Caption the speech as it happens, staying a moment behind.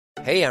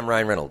Hey, I'm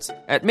Ryan Reynolds.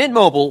 At Mint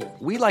Mobile,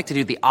 we like to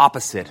do the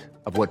opposite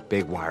of what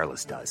Big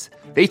Wireless does.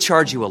 They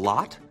charge you a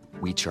lot,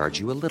 we charge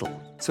you a little.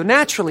 So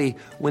naturally,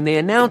 when they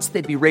announced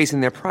they'd be raising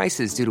their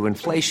prices due to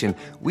inflation,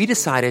 we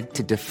decided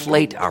to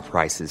deflate our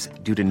prices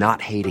due to not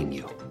hating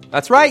you.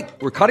 That's right.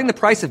 We're cutting the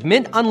price of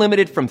Mint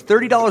Unlimited from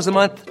 $30 a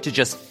month to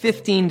just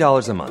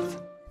 $15 a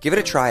month. Give it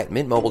a try at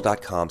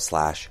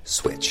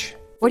mintmobile.com/switch.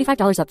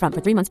 $45 up front for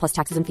 3 months plus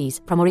taxes and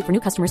fees. Promo rate for new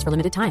customers for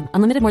limited time.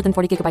 Unlimited more than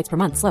 40 gigabytes per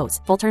month. Slows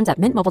full terms at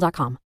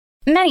mintmobile.com.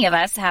 Many of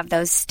us have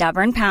those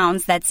stubborn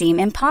pounds that seem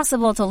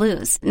impossible to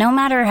lose, no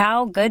matter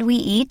how good we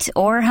eat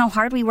or how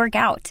hard we work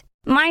out.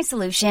 My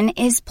solution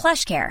is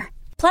PlushCare.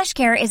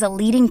 PlushCare is a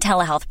leading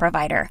telehealth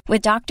provider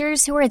with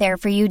doctors who are there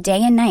for you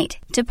day and night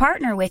to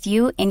partner with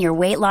you in your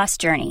weight loss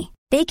journey.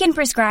 They can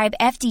prescribe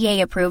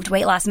FDA-approved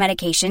weight loss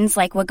medications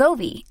like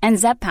Wegovy and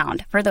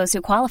Zepbound for those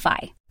who qualify.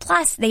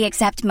 Plus, they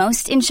accept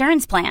most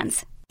insurance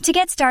plans. To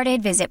get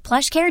started, visit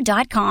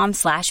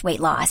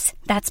plushcare.com/weightloss.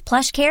 That's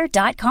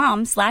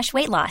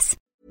plushcare.com/weightloss.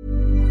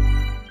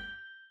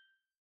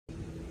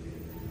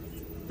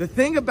 The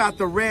thing about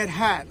the red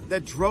hat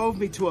that drove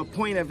me to a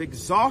point of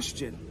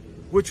exhaustion,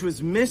 which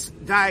was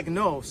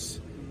misdiagnosed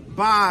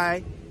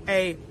by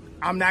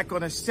I'm not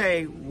going to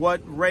say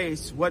what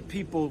race, what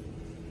people,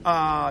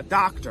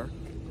 doctor,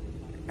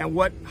 and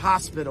what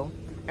hospital,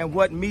 and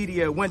what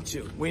media went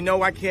to. We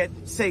know I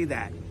can't say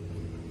that.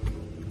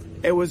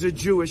 It was a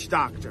Jewish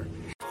doctor.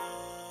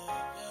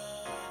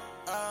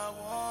 I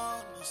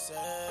want to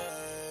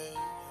say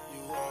you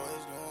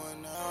always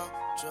going out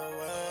your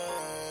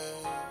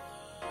way.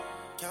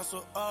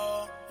 Cancel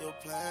all your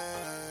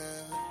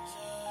plans.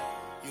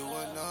 You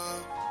wouldn't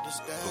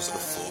understand. Those are the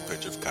full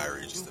picture of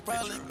Kyrie, just a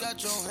picture of him.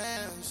 Got your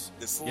hands.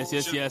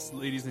 Yes,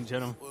 ladies and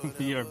gentlemen,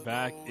 we are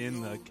back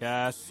in the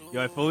cast.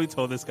 Yo, I fully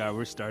told this guy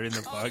we're starting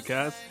the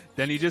podcast.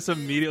 Then he just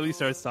immediately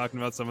starts talking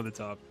about some of the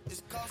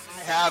topics. I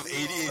have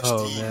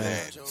ADHD,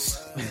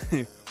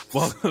 man.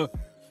 Well,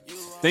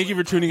 thank you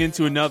for tuning in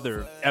to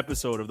another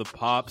episode of the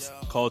Pops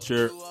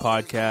Culture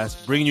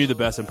Podcast, bringing you the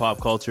best in pop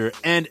culture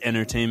and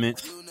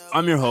entertainment.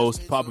 I'm your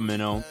host, Papa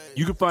Minnow.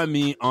 You can find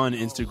me on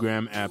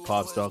Instagram at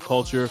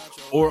pops.culture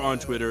or on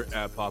Twitter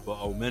at Papa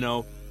O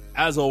Minnow.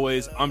 As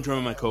always, I'm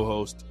joined by my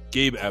co-host,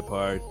 Gabe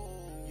Epard.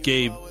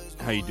 Gabe,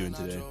 how you doing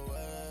today?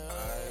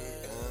 I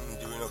am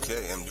doing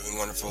okay. I'm doing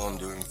wonderful. I'm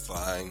doing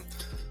fine.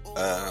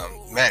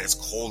 Man, it's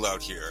cold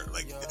out here.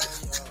 Like,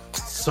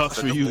 sucks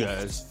for you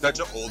guys. Such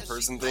an old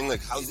person thing.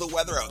 Like, how's the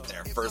weather out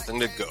there? First thing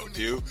to go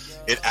to.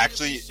 It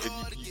actually,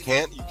 you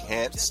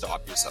can't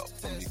stop yourself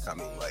from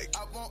becoming like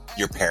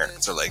your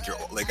parents or like your,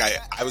 like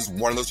I was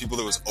one of those people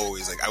that was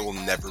always like, I will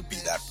never be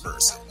that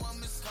person.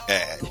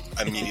 And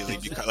immediately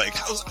because like,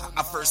 how's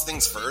first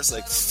things first?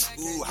 Like,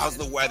 ooh, how's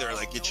the weather?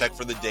 Like, you check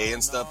for the day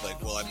and stuff. Like,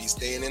 will I be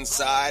staying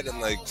inside? And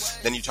like,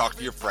 then you talk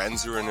to your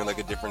friends who are in like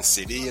a different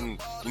city,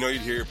 and you know,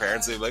 you'd hear your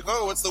parents say like,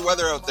 oh, what's the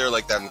weather out there?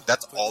 Like that.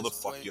 That's all the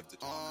fuck you have to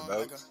talk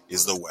about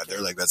is the weather.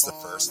 Like, that's the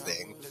first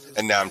thing.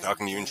 And now I'm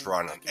talking to you in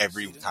Toronto. And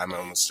every time I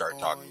almost start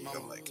talking to you,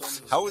 I'm like,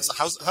 how's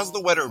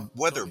the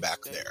weather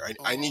back there?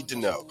 I need to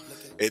know.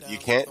 You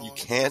can't.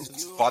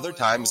 Father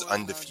Time is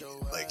undefeated.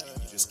 Like,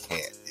 you just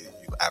can't.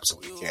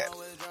 Absolutely can't.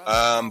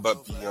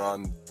 But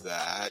beyond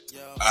that,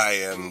 I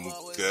am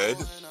good.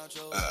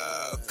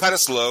 Kind of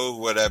slow,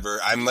 whatever.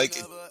 I'm like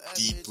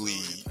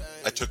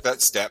I took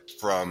that step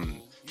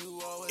from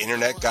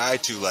internet guy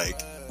to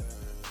like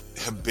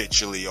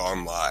habitually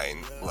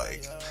online,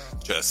 like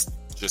just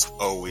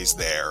always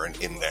there and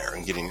in there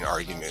and getting in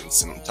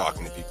arguments and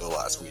talking to people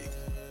last week.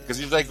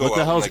 Because usually I go what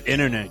the out hell's and, like,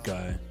 internet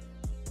guy?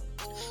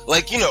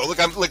 Like, you know, like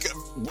I'm like,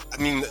 I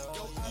mean,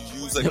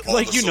 you use like all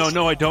like, the you know,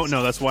 social- no, I don't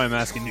know. That's why I'm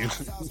asking you.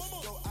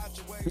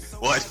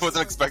 Well, I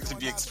wasn't expected to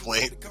be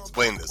explain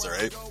this, all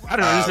right? I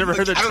don't know. I just never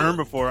heard the term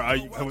before.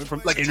 I went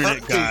from like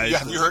internet guy.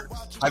 Have you heard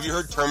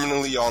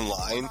terminally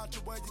online?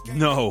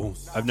 No,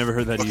 I've never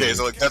heard that either. Okay,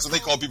 so like that's what they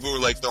call people who are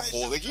like their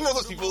whole, like, you know,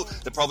 those people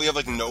that probably have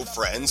like no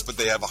friends, but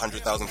they have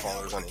 100,000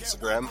 followers on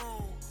Instagram,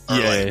 or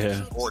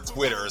yeah. or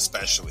Twitter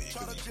especially,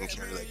 because you can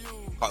carry like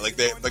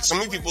so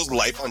many people's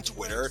life on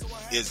Twitter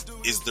is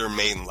their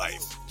main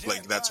life.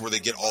 Like, that's where they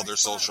get all their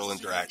social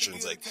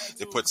interactions. Like,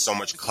 they put so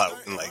much clout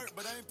in like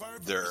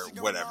their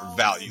whatever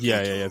value.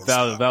 Yeah.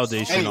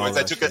 Validation. Anyways,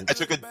 I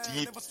took a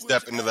deep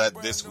step into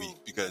that this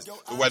week because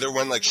the weather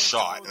went like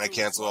shot, and I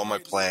canceled all my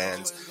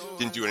plans.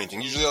 Didn't do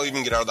anything. Usually, I'll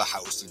even get out of the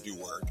house to do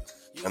work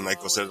and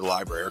like go sit at the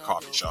library or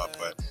coffee shop.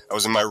 But I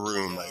was in my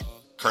room, like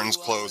curtains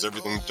closed,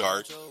 everything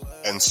dark,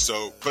 and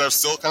so. But I was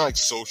still kind of like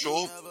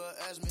social.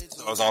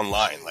 So I was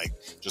online, like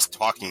just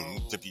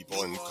talking to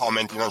people and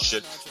commenting on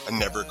shit I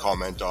never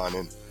comment on,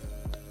 and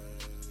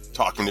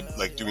talking to,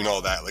 like, doing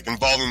all that, like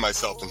involving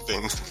myself in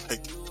things,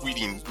 like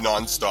tweeting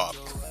nonstop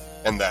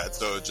and that.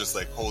 So just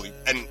like, holy,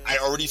 and I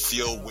already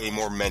feel way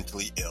more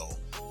mentally ill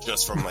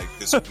just from like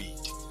this week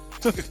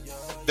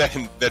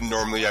than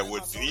normally I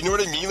would feel. You know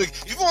what I mean? Like,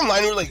 people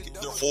online who are like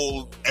their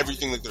whole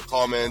everything, like their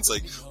comments,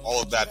 like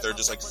all of that, they're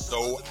just like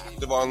so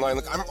active online.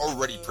 Like, I'm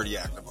already pretty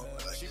active online.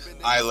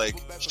 I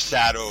like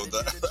shadow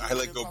I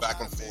like go back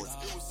and forth.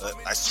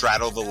 I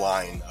straddle the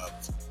line of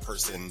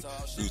person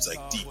who's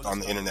like deep on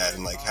the internet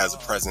and like has a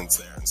presence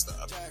there and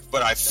stuff.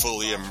 But I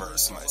fully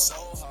immersed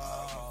myself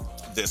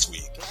this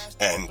week,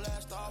 and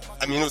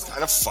I mean, it was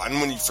kind of fun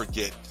when you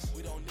forget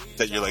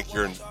that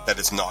that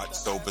it's not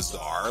so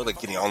bizarre, like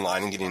getting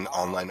online and getting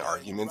online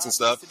arguments and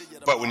stuff.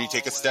 But when you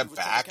take a step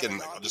back and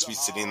like, I'll just be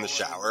sitting in the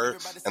shower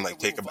and like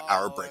take an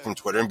hour break from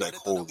Twitter and be like,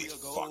 holy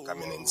fuck,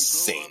 I'm an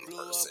insane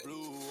person.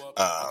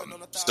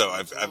 So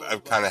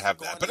I've kind of have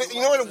that, but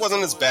you know what? It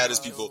wasn't as bad as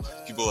people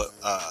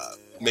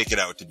make it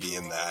out to be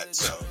in that.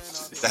 So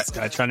this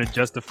guy trying to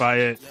justify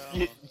it.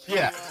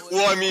 Yeah.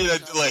 Well, I mean,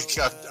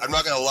 I'm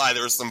not gonna lie.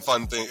 There was some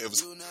fun thing.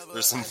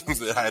 There's some things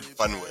that I had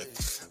fun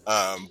with.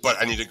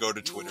 But I need to go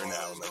to Twitter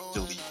now and like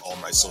delete all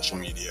my social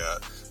media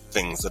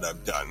things that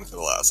I've done for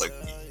the last like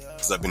week,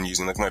 because I've been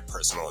using like my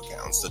personal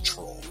accounts to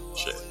troll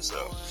shit.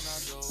 So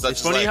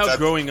it's funny how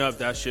growing up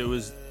that shit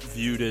was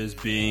viewed as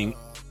being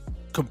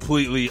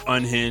completely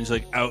unhinged,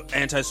 like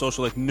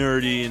antisocial, like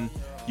nerdy, and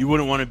you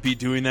wouldn't want to be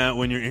doing that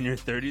when you're in your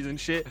 30s and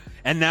shit.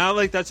 And now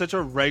like that's such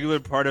a regular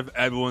part of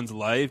everyone's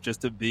life,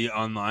 just to be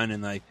online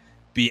and like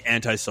be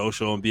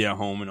antisocial and be at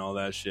home and all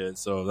that shit.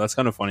 So that's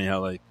kind of funny how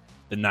like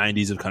the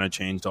 90s have kind of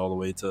changed all the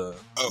way to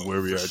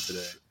where we are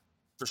today.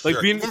 For sure.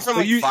 Like being even from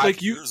like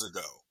 5 years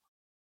ago.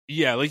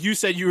 Yeah, like you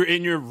said, you were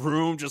in your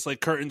room, just like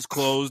curtains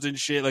closed and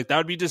shit. Like that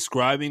would be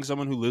describing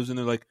someone who lives in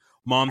their like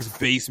mom's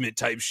basement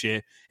type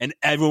shit, and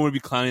everyone would be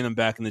clowning them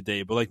back in the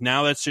day. But like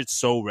now that shit's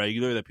so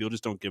regular that people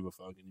just don't give a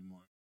fuck anymore.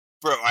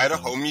 Bro, I had a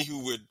homie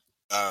who would,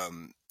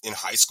 in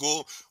high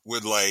school,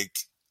 would like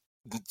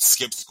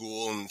skip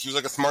school, and he was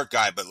like a smart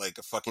guy, but like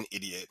a fucking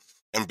idiot,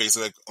 and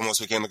basically like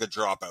almost became like a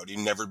dropout. He'd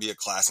never be at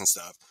class and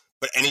stuff.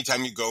 But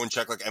anytime you go and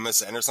check like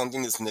MSN or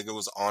something, this nigga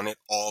was on it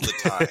all the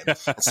time.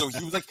 And so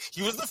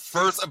he was the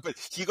first, but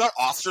he got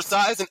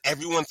ostracized, and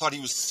everyone thought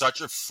he was such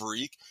a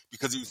freak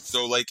because he was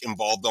so like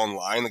involved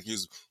online. Like he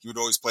would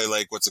always play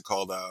like, what's it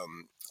called?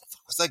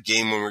 What's that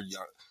game when we were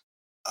young?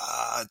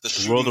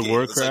 The World of game.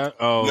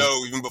 Warcraft? Like,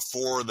 no, even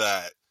before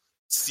that.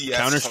 CS.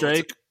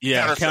 Counter-Strike?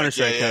 Yeah,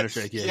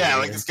 Counter-Strike. Yeah,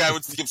 like this guy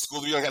would skip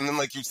school to be young, and then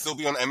like he'd still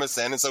be on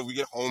MSN, and so we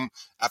get home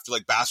after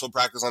like basketball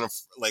practice on a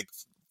like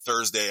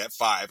Thursday at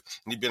 5,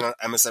 and he'd been on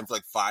MSN for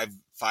like five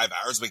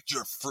hours. Like,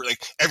 you're free.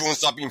 Like, everyone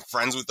stopped being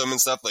friends with him and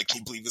stuff. Like, can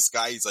you believe this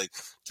guy? He's like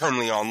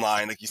terminally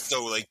online. Like, he's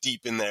so like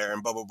deep in there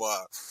and blah blah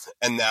blah.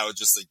 And now it's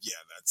just like, yeah,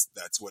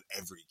 that's what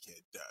every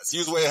kid does. He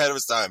was way ahead of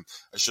his time.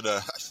 I should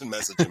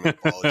message him and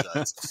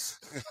apologize.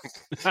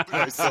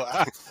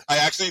 I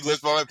actually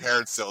live by my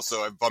parents still,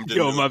 so I bumped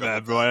into him. Yo, my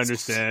bad, bro. I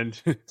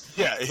understand.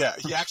 Yeah.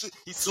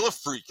 He's still a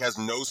freak. Has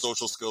no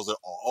social skills at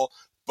all.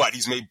 But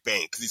he's made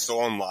bank because he's so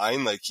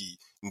online. Like, he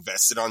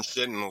invested on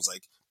shit and was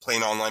like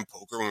playing online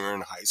poker when we were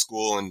in high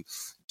school and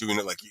doing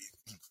it. Like,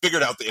 he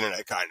figured out the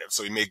internet kind of,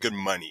 so he made good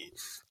money.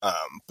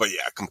 But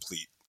yeah,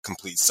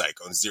 complete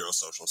psycho and zero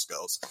social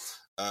skills.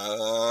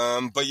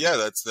 But yeah,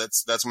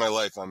 that's my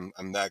life.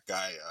 I'm that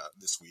guy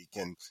this week,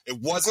 and it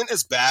wasn't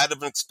as bad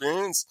of an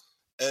experience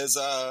as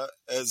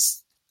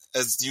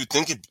you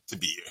think it to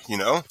be. You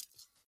know,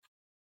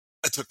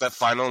 I took that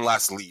final and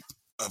last leap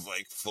of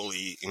like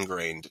fully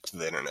ingrained to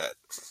the internet.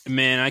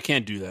 Man, I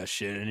can't do that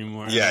shit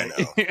anymore. Yeah,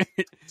 I know.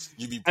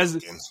 You be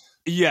broken.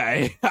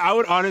 Yeah, I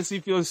would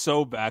honestly feel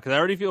so bad because I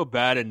already feel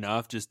bad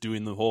enough just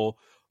doing the whole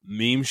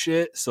meme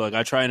shit. So like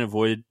I try and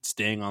avoid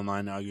staying online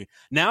and arguing.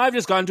 Now I've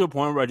just gotten to a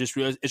point where I just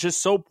realize it's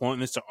just so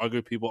pointless to argue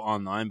with people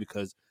online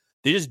because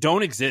they just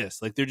don't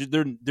exist. Like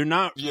they're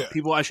not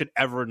people I should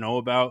ever know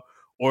about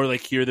or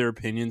like hear their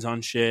opinions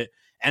on shit.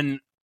 And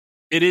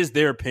it is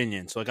their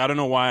opinion. So, like, I don't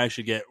know why I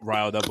should get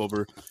riled up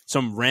over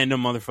some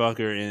random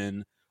motherfucker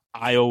in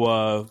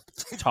Iowa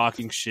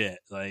talking shit.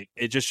 Like,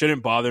 it just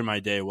shouldn't bother my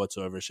day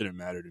whatsoever. It shouldn't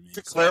matter to me.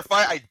 To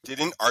clarify, I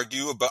didn't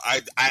argue about...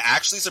 I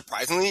actually,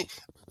 surprisingly,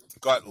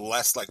 got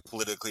less, like,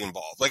 politically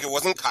involved. Like, it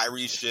wasn't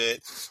Kyrie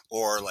shit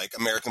or, like,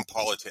 American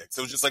politics.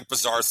 It was just, like,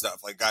 bizarre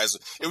stuff. Like, guys...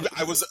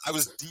 I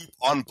was deep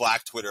on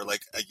Black Twitter,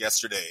 like,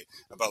 yesterday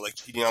about, like,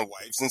 cheating on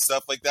wives and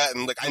stuff like that.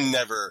 And, like, I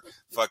never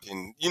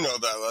fucking... You know,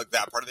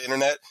 that part of the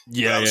internet?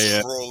 Yeah, I was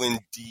scrolling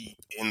deep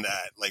in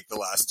that, like, the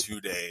last 2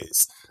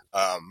 days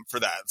for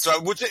that.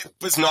 So, which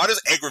was not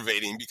as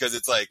aggravating because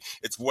it's, like,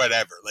 it's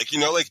whatever. Like, you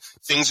know, like,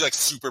 things you're, like,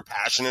 super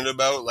passionate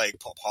about, like,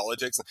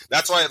 politics.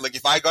 That's why, like,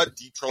 if I got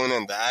deep trolling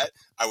on that,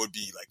 I would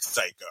be like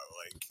psycho.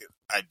 Like,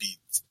 I'd be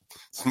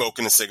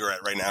smoking a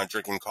cigarette right now,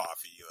 drinking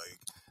coffee,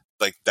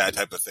 like that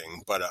type of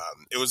thing. But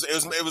it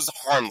was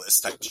harmless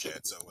type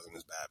shit, so it wasn't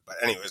as bad. But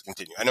anyways,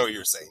 continue. I know what you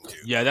were saying too.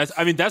 Yeah,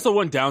 that's the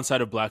one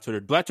downside of Black Twitter.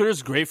 Black Twitter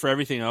is great for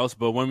everything else,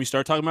 but when we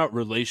start talking about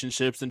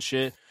relationships and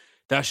shit,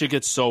 that shit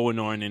gets so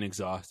annoying and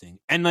exhausting.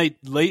 And like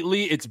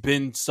lately, it's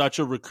been such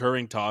a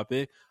recurring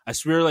topic. I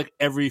swear, like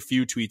every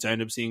few tweets, I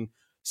end up seeing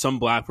some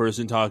black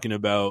person talking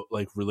about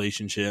like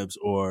relationships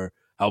or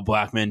how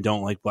black men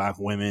don't like black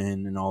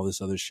women and all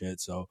this other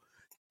shit. So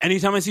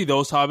anytime I see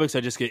those topics,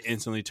 I just get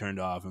instantly turned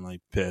off and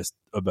like pissed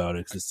about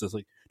it. Cause it's just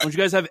like, Don't you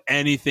guys have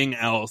anything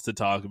else to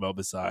talk about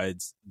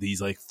besides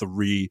these like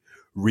 3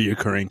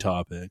 reoccurring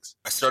topics?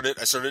 I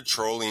started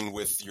trolling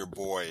with your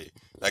boy,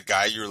 that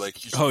guy you're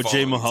like, you should Oh, follow. Jay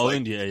He's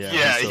Mulholland? like,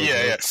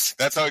 Yeah.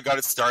 That's how I got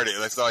it started.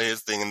 I saw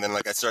his thing, and then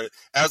like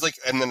I was like,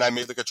 and then I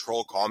made like a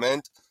troll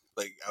comment.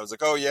 Like, I was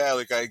like, oh yeah,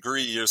 like I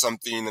agree or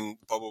something, and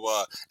blah, blah,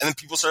 blah. And then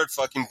people started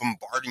fucking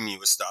bombarding me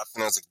with stuff,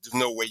 and I was like, there's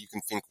no way you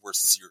can think we're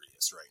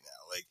serious right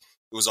now. Like,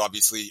 it was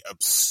obviously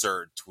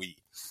absurd tweet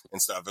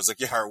and stuff. I was like,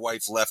 yeah, our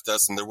wife left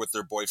us, and they're with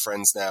their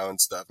boyfriends now and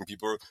stuff. And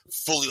people were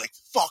fully like,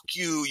 fuck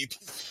you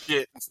piece of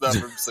shit and stuff.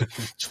 I'm just like,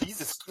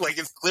 Jesus, like,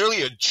 it's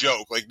clearly a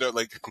joke. Like, no,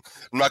 like,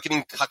 I'm not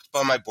getting cucked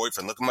by my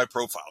boyfriend. Look at my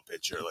profile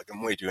picture. Like,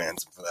 I'm way too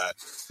handsome for that.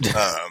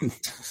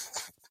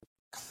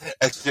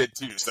 And shit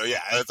too. So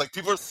yeah, it's like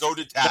people are so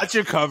detached. That's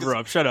your cover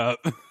up. Shut up.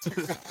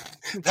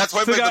 That's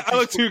why like,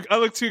 I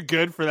look too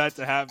good for that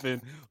to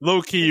happen.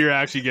 Low key, you're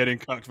actually getting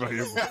cucked by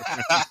your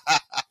boyfriend.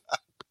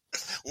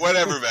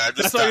 Whatever, man.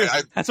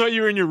 That's why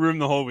you were in your room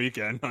the whole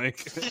weekend.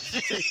 Like,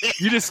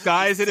 you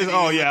disguise it as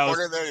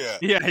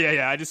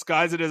yeah. I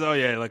disguise it as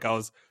like I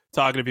was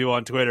talking to people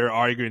on Twitter,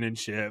 arguing and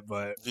shit.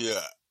 But yeah.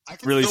 I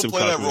can really still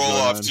play that roll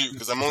off on. too,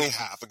 because I'm only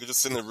half. I could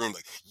just sit in the room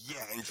like,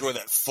 yeah, enjoy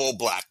that full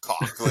black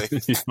cock. Like,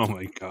 oh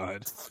my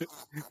god,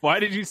 why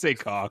did you say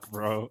cock,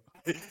 bro?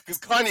 Because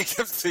Kanye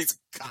kept saying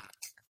cock.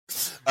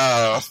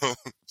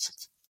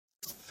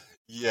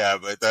 Yeah,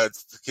 but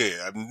that's okay.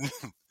 I'm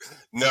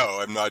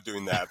not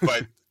doing that.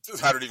 But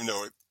I don't even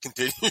know it.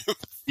 Continue.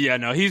 Yeah,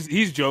 no,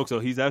 he's jokes though.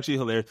 He's actually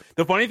hilarious.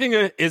 The funny thing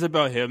is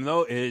about him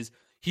though is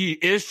he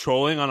is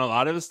trolling on a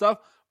lot of his stuff.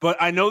 But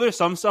I know there's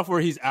some stuff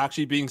where he's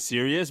actually being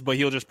serious, but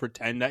he'll just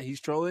pretend that he's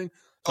trolling.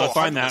 So I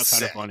find 100%. That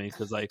kind of funny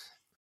because like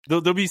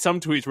there'll be some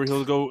tweets where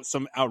he'll go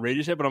some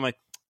outrageous shit, but I'm like,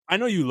 I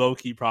know you low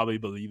key probably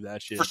believe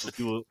that shit. But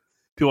people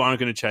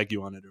aren't going to check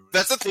you on it. Or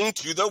that's the thing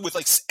too, though. With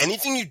like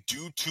anything you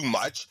do too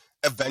much,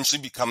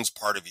 eventually becomes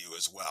part of you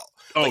as well.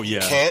 Oh like,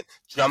 yeah, you can't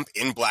jump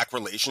in black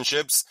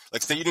relationships.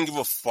 Like say you didn't give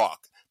a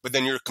fuck, but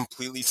then you're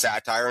completely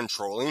satire and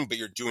trolling, but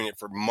you're doing it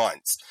for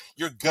months.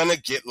 You're gonna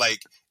get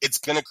like it's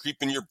gonna creep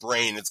in your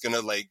brain. It's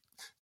gonna like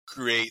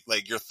create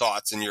like your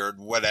thoughts and your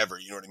whatever,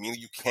 you know what I mean?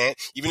 You can't,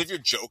 even if you're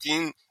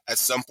joking, at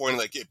some point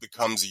like it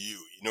becomes you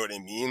know what I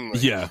mean?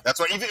 Like, yeah, that's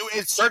why even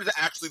it started to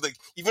actually like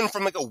even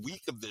from like a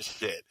week of this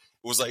shit, it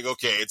was like,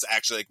 okay, it's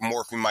actually like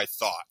morphing my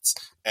thoughts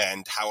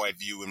and how I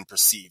view and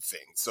perceive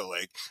things. So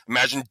like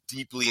imagine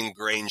deeply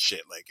ingrained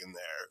shit like in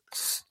there.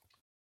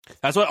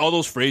 That's why all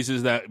those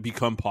phrases that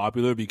become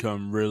popular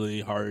become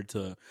really hard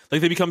to like,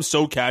 they become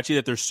so catchy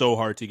that they're so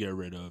hard to get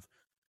rid of.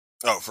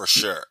 Oh, for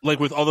sure. Like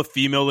with all the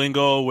female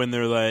lingo, when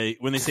they're like,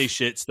 when they say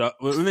shit stuff,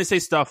 when they say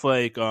stuff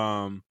like,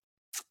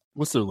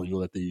 what's the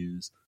lingo that they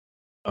use?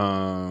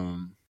 Oh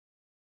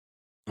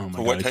my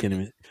god, I can't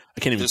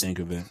even think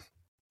of it.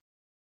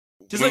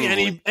 Just like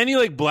any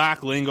like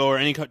black lingo or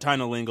any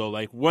kind of lingo,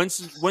 like once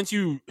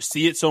you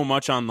see it so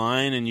much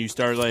online and you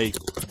start like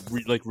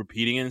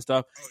repeating it and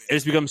stuff, it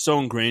just becomes so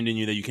ingrained in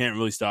you that you can't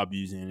really stop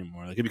using it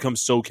anymore. Like it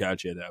becomes so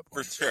catchy at that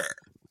point. For sure.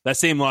 That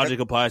same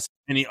logic applies to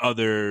any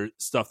other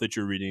stuff that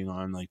you're reading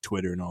on like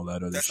Twitter and all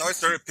that other That's shit. how I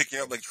started picking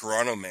up like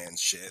Toronto man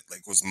shit,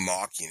 like was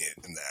mocking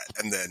it and that.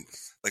 And then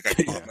like I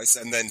caught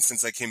myself, and then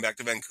since I came back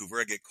to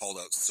Vancouver, I get called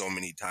out so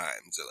many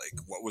times. They're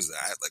like, what was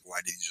that? Like,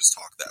 why did you just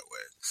talk that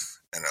way?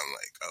 And I'm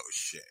like, oh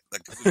shit.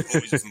 Like I was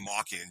always just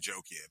mocking and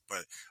joking it.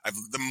 But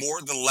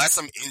the less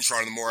I'm in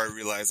Toronto, the more I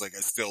realize like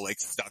I still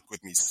like stuck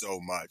with me so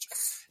much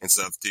and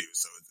stuff too.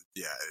 So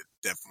yeah, it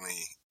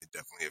definitely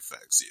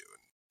affects you.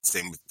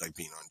 Same with like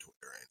being on Twitter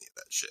or any of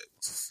that shit.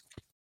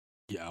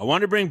 Yeah, I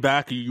wanted to bring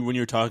back you when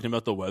you were talking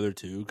about the weather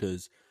too,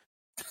 because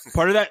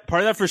part of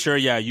that for sure.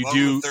 Yeah, you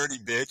do 30,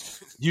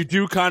 bitch. You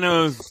do kind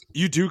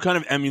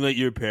of emulate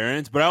your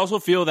parents, but I also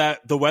feel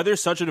that the weather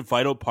is such a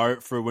vital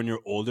part for when you're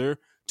older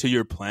to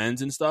your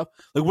plans and stuff.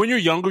 Like when you're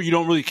younger, you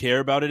don't really care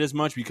about it as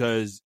much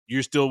because you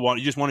just want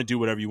to do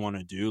whatever you want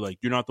to do. Like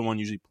you're not the one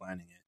usually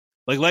planning it.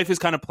 Like life is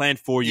kind of planned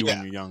for you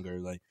when you're younger.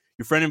 Like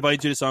your friend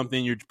invites you to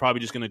something, you're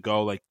probably just going to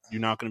go. Like, you're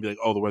not going to be like,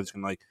 oh, the weather's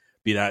going to like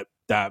be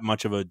that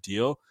much of a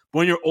deal. But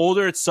when you're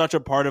older, it's such a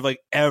part of like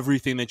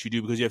everything that you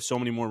do because you have so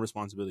many more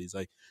responsibilities.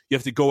 Like you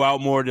have to go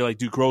out more to like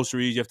do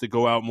groceries. You have to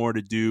go out more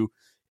to do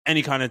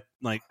any kind of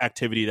like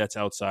activity that's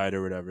outside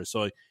or whatever. So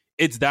like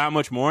it's that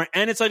much more.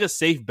 And it's like a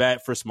safe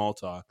bet for small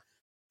talk.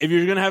 If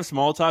you're going to have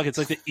small talk, it's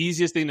like the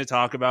easiest thing to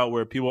talk about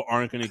where people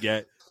aren't going to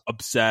get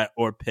upset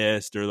or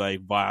pissed or like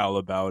vile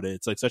about it.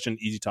 It's like such an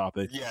easy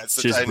topic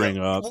to just bring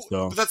up.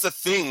 So. But that's the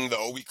thing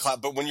though.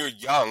 But when you're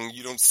young,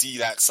 you don't see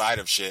that side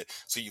of shit,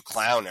 so you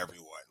clown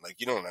everyone.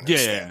 Like you don't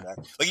understand that.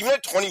 Like even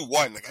at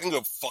 21, like I didn't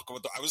give a fuck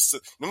about I was. You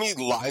know how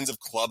many lines of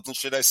clubs and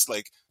shit I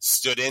like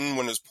stood in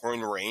when it was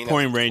pouring rain,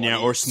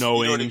 or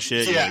snowing and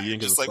shit. Yeah, you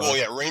just like, oh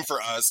yeah, rain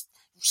for us,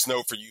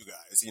 snow for you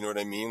guys. You know what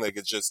I mean? Like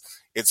it's just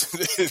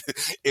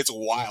it's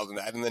wild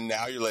and then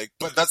now you're like,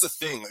 but that's the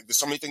thing. Like there's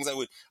so many things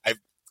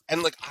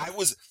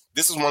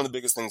this is one of the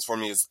biggest things for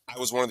me is I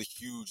was one of the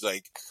huge,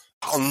 like,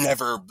 I'll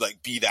never,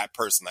 like, be that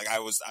person. Like,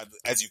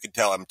 as you can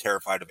tell, I'm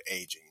terrified of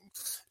aging.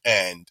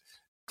 And,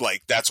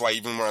 like, that's why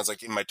even when I was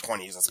like in my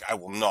 20s, I was like, I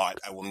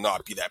will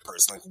not be that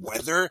person. Like,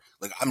 weather,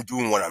 like, I'm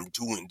doing what I'm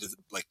doing,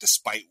 like,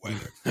 despite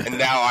weather. And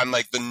now I'm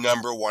like the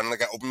number one.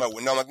 Like, I open my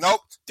window, I'm like,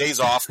 nope, days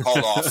off,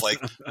 called off.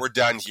 Like, we're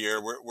done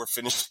here. We're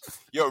finished.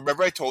 Yo,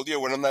 remember I told you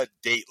I went on that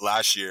date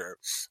last year,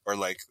 or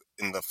like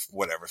in the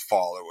whatever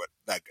fall or what?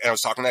 Like, and I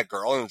was talking to that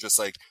girl, and it was just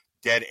like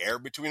dead air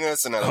between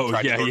us. And I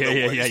tried to go to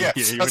the yeah.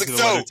 You went to the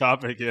weather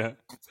topic, yeah.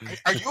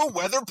 Are you a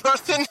weather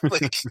person?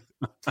 Like,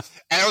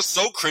 and I was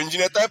so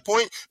cringing at that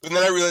point, but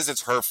then I realized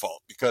it's her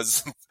fault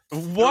because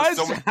what?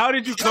 How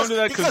did you come to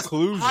that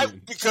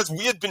conclusion? Because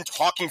we had been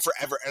talking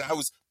forever, and I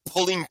was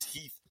pulling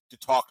teeth to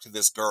talk to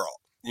this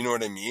girl. You know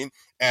what I mean?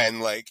 And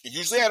like,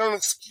 usually I don't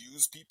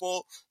excuse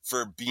people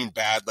for being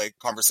bad, like,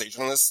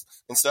 conversationalists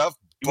and stuff.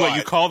 But what,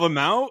 you call them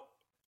out?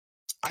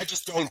 I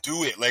just don't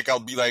do it. Like, I'll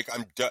be like,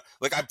 I'm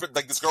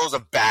like this girl was a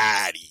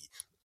baddie.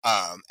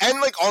 And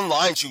like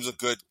online, she was a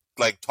good,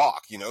 like,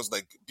 talk, you know, it's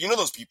like, you know,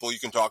 those people you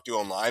can talk to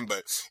online,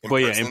 but in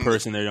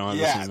person they don't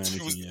have the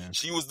same energy.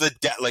 She was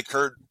like,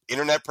 her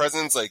internet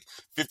presence, like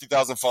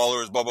 50,000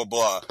 followers, blah blah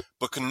blah,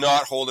 but could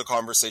not hold a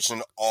conversation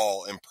at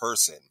all in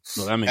person.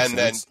 Well, that makes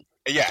sense.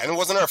 And it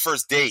wasn't our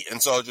first date,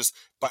 and so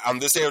but on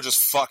this day I was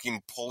just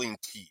fucking pulling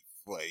teeth,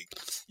 like,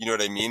 you know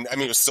what I mean? I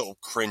mean, it was still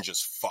cringe as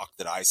fuck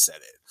that I said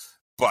it.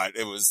 But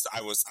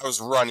I was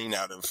running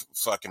out of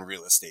fucking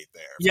real estate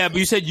there. Yeah, but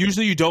you said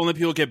usually you don't let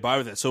people get by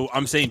with it. So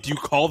I'm saying, do you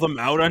call them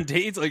out on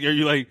dates? Like,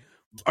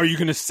 are you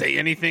going to say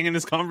anything in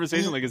this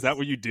conversation? Like, is that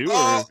what you do?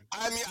 I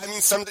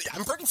mean,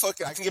 I'm pretty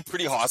fucking. I can get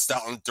pretty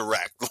hostile and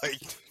direct. Like,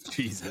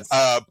 Jesus.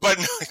 But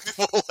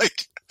people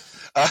like.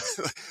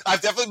 I've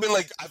definitely been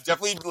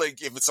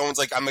like, if someone's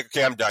like, I'm like,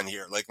 okay, I'm done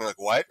here. Like, I'm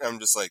like, what? And I'm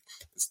just like,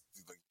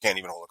 can't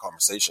even hold a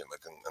conversation. Like,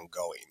 I'm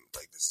going.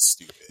 Like, this is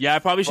stupid. Yeah, I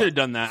probably should have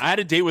done that. I had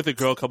a date with a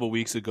girl a couple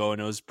weeks ago,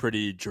 and it was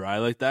pretty dry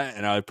like that.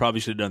 And I probably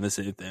should have done the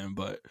same thing.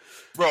 But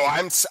bro,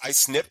 I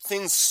snip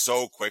things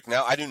so quick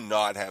now. I do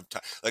not have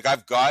time. Like,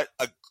 I've got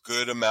a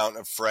good amount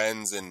of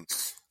friends and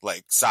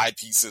like side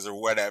pieces or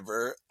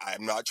whatever.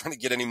 I'm not trying to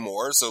get any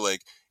more. So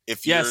like,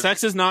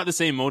 sex is not the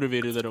same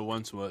motivator that it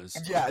once was.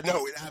 Yeah,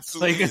 no, it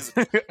absolutely is.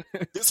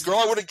 This girl,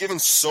 I would have given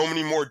so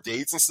many more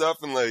dates and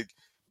stuff, and like,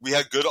 we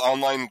had good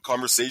online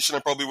conversation. I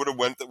probably would have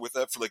went with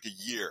that for like a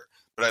year.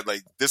 But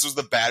this was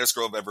the baddest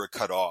girl I've ever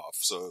cut off.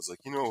 So I was like,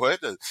 you know what?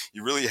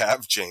 You really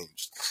have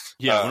changed.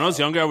 Yeah, when I was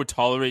younger, I would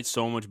tolerate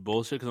so much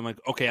bullshit because I'm like,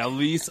 okay, at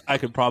least I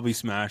could probably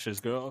smash this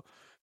girl.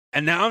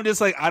 And now I'm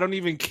just like, I don't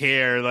even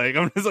care. Like,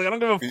 I'm just like, I don't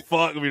give a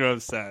fuck if we don't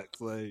have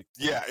sex. Like,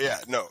 yeah,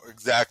 no,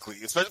 exactly.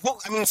 Especially,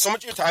 well, I mean, so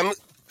much of your time,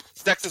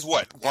 sex is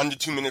what, 1 to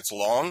 2 minutes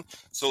long.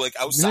 So like,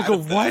 outside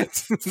of that, what?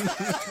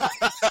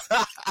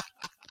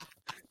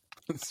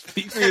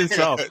 Speak for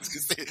yourself.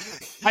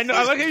 I know.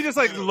 I like how you just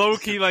like low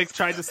key like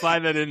tried to slide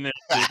that in there,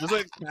 just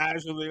like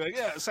casually, like,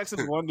 yeah, sex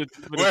is 1 to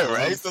 2 minutes.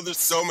 Right? So there's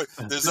so much.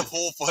 There's a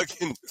whole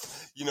fucking,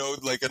 you know,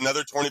 like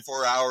another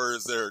 24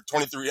 hours or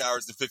 23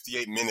 hours to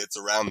 58 minutes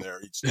around there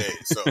each day.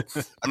 So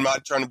I'm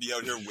not trying to be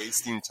out here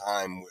wasting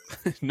time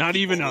with. Not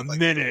even a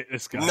minute.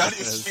 This guy.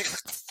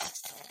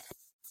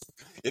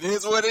 It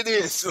is what it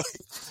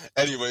is.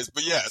 Anyways,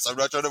 but yes, I'm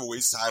not trying to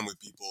waste time with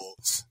people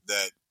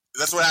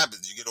that's what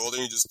happens. You get older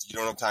and you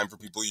don't have time for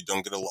people you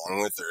don't get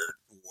along with or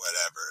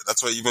whatever.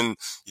 That's why even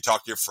you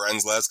talk to your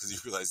friends less because you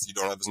realize you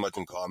don't have as much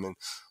in common.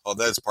 All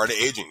that's part of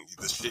aging.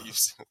 The shit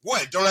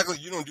what? Don't act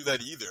like you don't do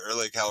that either.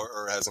 Like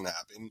or hasn't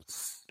happened.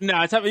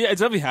 No, it's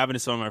definitely happened to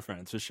some of my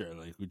friends for sure.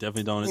 Like, we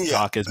definitely don't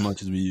talk as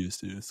much as we used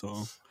to.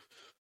 So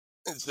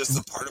it's just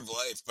a part of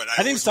life. But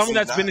I think some of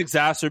that's been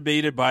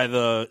exacerbated by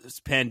the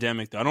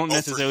pandemic, though. I don't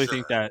necessarily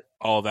think that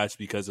all of that's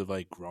because of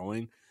like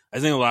growing. I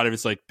think a lot of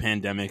it's like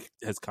pandemic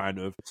has kind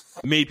of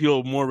made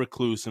people more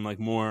recluse and like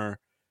more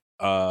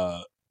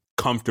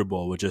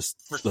comfortable with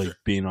just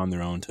being on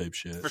their own type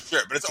shit. For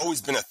sure, but it's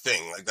always been a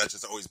thing. Like, that's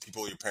just always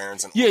people, your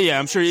parents, and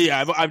I'm sure.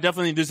 Yeah, I've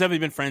definitely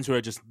been friends who are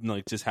just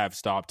have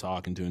stopped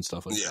talking to and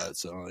stuff like that.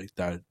 So like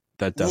that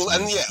definitely.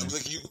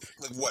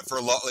 Well, and for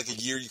a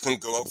year you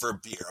couldn't go out for a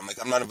beer. I'm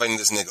like, I'm not inviting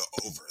this nigga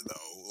over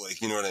though.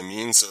 Like, you know what I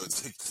mean? So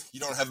it's like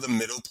you don't have the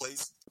middle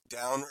place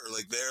down or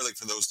like there like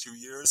for those 2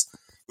 years.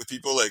 With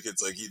people, like,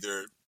 it's like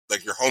either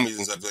like your homies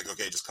and stuff, like,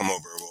 okay, just come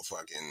over, we'll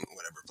fucking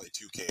whatever, play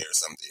 2K or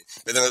something.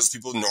 But then those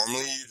people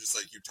normally you just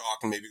like you talk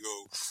and maybe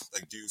go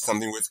like do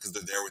something with because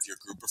they're there with your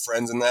group of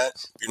friends and that.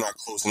 But you're not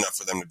close enough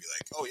for them to be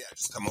like, oh yeah,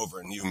 just come over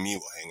and you and me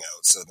will hang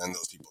out. So then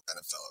those people kind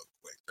of fell out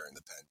quick during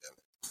the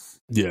pandemic.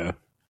 Yeah.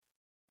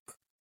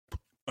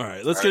 All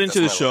right, let's get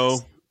into the show.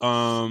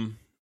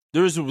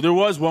 There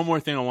was one more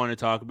thing I wanted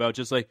to talk about,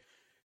 just like.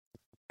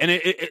 And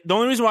the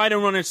only reason why I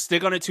didn't want to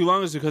stick on it too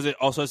long is because it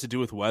also has to do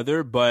with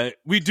weather. But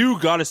we do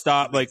got to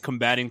stop like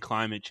combating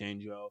climate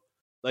change, yo.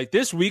 Like,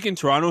 this week in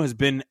Toronto has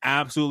been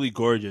absolutely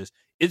gorgeous.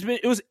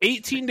 It was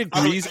 18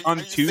 degrees on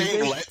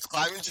Tuesday. Let's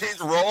climate change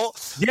roll.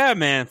 Yeah,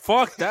 man.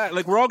 Fuck that.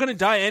 Like, we're all gonna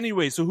die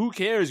anyway, so who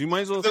cares? You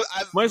might as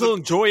well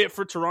enjoy it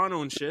for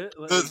Toronto and shit.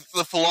 Like,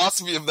 the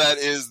philosophy of that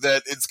is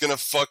that it's gonna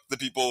fuck the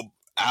people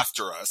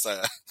after us.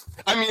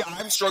 I mean,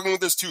 I'm struggling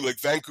with this too.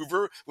 Like,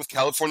 Vancouver with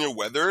California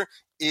weather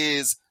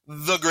is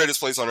the greatest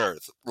place on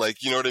earth.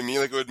 Like, you know what I mean?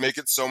 Like, it would make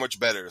it so much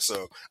better.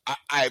 So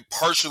I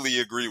partially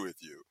agree with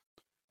you.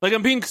 Like,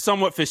 I'm being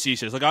somewhat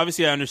facetious. Like,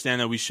 obviously, I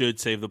understand that we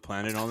should save the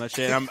planet and all that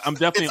shit. I'm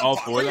definitely all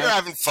for that. You're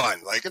having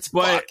fun. Like, it's a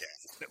podcast.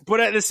 But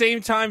at the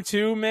same time,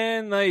 too,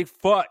 man, like,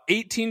 fuck,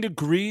 18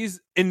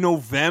 degrees in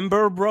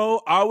November, bro.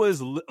 I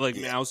was,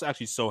 man, I was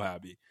actually so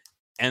happy.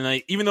 And,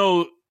 like, even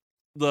though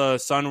the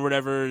sun or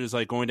whatever is,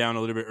 like, going down a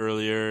little bit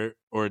earlier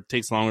or it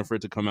takes longer for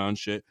it to come out and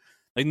shit,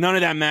 like, none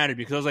of that mattered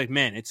because I was like,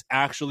 man, it's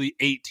actually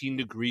 18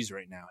 degrees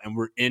right now and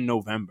we're in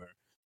November.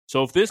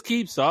 So if this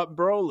keeps up,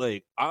 bro,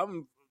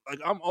 I'm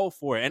all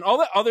for it. And all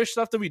the other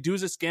stuff that we do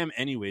is a scam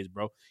anyways,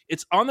 bro.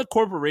 It's on the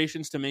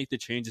corporations to make the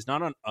change. It's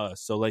not on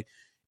us. So, like,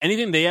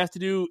 anything they have to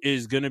do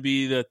is going to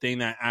be the thing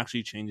that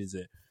actually changes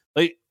it.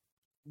 Like,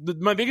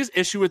 my biggest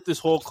issue with this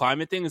whole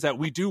climate thing is that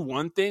we do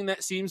one thing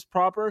that seems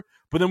proper,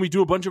 but then we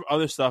do a bunch of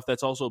other stuff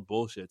that's also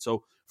bullshit.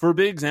 So, for a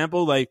big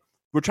example, like,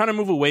 we're trying to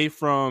move away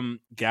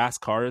from gas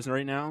cars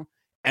right now,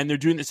 and they're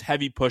doing this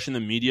heavy push in the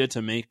media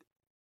to make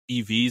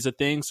EVs a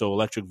thing, so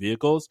electric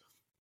vehicles.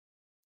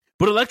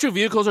 But electric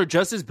vehicles are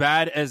just as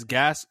bad as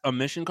gas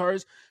emission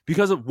cars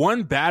because of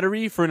one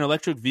battery for an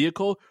electric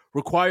vehicle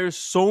requires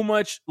so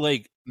much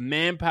like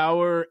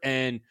manpower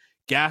and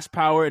gas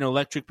power and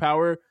electric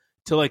power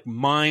to like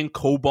mine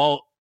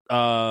cobalt,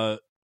 cobalt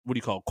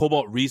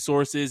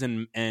resources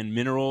and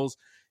minerals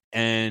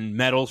and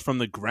metals from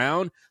the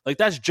ground. Like,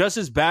 that's just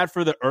as bad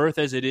for the earth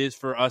as it is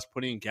for us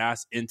putting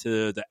gas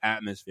into the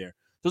atmosphere.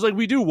 So it's like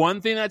we do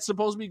one thing that's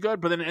supposed to be good,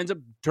 but then it ends up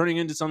turning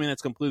into something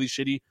that's completely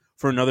shitty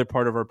for another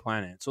part of our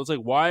planet. So it's like,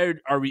 why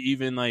are we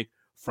even like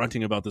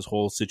fronting about this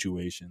whole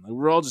situation? Like,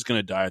 we're all just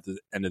gonna die at the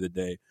end of the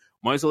day.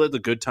 Might as well let the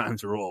good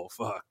times roll.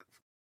 Fuck.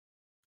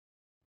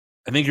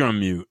 I think you're on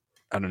mute.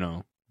 I don't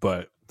know,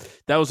 but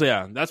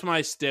that's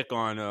my stick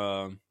on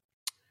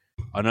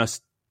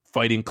us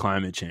fighting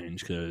climate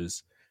change.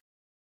 Because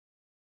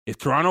if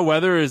Toronto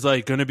weather is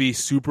like going to be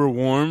super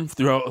warm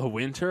throughout the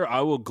winter,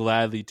 I will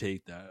gladly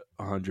take that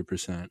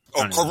 100%.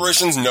 Oh,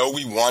 corporations know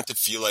we want to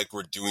feel like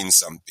we're doing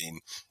something,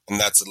 and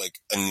that's like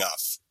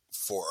enough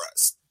for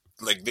us.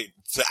 Like,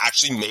 to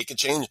actually make a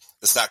change,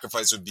 the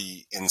sacrifice would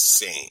be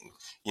insane.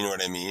 You know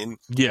what I mean?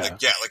 Yeah.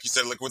 Like you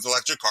said, like with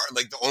electric car,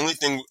 like the only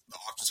thing,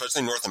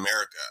 especially in North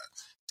America,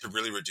 to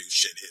really reduce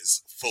shit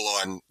is full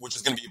on, which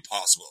is going to be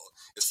impossible,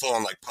 is full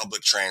on like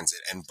public transit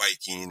and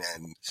biking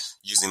and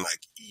using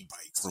like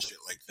e-bikes and shit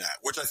like that,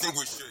 which I think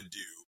we should do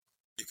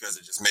because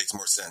it just makes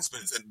more sense.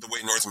 But the way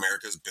North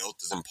America is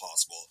built is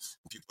impossible.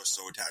 People are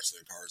so attached to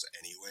their cars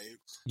anyway.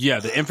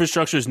 Yeah, the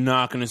infrastructure is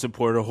not going to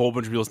support a whole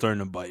bunch of people starting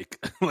to bike.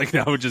 Like,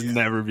 that would just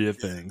never be a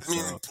thing. I mean,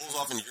 it pulls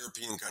off in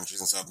European countries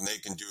and stuff, and they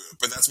can do it.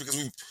 But that's because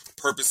we've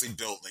purposely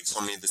built like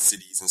so many of the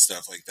cities and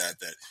stuff like that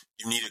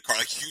you need a car.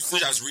 Like Houston,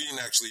 I was reading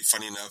actually,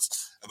 funny enough,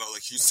 about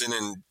like Houston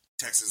and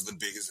Texas is the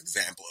biggest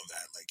example of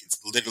that. Like, it's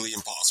literally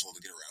impossible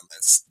to get around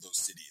those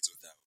cities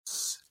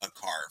without a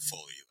car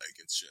fully. Like,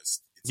 it's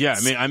just... Yeah,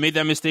 I mean, I made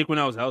that mistake when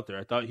I was out there.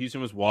 I thought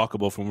Houston was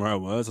walkable from where I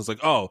was. I was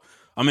like, oh,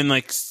 I'm in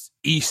like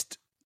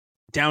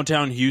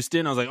downtown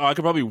Houston. I was like, oh, I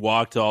could probably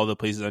walk to all the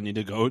places I need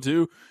to go to.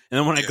 And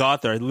then when I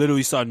got there, I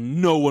literally saw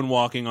no one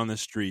walking on the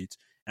streets.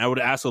 And I would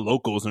ask the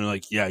locals, and they're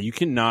like, yeah, you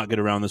cannot get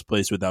around this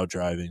place without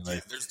driving.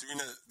 Like,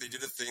 they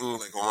did a thing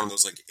like on one of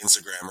those like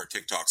Instagram or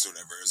TikToks or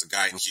whatever. There's a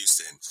guy in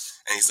Houston,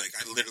 and he's like,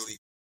 I literally...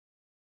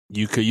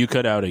 You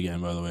cut out again,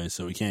 by the way,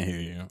 so we can't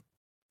hear you.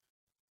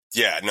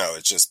 Yeah, no,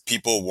 it's just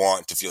people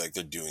want to feel like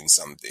they're doing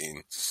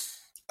something,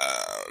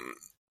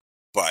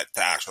 but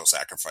the actual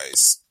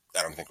sacrifice,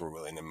 I don't think we're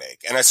willing to make.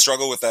 And I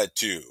struggle with that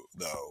too,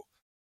 though.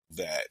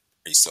 Are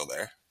you still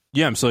there?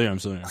 Yeah, I'm still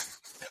here.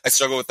 I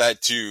struggle with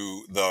that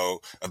too,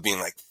 though, of being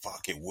like,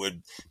 fuck, it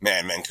would,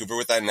 man, Vancouver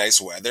with that nice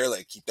weather,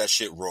 like, keep that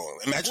shit rolling.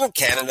 Imagine if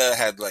Canada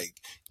had like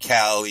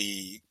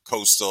Cali,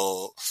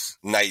 coastal,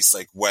 nice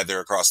like weather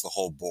across the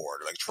whole board.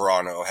 Like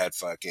Toronto had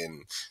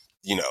fucking,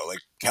 like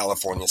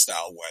California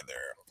style weather.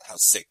 How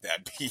sick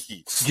that'd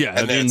be. Yeah,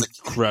 that'd be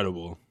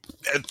incredible.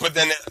 But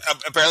then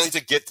apparently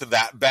to get to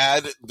that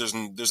bad,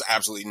 there's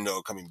absolutely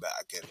no coming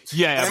back.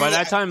 By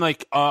that time,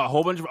 like a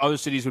whole bunch of other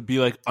cities would be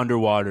like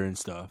underwater and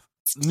stuff.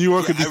 New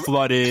York would be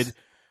flooded.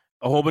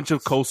 A whole bunch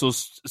of coastal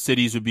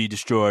cities would be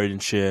destroyed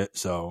and shit.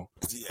 So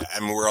yeah,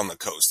 I mean, we're on the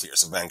coast here,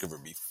 so Vancouver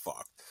would be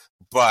fucked.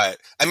 But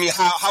I mean,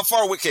 how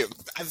far away? Okay,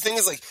 the thing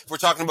is, like, if we're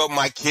talking about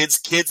my kids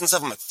and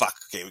stuff, I'm like, fuck,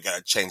 okay, we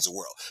gotta change the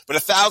world. But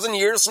 1,000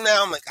 years from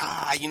now, I'm like,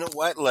 you know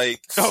what? Like,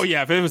 oh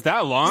yeah, if it was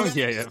that long,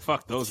 yeah,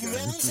 fuck those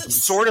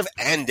guys. Sort of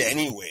end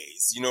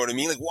anyways. You know what I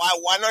mean? Like,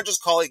 why not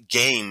just call it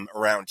game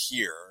around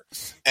here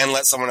and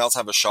let someone else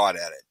have a shot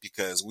at it?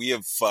 Because we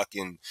have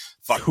fucking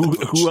fucked.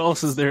 Who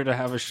else is there to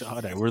have a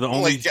shot at? We're the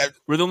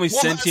only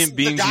sentient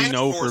beings we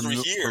know for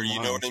here.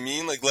 You know what I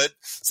mean? Like, let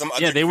some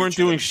other. Yeah, they weren't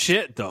doing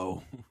shit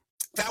though.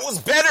 That was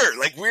better.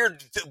 Like, we're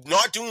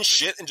not doing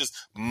shit and just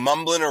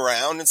mumbling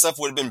around and stuff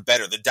would have been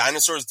better. The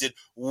dinosaurs did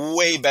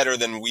way better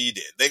than we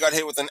did. They got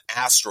hit with an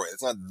asteroid.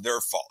 It's not their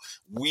fault.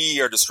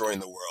 We are destroying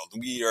the world.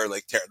 We are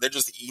like they're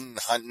just eating,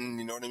 hunting.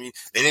 You know what I mean?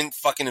 They didn't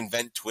fucking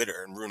invent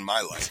Twitter and ruin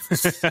my life.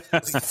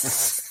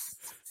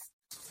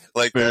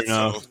 Like, Fair that's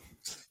enough.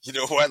 so, you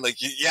know what? Like,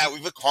 yeah,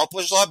 we've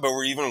accomplished a lot, but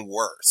we're even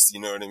worse. You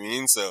know what I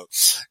mean? So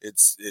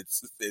it's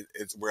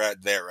we're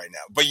at there right now.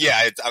 But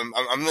yeah,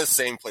 I'm in the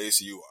same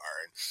place you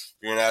are. And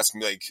you're gonna ask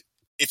me, like,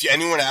 if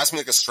anyone asks me,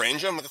 like, a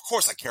stranger, I'm like, of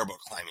course I care about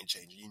climate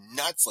change. Are you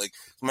nuts? Like,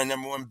 it's my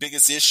number one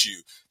biggest issue.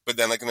 But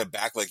then, like, in the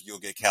back, like, you'll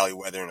get Cali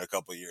weather in a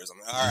couple of years.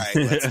 I'm like, all right,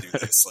 let's do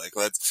this. Like,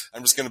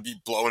 I'm just going to be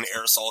blowing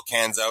aerosol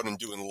cans out and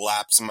doing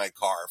laps in my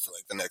car for,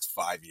 like, the next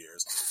 5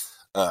 years.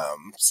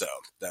 So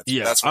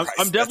that's where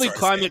I'm definitely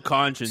climate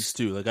conscious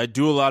too. Like, I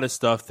do a lot of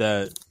stuff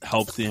that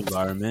helps the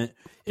environment.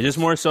 It is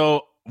more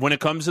so when it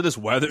comes to this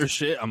weather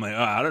shit, I'm like,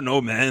 I don't know,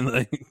 man.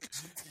 Like,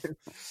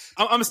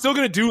 I'm still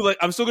gonna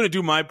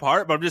do my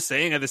part, but I'm just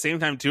saying at the same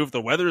time too, if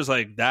the weather is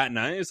like that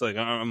nice, like,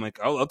 I'm like,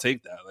 I'll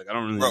take that. Like, I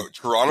don't really. Bro,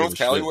 Toronto,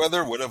 Cali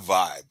weather, what a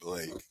vibe!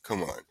 Like,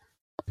 come on.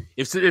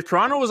 If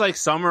Toronto was like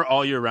summer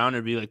all year round,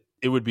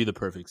 it would be the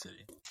perfect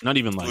city. Not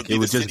even like it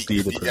would just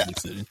be the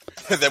perfect city.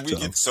 Then we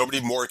get so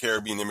many more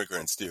Caribbean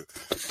immigrants too.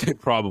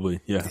 Probably,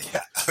 yeah.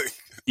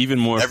 Even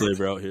more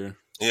flavor out here.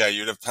 Yeah,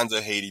 you'd have tons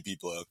of Haiti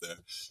people out there.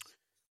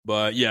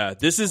 But yeah,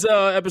 this is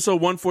episode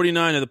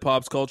 149 of the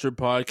Pops Culture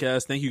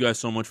Podcast. Thank you guys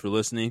so much for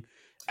listening.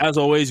 As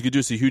always, you could do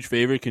us a huge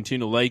favor.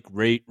 Continue to like,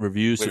 rate,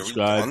 review,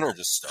 subscribe,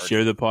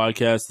 share the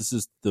podcast. This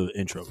is the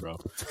intro, bro.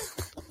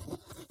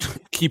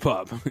 Keep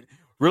up.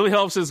 Really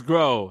helps us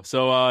grow.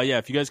 So, yeah,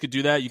 if you guys could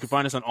do that, you can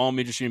find us on all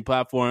major streaming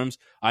platforms,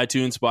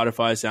 iTunes,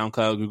 Spotify,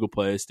 SoundCloud, Google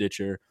Play,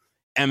 Stitcher,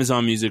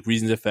 Amazon Music,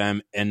 Reasons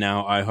FM, and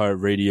now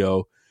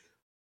iHeartRadio.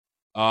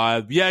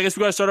 I guess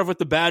we got to start off with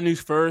the bad news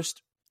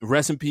first.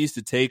 Rest in peace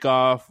to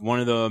Takeoff, one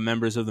of the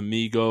members of the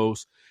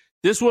Migos.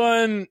 This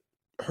one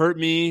hurt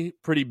me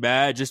pretty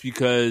bad just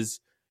because,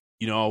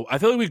 you know, I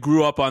feel like we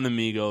grew up on the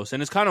Migos.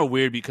 And it's kind of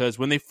weird because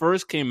when they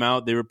first came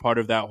out, they were part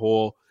of that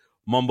whole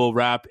mumble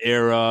rap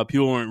era.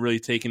 People weren't really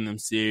taking them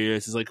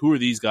serious. It's like, who are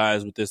these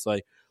guys with this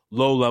like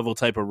low level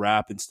type of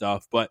rap and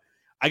stuff? But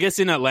I guess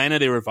in Atlanta,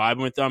 they were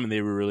vibing with them and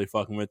they were really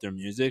fucking with their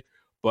music.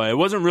 But it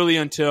wasn't really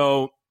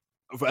until,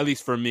 at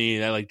least for me,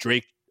 that like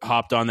Drake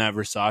hopped on that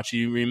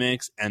Versace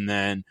remix, and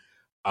then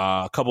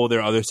a couple of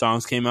their other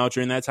songs came out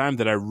during that time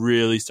that I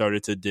really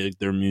started to dig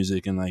their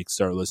music and like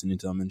start listening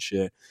to them and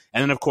shit.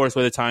 And then of course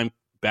by the time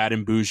Bad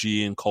and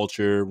Bougie and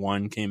Culture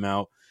 1 came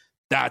out,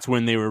 that's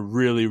when they were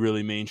really,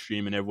 really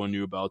mainstream and everyone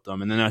knew about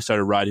them. And then I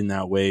started riding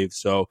that wave.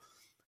 So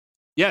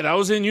yeah, that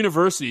was in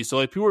university. So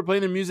like people were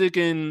playing their music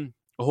in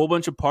a whole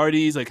bunch of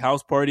parties, like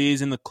house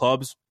parties in the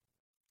clubs.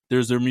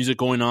 There's their music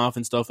going off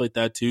and stuff like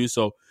that too.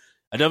 So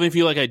I definitely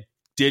feel like I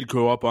did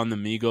grow up on the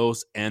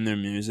Migos and their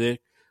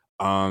music,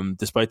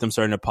 despite them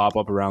starting to pop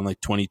up around like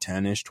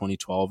 2010-ish,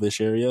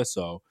 2012-ish area.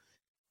 So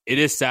it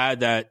is sad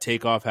that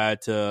Takeoff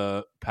had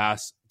to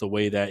pass the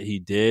way that he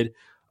did.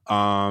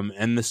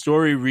 And the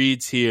story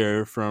reads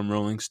here from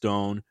Rolling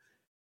Stone.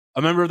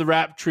 A member of the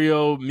rap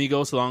trio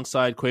Migos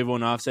alongside Quavo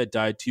and Offset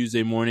died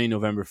Tuesday morning,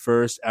 November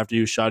 1st, after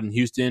he was shot in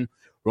Houston.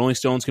 Rolling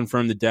Stones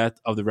confirmed the death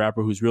of the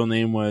rapper whose real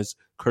name was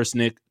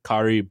Kirsnick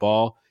Kari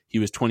Ball. He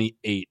was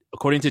 28.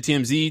 According to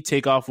TMZ,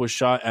 Takeoff was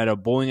shot at a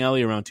bowling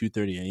alley around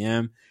 2:30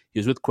 a.m.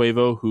 He was with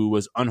Quavo, who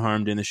was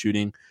unharmed in the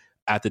shooting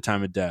at the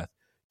time of death.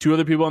 2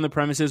 other people on the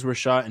premises were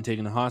shot and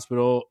taken to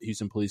hospital.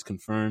 Houston police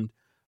confirmed.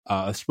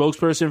 A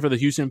spokesperson for the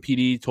Houston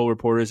PD told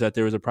reporters that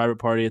there was a private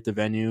party at the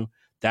venue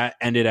that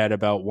ended at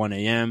about 1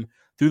 a.m.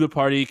 Through the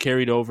party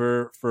carried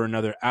over for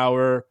another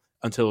hour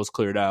until it was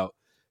cleared out.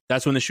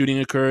 That's when the shooting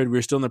occurred.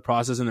 We're still in the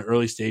process in the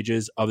early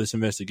stages of this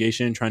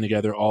investigation, trying to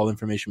gather all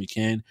information we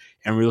can,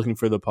 and we're looking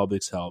for the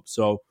public's help.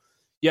 So,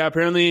 yeah,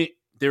 apparently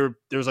there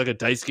was like a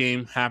dice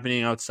game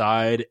happening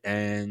outside,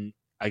 and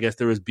I guess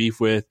there was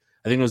beef with,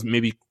 I think it was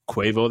maybe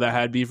Quavo that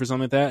had beef or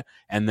something like that,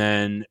 and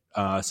then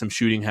some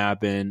shooting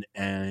happened,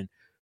 and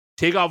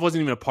Takeoff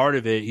wasn't even a part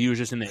of it. He was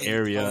just in the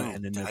area,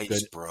 and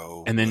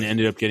then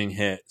ended up getting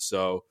hit.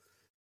 So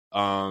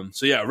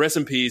yeah, rest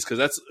in peace, because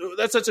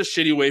that's such a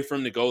shitty way for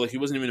him to go. Like, he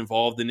wasn't even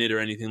involved in it or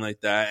anything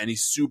like that, and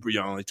he's super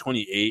young, like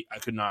 28. I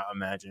could not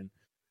imagine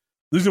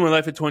losing my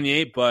life at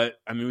 28. But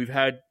I mean, we've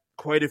had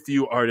quite a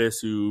few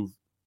artists who've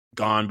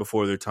gone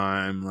before their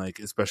time, like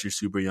especially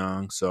super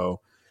young. So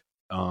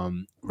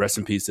rest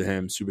in peace to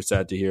him. Super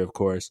sad to hear, of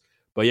course.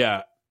 But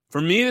yeah, for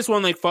me, this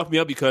one like fucked me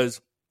up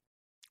because,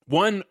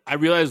 one, I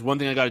realized one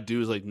thing I got to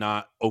do is like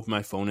not open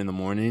my phone in the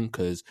morning,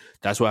 because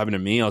that's what happened to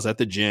me. I was at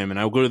the gym, and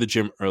I would go to the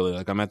gym early.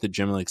 Like, I'm at the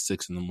gym at like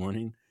 6 in the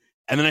morning,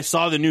 and then I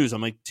saw the news.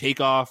 I'm like,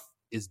 Takeoff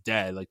is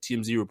dead. Like,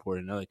 TMZ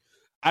reported. And like,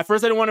 at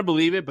first I didn't want to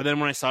believe it, but then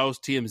when I saw it was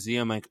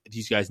TMZ, I'm like,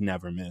 these guys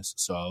never miss.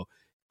 So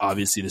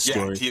obviously the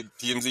story,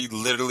 TMZ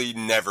literally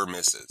never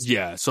misses.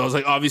 Yeah, so I was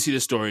like, obviously the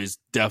story is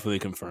definitely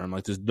confirmed.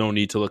 Like, there's no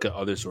need to look at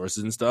other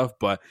sources and stuff,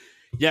 but.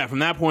 Yeah, from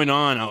that point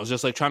on, I was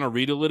just like trying to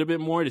read a little bit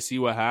more to see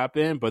what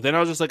happened. But then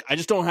I was just like, I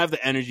just don't have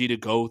the energy to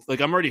go.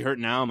 Like, I'm already hurt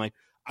now. I'm like,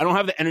 I don't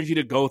have the energy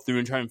to go through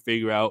and try and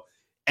figure out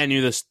any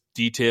of the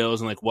details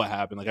and like what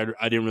happened. Like,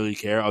 I didn't really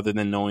care other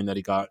than knowing that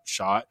he got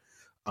shot.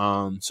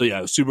 So yeah,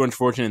 it was super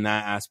unfortunate in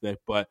that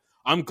aspect. But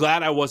I'm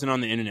glad I wasn't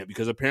on the internet,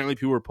 because apparently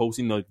people were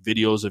posting like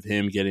videos of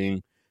him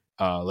getting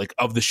like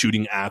of the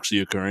shooting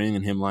actually occurring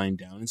and him lying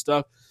down and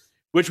stuff.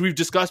 which we've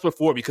discussed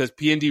before because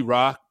PNB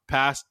Rock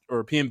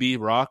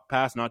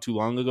passed not too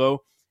long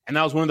ago. And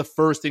that was one of the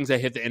first things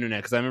that hit the internet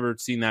because I remember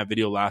seeing that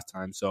video last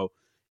time. So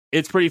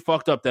it's pretty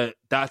fucked up that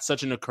that's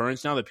such an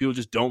occurrence now that people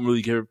just don't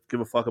really give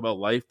a fuck about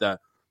life,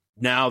 that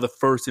now the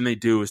first thing they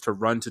do is to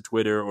run to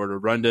Twitter or to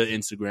run to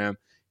Instagram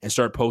and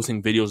start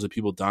posting videos of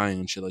people dying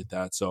and shit like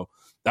that. So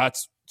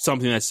that's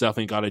something that's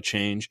definitely got to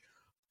change.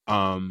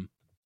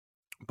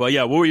 But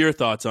yeah, what were your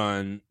thoughts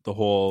on the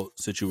whole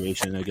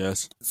situation, I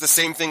guess? It's the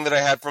same thing that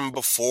I had from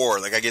before.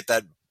 Like, I get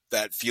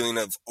that feeling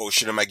of, oh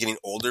shit, am I getting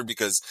older?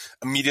 Because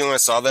immediately when I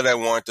saw that, I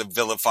wanted to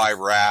vilify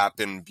rap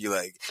and be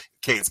like,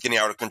 okay, it's getting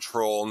out of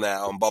control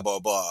now and blah, blah,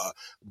 blah.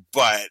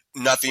 But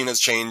nothing has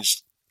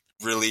changed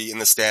really in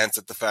the stance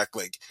at the fact,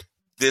 like,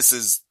 this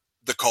is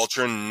the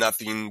culture and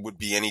nothing would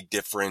be any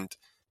different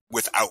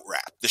without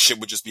rap. This shit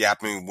would just be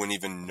happening. We wouldn't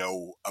even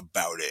know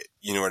about it.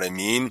 You know what I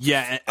mean?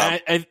 Yeah,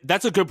 and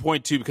that's a good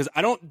point too, because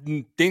I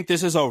don't think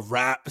this is a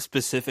rap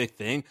specific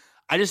thing.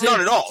 I just think, not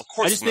at all. Of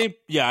course,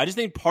 I just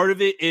think part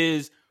of it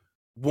is,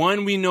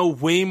 one, we know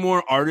way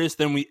more artists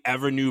than we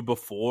ever knew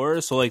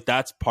before. So like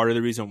that's part of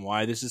the reason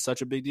why this is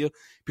such a big deal.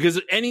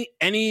 Because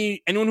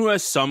anyone who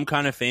has some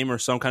kind of fame or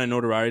some kind of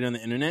notoriety on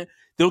the internet,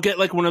 they'll get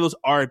like one of those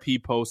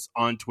RIP posts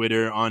on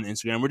Twitter, on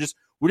Instagram.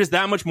 We're just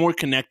that much more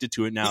connected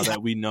to it now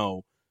that we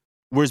know.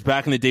 Whereas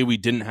back in the day, we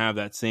didn't have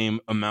that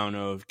same amount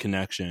of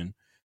connection.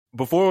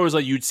 Before it was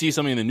like you'd see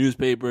something in the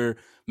newspaper,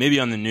 maybe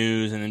on the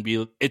news, and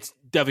then it's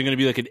definitely going to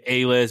be like an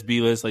A-list,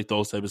 B-list, like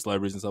those type of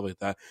celebrities and stuff like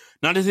that.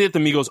 Not to say that the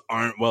Migos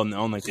aren't well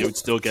known, like they would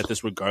still get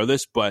this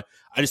regardless, but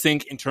I just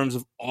think in terms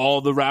of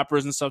all the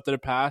rappers and stuff that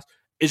have passed,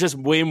 it's just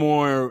way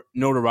more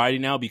notoriety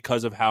now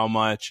because of how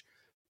much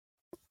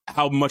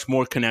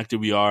more connected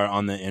we are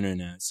on the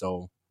internet.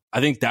 So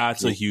I think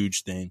that's a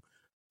huge thing.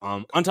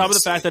 On top of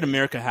the fact that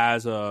America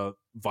has a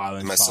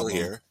violence problem. Am I still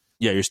here?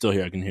 Yeah, you're still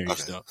here. I can hear you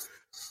still.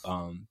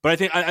 But I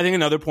think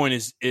another point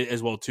is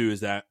as well too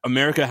is that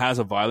America has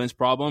a violence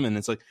problem, and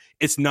it's like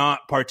it's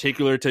not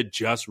particular to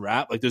just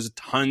rap. Like there's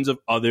tons of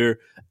other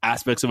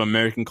aspects of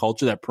American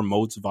culture that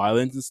promotes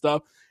violence and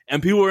stuff.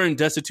 And people are in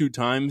destitute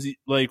times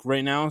like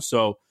right now,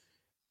 so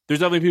there's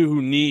definitely people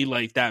who need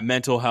like that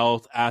mental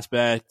health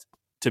aspect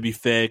to be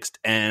fixed,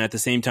 and at the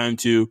same time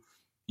too,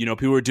 you know,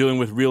 people are dealing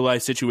with real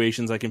life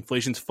situations like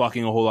inflation's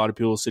fucking a whole lot of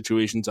people's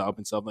situations up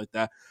and stuff like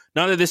that.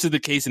 Not that this is the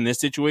case in this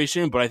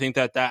situation, but I think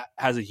that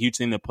has a huge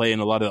thing to play in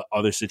a lot of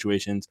other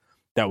situations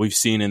that we've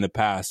seen in the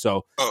past.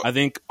 So I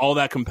think all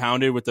that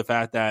compounded with the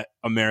fact that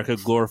America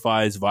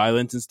glorifies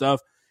violence and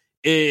stuff,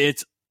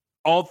 it's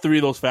all three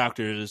of those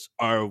factors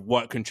are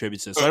what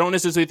contributes to this. So I don't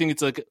necessarily think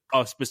it's like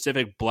a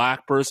specific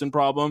black person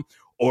problem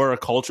or a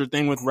culture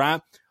thing with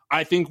rap.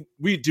 I think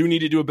we do need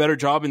to do a better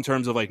job in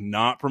terms of like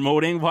not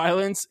promoting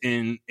violence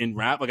in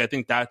rap. Like I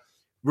think that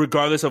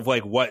regardless of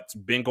like what's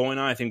been going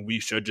on, I think we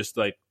should just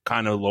like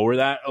kind of lower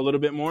that a little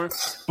bit more.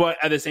 But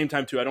at the same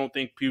time too, I don't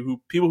think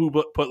people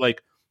who put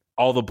like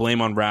all the blame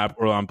on rap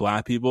or on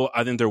black people,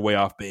 I think they're way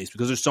off base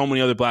because there's so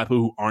many other black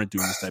people who aren't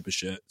doing this type of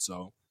shit.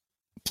 So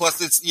plus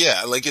that's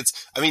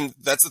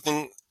the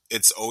thing.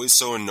 It's always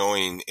so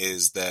annoying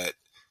is that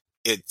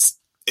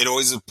it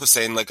always is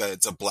saying like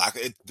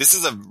this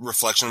is a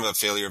reflection of a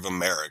failure of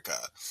America,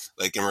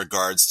 like in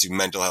regards to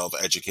mental health,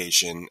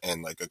 education,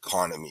 and like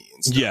economy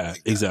and stuff. Yeah,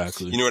 like that.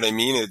 Exactly. You know what I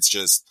mean? It's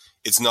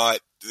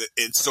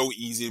so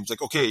easy. It's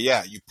like, okay,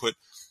 yeah, you put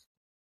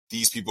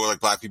these people like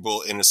black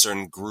people in a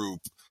certain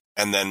group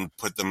and then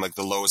put them like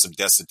the lowest of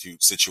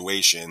destitute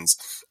situations,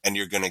 and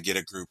you're going to get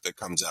a group that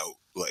comes out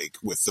like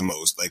with the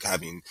most, like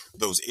having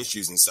those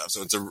issues and stuff.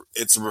 So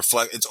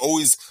it's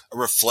always a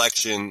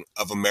reflection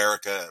of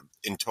America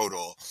in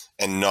total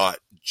and not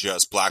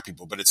just black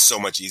people, but it's so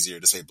much easier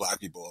to say black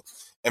people.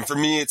 And for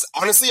me, it's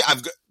honestly,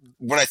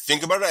 when I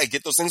think about it, I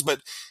get those things, but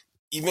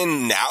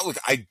even now, like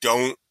I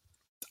don't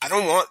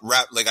want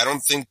rap. Like, I don't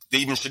think they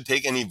even should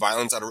take any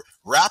violence out of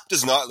rap.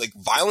 Does not, like,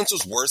 violence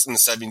was worse in the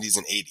 70s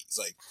and 80s.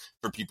 Like,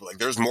 for people, like,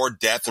 there's more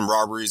death and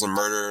robberies and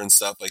murder and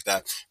stuff like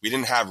that. We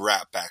didn't have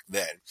rap back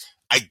then.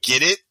 I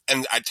get it.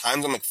 And at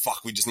times I'm like,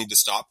 fuck, we just need to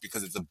stop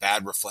because it's a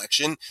bad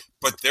reflection.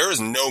 But there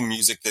is no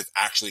music that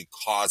actually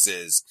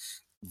causes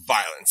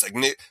violence. Like,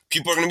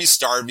 people are going to be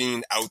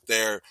starving out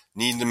there,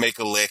 needing to make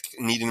a lick,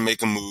 needing to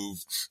make a move,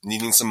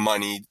 needing some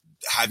money,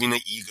 having an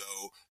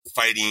ego,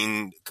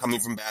 fighting, coming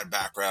from bad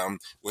background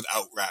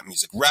without rap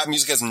music. Rap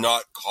music has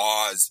not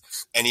caused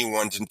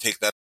anyone to take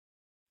that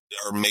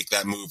or make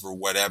that move or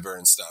whatever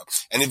and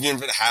stuff. And even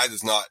if it has,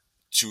 it's not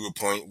to a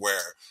point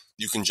where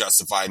you can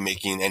justify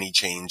making any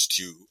change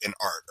to an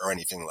art or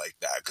anything like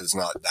that because it's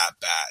not that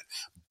bad.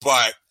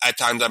 But at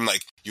times I'm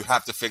like, you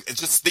have to fix.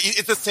 It's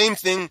the same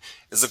thing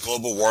as the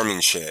global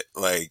warming shit.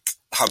 Like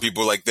how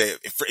people like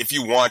if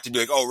you want to be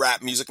like, oh,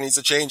 rap music needs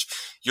to change,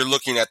 you're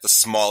looking at the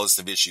smallest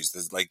of issues.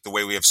 There's like the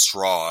way we have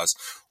straws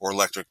or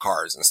electric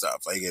cars and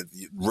stuff. Like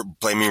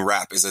blaming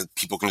rap is that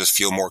people can just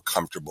feel more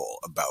comfortable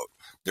about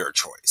their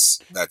choice.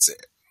 That's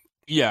it.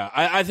 Yeah,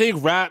 I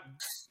think rap.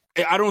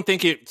 I don't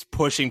think it's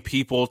pushing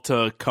people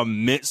to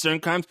commit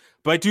certain crimes,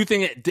 But I do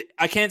think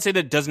I can't say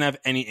that it doesn't have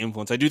any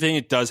influence. I do think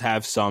it does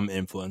have some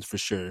influence for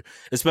sure,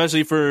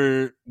 especially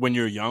for when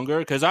you're younger.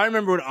 Because I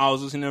remember when I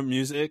was listening to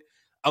music,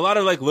 a lot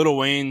of like Lil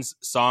Wayne's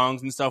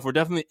songs and stuff were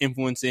definitely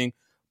influencing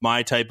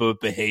my type of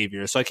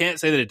behavior. So I can't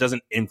say that it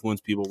doesn't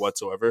influence people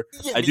whatsoever.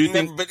 Yeah, I do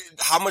think, but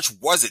how much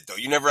was it though?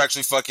 You never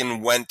actually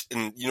fucking went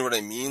and, you know what I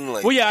mean?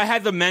 Like, well, yeah, I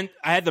had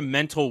the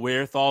mental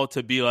wherewithal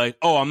to be like,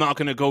 oh, I'm not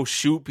gonna go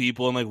shoot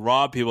people and like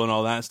rob people and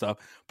all that stuff.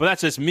 But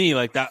that's just me.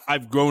 Like that,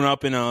 I've grown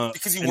up in an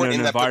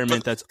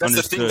environment that's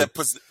understood. The thing that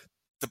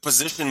the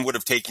position would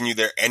have taken you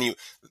there anyway.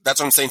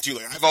 That's what I'm saying too.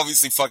 Like, I've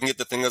obviously fucking hit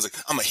the thing. I was like,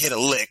 I'm gonna hit a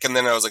lick, and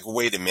then I was like,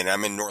 wait a minute,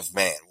 I'm in North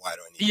Van. Why do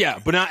I need? Yeah,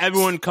 but not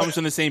everyone comes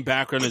from the same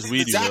background as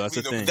we do. Though. That's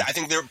the thing. I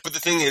think but the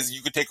thing is,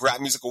 you could take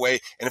rap music away,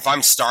 and if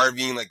I'm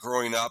starving, like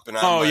growing up, and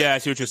I'm I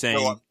see what you're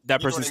saying.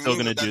 That person's still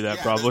gonna do that,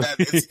 probably.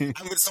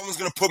 Someone's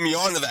gonna put me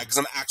onto that because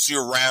I'm actually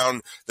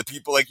around the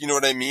people. Like, you know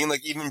what I mean?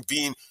 Like, even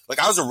being like,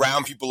 I was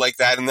around people like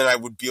that, and then I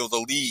would be able to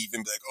leave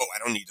and be like, oh, I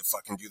don't need to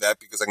fucking do that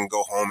because I can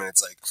go home and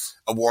it's like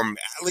a warm.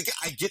 Like,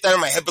 I get that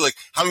in my head, but like,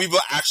 how many people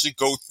actually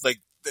go like?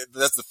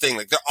 That's the thing.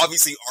 Like, there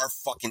obviously are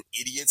fucking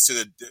idiots to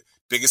the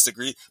biggest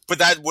degree, but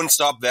that wouldn't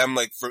stop them.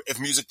 Like, if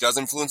music does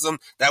influence them,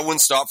 that wouldn't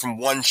stop from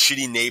one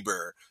shitty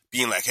neighbor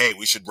being like, hey,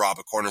 we should rob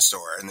a corner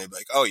store. And they'd be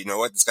like, oh, you know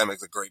what? This guy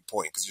makes a great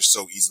point because you're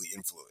so easily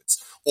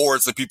influenced. Or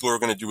it's the people who are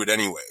going to do it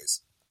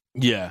anyways.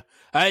 Yeah,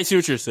 I see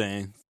what you're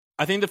saying.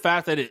 I think the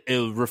fact that it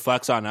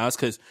reflects on us,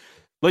 because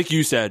like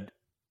you said,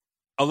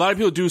 a lot of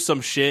people do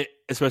some shit,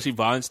 especially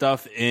violent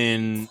stuff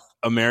in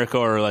America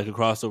or like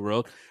across the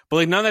world, but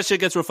like none of that shit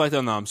gets reflected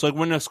on them. So like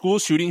when a school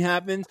shooting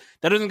happens,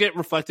 that doesn't get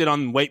reflected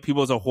on white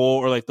people as a whole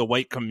or like the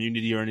white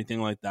community or anything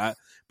like that.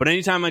 But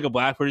anytime like a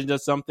black person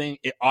does something,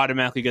 it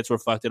automatically gets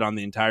reflected on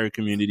the entire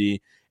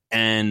community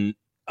and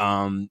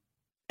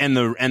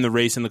the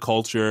race and the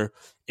culture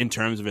in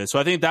terms of it. So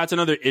I think that's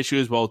another issue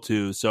as well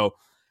too. So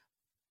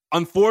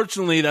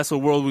unfortunately, that's the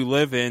world we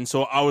live in.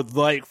 So I would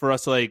like for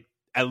us to like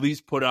at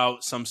least put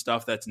out some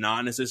stuff that's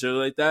not necessarily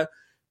like that,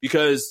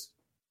 because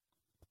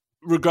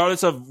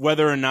regardless of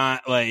whether or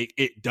not like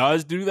it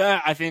does do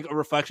that, I think a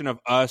reflection of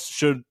us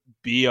should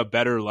be a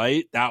better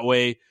light. That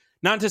way,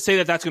 not to say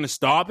that that's going to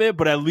stop it,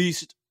 but at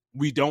least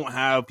we don't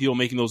have people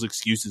making those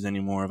excuses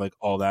anymore, like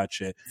all that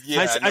shit.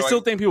 Yeah, I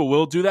still think people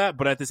will do that,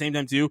 but at the same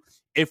time too,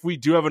 if we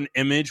do have an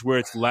image where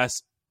it's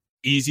less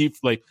easy,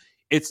 like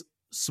it's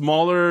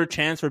smaller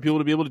chance for people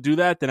to be able to do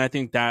that, then I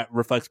think that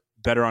reflects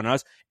better on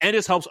us and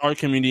just helps our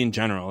community in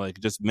general. Like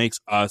it just makes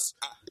us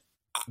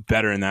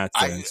better in that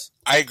sense.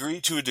 I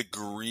agree to a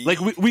degree. Like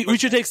we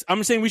should take.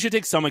 I'm saying we should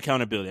take some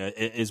accountability.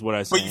 Is what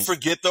I say. But you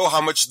forget though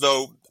how much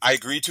though. I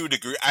agree to a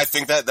degree. I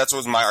think that's what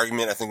was my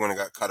argument. I think when it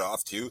got cut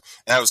off too,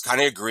 and I was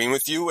kind of agreeing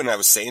with you, and I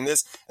was saying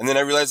this, and then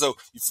I realized though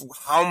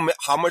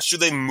how much do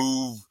they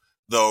move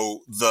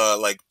though the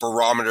like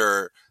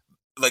barometer?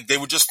 Like they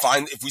would just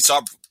find if we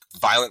saw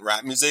violent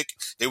rap music,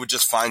 they would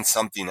just find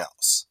something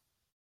else.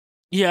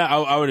 Yeah,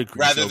 I would agree.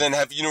 Rather than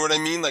have, you know what I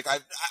mean? Like,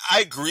 I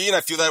agree and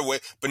I feel that way.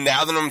 But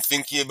now that I'm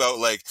thinking about,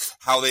 like,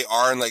 how they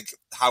are and, like,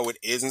 how it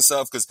is and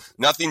stuff, because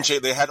nothing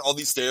changed. They had all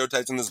these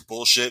stereotypes and this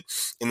bullshit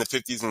in the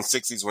 50s and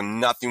 60s when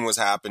nothing was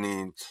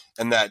happening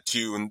and that,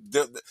 too. And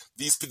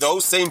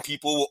those same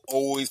people will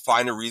always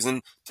find a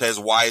reason as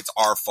why it's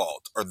our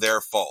fault or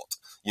their fault.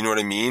 You know what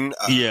I mean?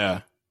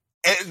 Yeah.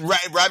 And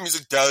rap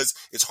music does.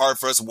 It's hard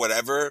for us,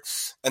 whatever.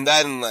 And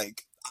then,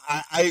 like,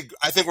 I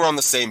think we're on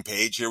the same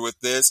page here with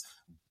this.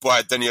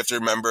 But then you have to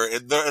remember,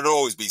 it'll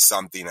always be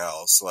something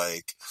else,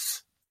 like,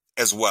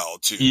 as well,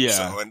 too. Yeah.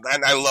 So, and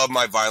I love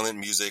my violent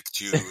music,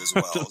 too, as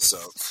well. So,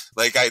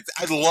 like, I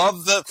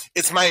love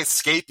it's my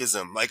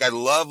escapism. Like, I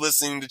love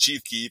listening to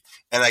Chief Keef,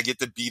 and I get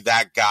to be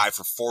that guy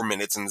for 4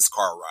 minutes in this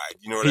car ride.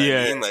 You know what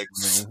I mean? Like,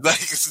 it's the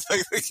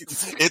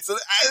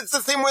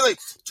same way, like,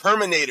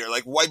 Terminator.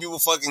 Like, white people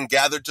fucking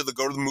gather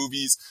go to the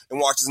movies and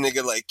watch this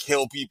nigga, like,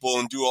 kill people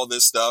and do all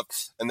this stuff.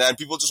 And then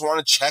people just want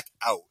to check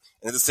out.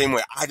 And it's the same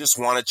way. I just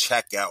want to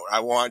check out. I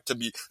want to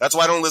be. That's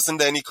why I don't listen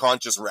to any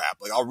conscious rap.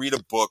 Like, I'll read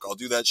a book. I'll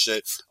do that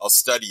shit. I'll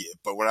study it.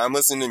 But when I'm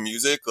listening to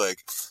music, like,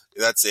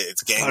 that's it.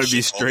 It's gang shit. Gotta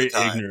be straight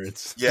all the time.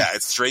 ignorance. Yeah,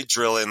 it's straight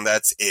drilling.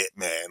 That's it,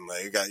 man.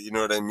 Like, you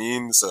know what I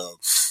mean? So,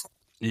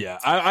 yeah,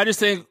 I just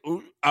think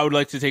I would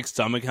like to take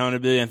some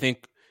accountability. I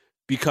think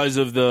because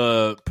of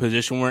the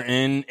position we're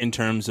in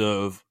terms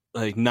of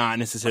like not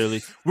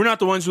necessarily, we're not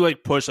the ones who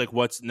like push like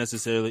what's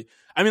necessarily.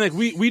 I mean, like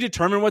we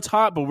determine what's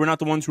hot, but we're not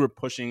the ones who are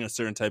pushing a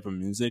certain type of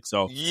music.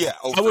 So yeah,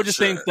 I would just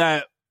think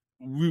that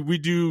we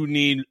do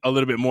need a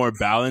little bit more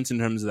balance in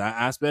terms of that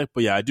aspect.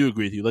 But yeah, I do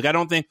agree with you. Like, I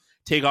don't think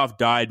Takeoff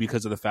died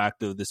because of the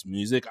fact of this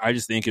music. I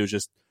just think it was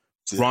just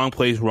wrong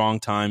place, wrong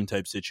time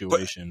type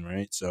situation,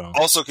 right? So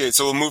also, okay,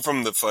 so we'll move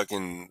from the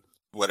fucking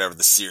whatever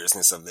the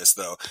seriousness of this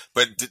though.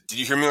 But did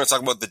you hear me when I was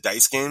talking about the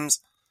dice games?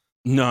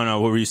 No.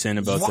 What were you saying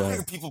about that? Why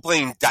are people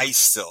playing dice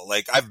still?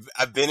 Like,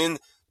 I've been in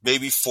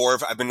maybe 4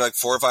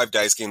 or 5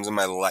 dice games in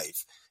my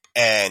life.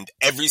 And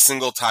every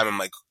single time I'm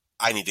like,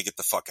 I need to get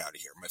the fuck out of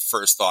here. My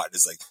first thought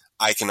is like,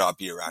 I cannot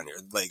be around here.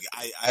 Like,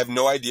 I have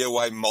no idea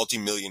why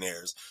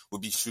multimillionaires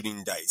would be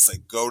shooting dice.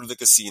 Like, go to the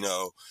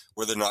casino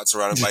where they're not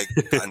surrounded by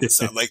guns and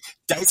stuff. Like,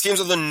 dice games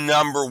are the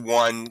number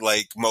one,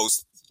 like,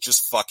 most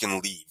just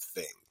fucking leave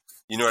thing.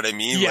 You know what I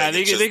mean? Yeah,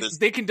 like,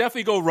 they can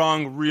definitely go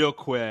wrong real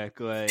quick.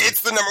 Like,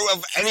 it's the number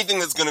of anything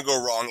that's going to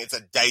go wrong. It's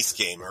a dice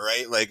game, all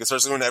right? Like,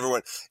 especially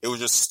when it was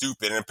just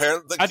stupid. And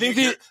apparently, like, I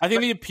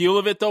think the appeal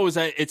of it though is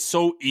that it's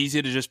so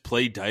easy to just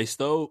play dice.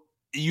 Though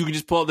you can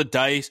just pull out the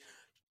dice,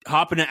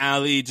 hop in an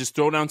alley, just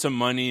throw down some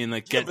money, and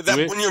like get. But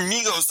when you're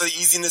Migos, the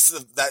easiness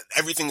of that,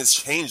 everything has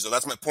changed. Though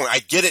that's my point. I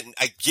get it.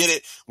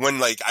 When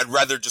like I'd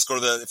rather just go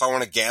to if I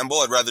want to gamble,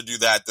 I'd rather do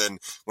that than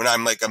when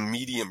I'm like a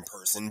medium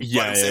person.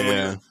 Yeah, I'm saying when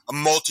you're a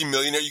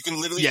multimillionaire, you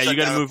can literally you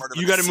got to move.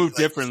 You got to move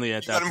differently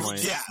at that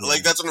point. Yeah,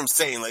 like that's what I'm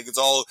saying. Like it's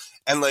all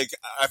and like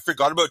I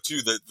forgot about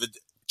too the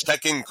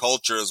check-in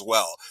culture as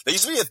well. That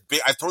used to be a big.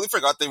 I totally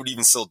forgot they would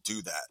even still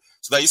do that.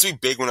 So that used to be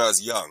big when I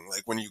was young.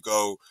 Like when you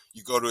go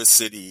to a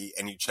city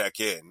and you check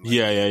in.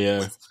 Like,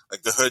 with,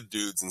 like the hood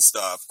dudes and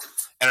stuff.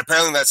 And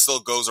apparently that still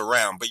goes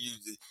around, but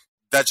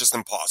that's just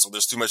impossible.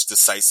 There's too much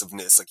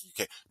decisiveness. Like you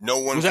can't. No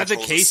one. Was that the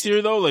case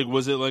here though? Like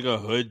was it like a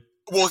hood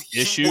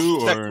issue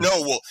or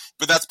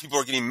but that's people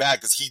are getting mad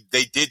because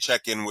they did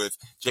check in with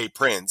Jay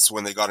Prince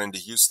when they got into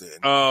Houston.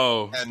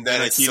 Oh, and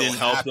then he didn't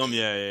help them.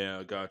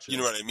 Yeah, gotcha. You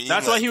know what I mean?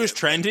 That's why he was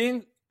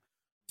trending.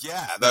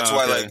 Yeah, that's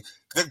why like.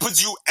 That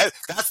puts you.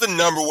 That's the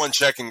number one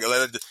checking.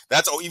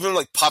 That's even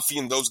like Puffy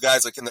and those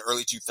guys like in the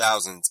early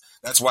 2000s.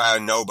 That's why I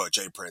know about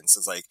Jay Prince.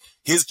 It's like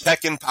his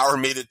check-in power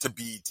made it to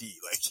BET.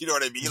 Like you know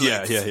what I mean?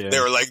 Like, yeah. They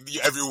were like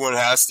everyone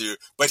has to,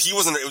 but he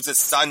wasn't. It was his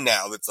son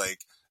now that's like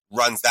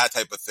runs that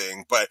type of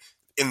thing. But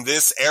in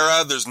this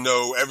era,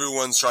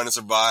 everyone's trying to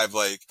survive.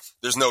 Like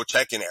there's no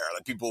check-in era.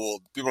 Like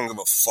people don't give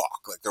a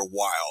fuck. Like they're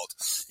wild.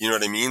 You know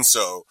what I mean?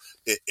 So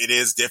it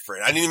is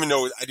different. I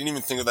didn't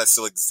even think of that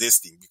still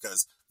existing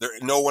because.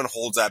 No one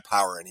holds that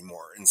power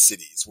anymore in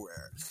cities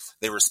where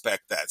they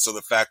respect that. So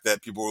the fact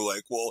that people were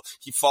like, well,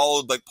 he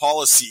followed like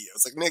policy. I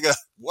was like, nigga,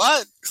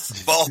 what?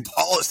 Follow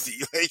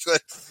policy? Like,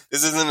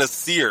 this isn't a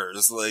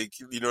Sears. Like,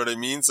 you know what I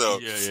mean? So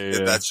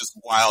that's just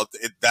wild.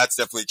 That's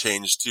definitely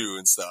changed too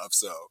and stuff.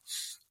 So,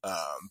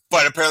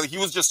 but apparently he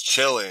was just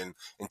chilling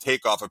and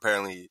Takeoff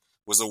apparently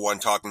was the one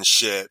talking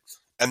shit.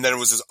 And then it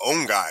was his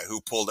own guy who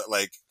pulled it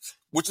like,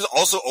 which is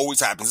also always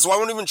happens. That's why I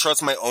won't even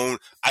trust my own.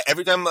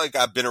 Every time like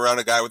I've been around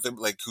a guy with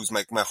like who's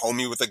like my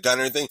homie with a gun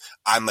or anything,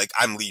 I'm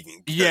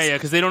leaving.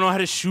 Because they don't know how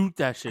to shoot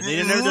that shit.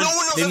 They've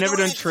never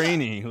done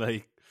training.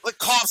 Like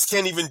cops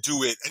can't even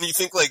do it. And you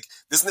think like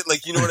isn't it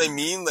like you know what I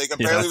mean? Like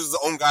apparently it was his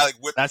own guy like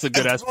whip. That's a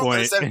good ass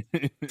point.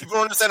 People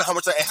don't understand how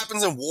much it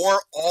happens in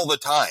war all the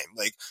time.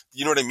 Like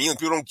you know what I mean? Like,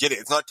 people don't get it.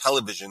 It's not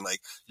television.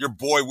 Like your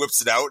boy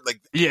whips it out. Like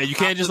you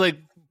can't just like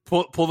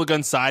pull the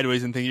gun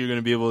sideways and think you're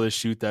gonna be able to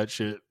shoot that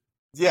shit.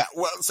 Yeah,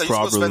 well, so I used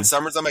to go spend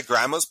summers at my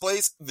grandma's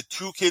place. The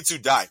two kids who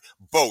died,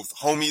 both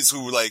homies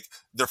who, like,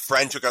 their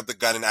friend took out the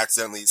gun and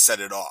accidentally set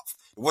it off.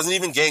 It wasn't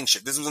even gang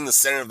shit. This was in the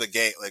center of the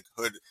gang, like,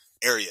 hood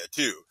area,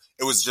 too.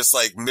 It was just,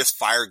 like,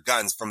 misfired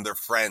guns from their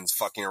friends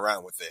fucking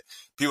around with it.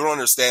 People don't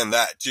understand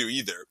that, too,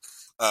 either.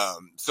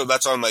 So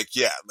that's why I'm like,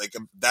 yeah, like,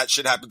 that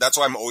shit happened. That's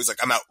why I'm always like,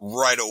 I'm out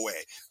right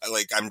away.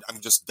 I'm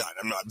just done.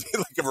 I'm not,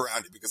 like,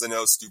 around it because I know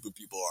how stupid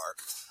people are.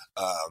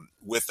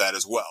 With that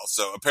as well.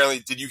 So apparently,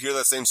 did you hear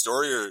that same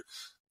story or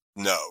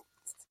no?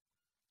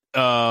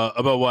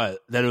 About what?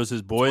 That it was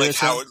his boy? Like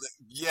how? It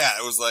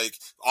was like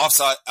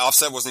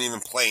Offset wasn't even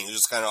playing. He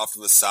was just kind of off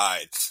to the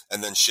side,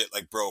 and then shit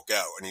like broke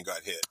out and he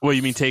got hit. Well,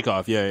 you mean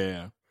Takeoff?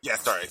 Yeah. Yeah,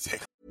 sorry.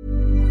 Takeoff.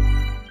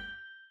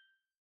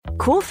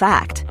 Cool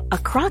fact, a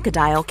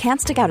crocodile can't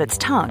stick out its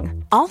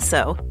tongue.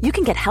 Also, you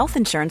can get health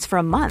insurance for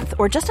a month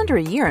or just under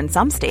a year in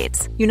some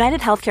states. United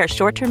Healthcare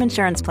short-term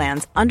insurance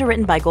plans,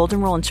 underwritten by Golden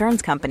Rule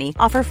Insurance Company,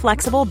 offer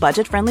flexible,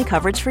 budget-friendly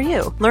coverage for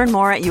you. Learn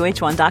more at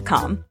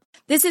UH1.com.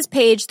 This is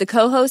Paige, the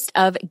co-host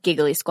of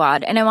Giggly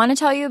Squad, and I want to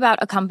tell you about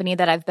a company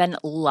that I've been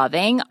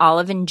loving,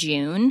 Olive &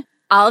 June.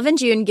 Olive &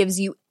 June gives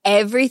you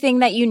everything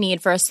that you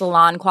need for a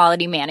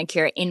salon-quality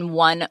manicure in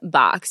one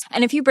box.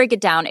 And if you break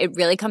it down, it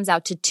really comes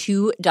out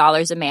to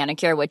 $2 a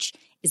manicure, which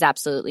is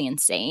absolutely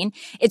insane.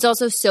 It's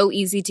also so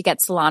easy to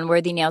get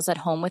salon-worthy nails at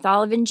home with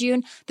Olive &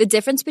 June. The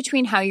difference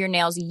between how your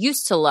nails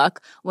used to look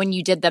when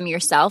you did them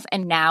yourself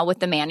and now with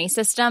the Mani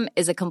system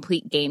is a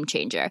complete game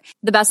changer.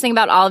 The best thing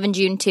about Olive &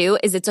 June, too,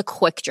 is it's a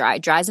quick dry.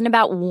 Dries in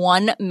about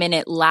 1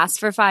 minute, lasts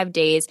for 5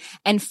 days,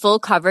 and full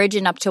coverage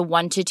in up to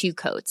 1 to 2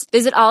 coats.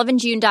 Visit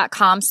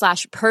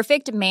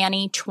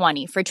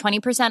oliveandjune.com/perfectmani20 for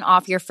 20%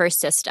 off your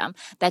first system.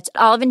 That's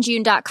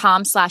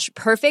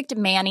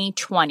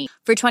oliveandjune.com/perfectmani20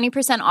 for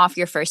 20% off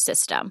your first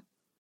system.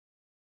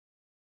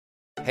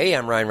 Hey,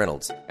 I'm Ryan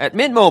Reynolds. At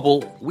Mint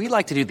Mobile, we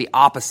like to do the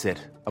opposite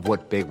of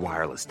what Big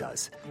Wireless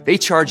does. They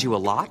charge you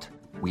a lot,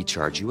 we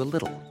charge you a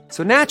little.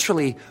 So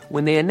naturally,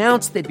 when they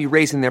announced they'd be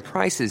raising their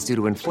prices due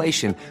to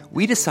inflation,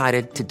 we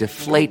decided to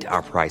deflate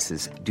our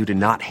prices due to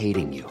not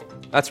hating you.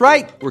 That's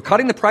right. We're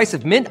cutting the price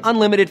of Mint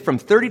Unlimited from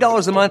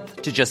 $30 a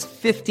month to just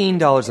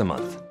 $15 a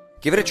month.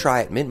 Give it a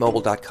try at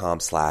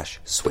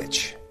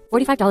mintmobile.com/switch.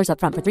 $45 up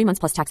front for 3 months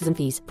plus taxes and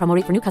fees. Promo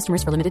rate for new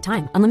customers for limited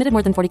time. Unlimited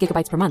more than 40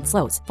 gigabytes per month.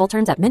 Slows full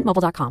terms at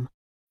mintmobile.com.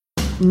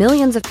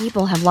 Millions of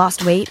people have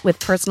lost weight with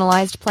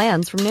personalized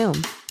plans from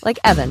Noom. Like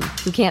Evan,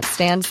 who can't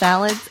stand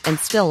salads and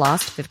still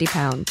lost 50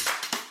 pounds.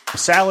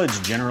 Salads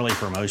generally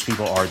for most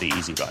people are the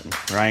easy button,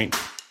 right?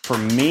 For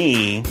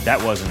me,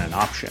 that wasn't an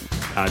option.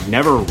 I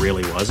never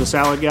really was a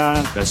salad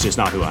guy. That's just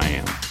not who I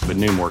am. But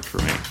Noom worked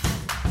for me.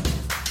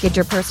 Get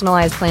your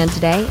personalized plan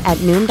today at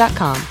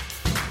Noom.com.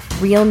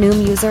 Real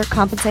Noom user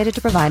compensated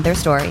to provide their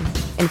story.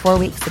 In 4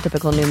 weeks, the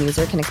typical Noom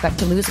user can expect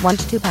to lose 1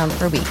 to 2 pounds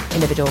per week.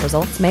 Individual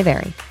results may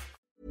vary.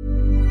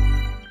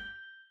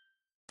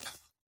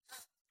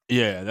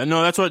 Yeah,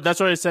 no, that's what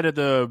I said at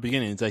the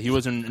beginning. It's that he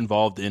wasn't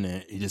involved in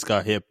it. He just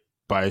got hit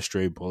by a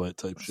stray bullet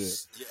type shit.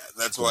 Yeah,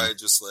 that's why I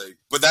just like,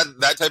 but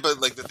that type of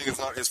like the thing is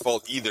not his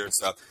fault either and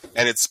stuff.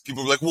 And it's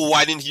people are like, well,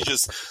 why didn't he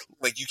just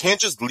like? You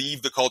can't just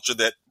leave the culture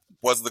that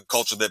was the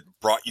culture that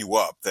brought you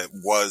up, that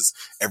was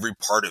every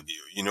part of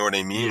you. You know what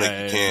I mean? Yeah, like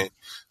you can't.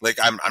 Like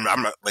I'm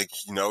not like,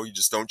 you know, you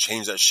just don't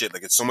change that shit.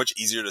 Like it's so much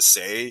easier to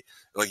say,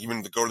 like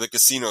even to go to the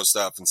casino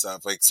stuff and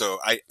stuff. Like so,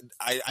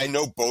 I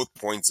know both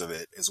points of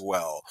it as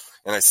well,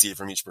 and I see it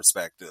from each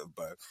perspective.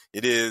 But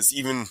it is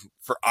even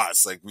for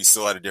us, like we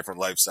still had a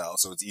different lifestyle,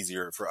 so it's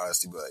easier for us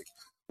to be like,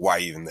 why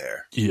even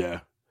there?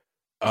 Yeah.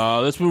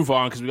 Let's move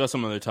on because we got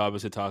some other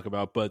topics to talk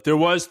about. But there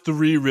was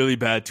 3 really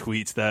bad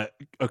tweets that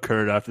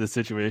occurred after the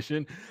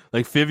situation.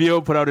 Like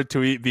Fivio put out a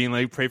tweet being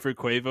like, "Pray for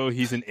Quavo.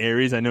 He's an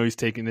Aries. I know he's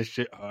taking this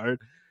shit hard."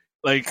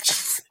 Like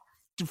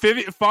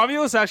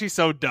Fabio is actually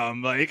so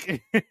dumb.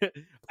 Like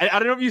I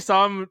don't know if you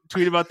saw him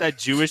tweet about that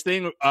Jewish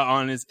thing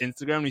on his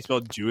Instagram. He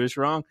spelled Jewish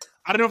wrong.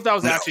 I don't know if that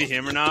was actually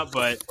him or not,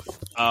 but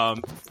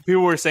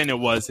people were saying it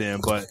was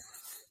him. But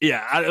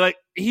yeah,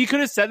 he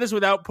could have said this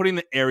without putting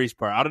the Aries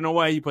part. I don't know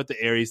why he put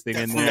the Aries thing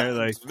in there.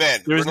 Like,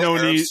 man, there's no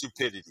need.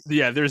 Stupidity.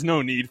 Yeah, there's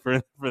no need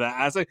for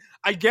that.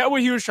 I get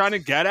what he was trying to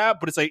get at,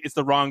 but it's like it's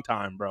the wrong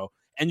time, bro.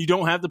 And you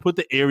don't have to put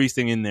the Aries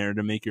thing in there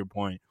to make your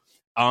point.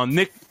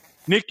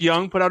 Nick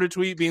Young put out a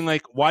tweet being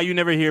like, "Why you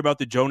never hear about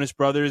the Jonas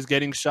Brothers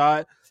getting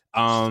shot?"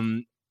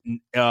 I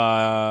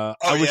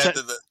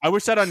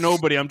wish that on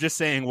nobody. I'm just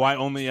saying, why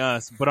only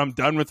us? But I'm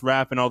done with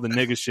rap and all the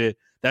nigga shit.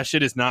 That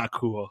shit is not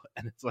cool.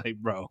 And it's like,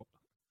 bro,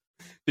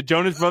 the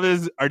Jonas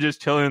Brothers are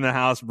just chilling in the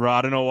house, bro.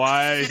 I don't know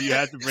why you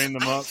had to bring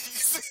them up.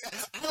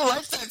 I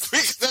like that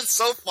tweet. That's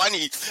so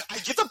funny. I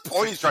get the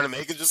point he's trying to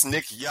make. It's just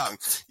Nick Young.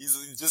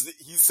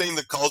 He's saying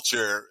the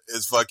culture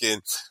is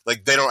fucking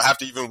like they don't have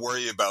to even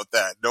worry about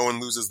that. No one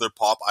loses their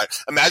pop.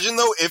 Imagine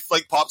though if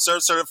like pop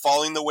stars started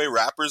falling the way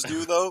rappers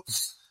do though.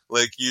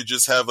 Like you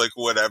just have like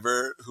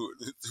whatever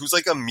who's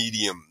like a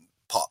medium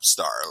pop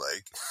star,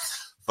 like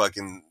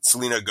fucking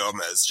Selena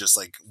Gomez, just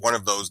like one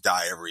of those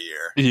die every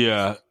year.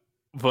 Yeah.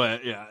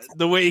 But yeah,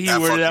 the way he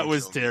worded that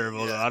was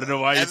terrible. Though I don't know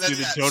why you do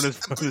the Jonas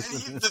Brothers.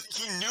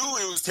 He knew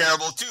it was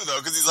terrible too, though,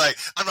 because he's like,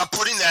 "I'm not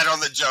putting that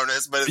on the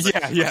Jonas." But it's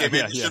like,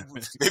 maybe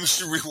we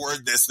should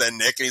reword this then,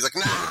 Nick. And he's like,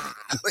 "Nah."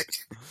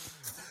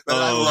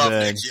 I love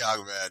Nick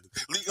Young, man.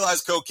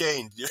 Legalize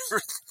cocaine.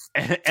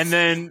 And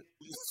then,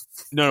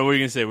 no, what are you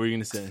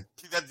gonna say?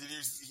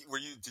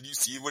 Did you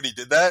see when he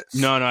did that?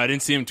 No, I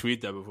didn't see him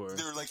tweet that before.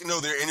 They were like, no,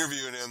 they're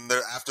interviewing him.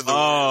 They're after the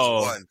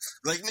Warriors won.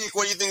 Like, Nick,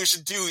 what do you think we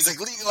should do? He's like,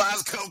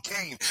 legalize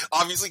cocaine.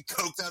 Obviously,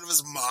 coked out of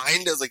his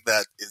mind. I was like,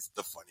 that is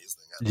the funniest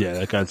thing ever. Yeah,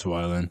 that guy's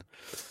wildin'.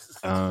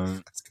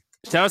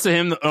 Shout out to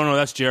him. Oh no,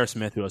 that's J.R.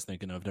 Smith who I was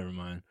thinking of. Never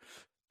mind.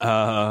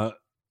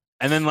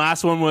 And then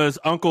last one was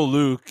Uncle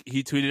Luke.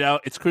 He tweeted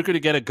out, "It's quicker to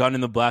get a gun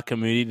in the black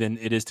community than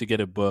it is to get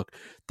a book.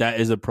 That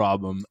is a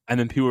problem." And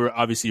then people were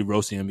obviously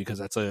roasting him because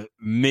that's a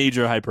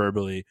major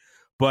hyperbole.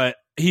 But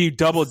he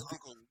doubled.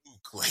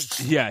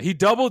 He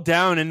doubled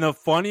down. And the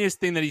funniest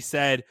thing that he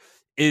said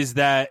is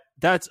that's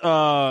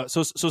so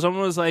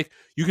someone was like,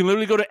 "You can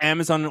literally go to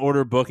Amazon and order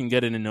a book and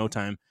get it in no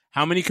time."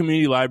 How many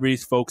community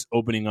libraries folks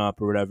opening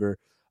up or whatever?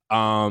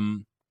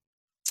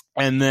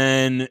 And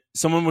then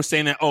someone was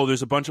saying that,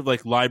 there's a bunch of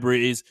like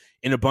libraries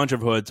in a bunch of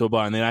hoods, so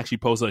blah, and they actually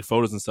post like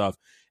photos and stuff.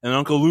 And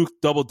Uncle Luke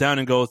doubled down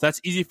and goes, "That's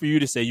easy for you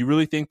to say. You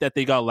really think that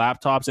they got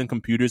laptops and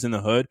computers in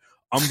the hood?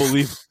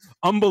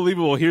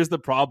 Unbelievable. Here's the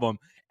problem."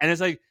 And it's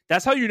like,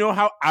 that's how you know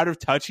how out of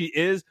touch he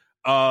is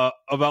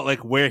about like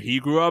where he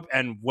grew up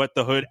and what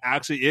the hood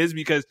actually is,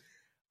 because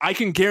I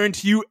can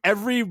guarantee you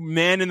every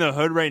man in the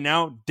hood right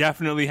now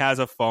definitely has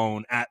a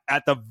phone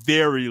at the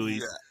very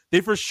least. Yeah. They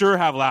for sure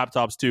have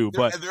laptops too,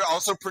 but they're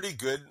also pretty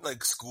good,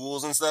 like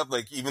schools and stuff.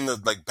 Like even the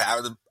like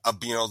bad of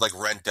being able to like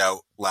rent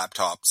out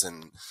laptops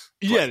and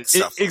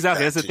stuff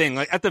exactly. Like that's the thing.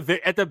 Like at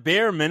the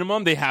bare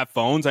minimum, they have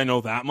phones. I know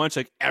that much.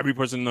 Like every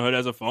person in the hood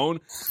has a phone,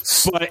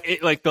 but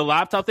like the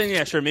laptop thing,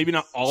 yeah, sure. Maybe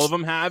not all of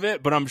them have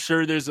it, but I'm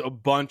sure there's a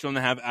bunch of them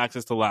that have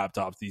access to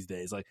laptops these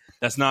days. Like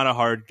that's not a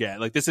hard get.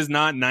 Like this is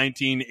not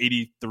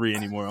 1983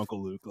 anymore,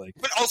 Uncle Luke. Like,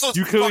 but also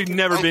you clearly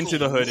never been to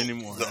the hood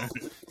anymore.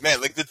 Man,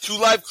 like the 2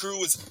 Live Crew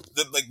was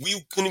like we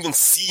couldn't even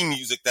see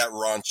music that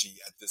raunchy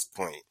at this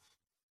point.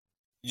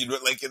 You know,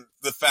 like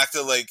the fact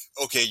that like,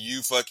 okay,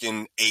 you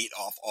fucking ate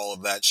off all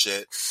of that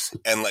shit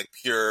and like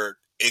pure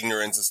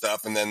ignorance and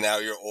stuff, and then now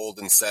you're old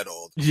and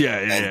settled.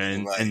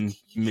 And like, and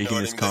making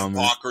this comment.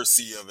 The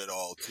hypocrisy of it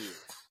all too.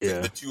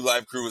 Yeah, the 2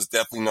 Live crew was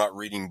definitely not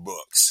reading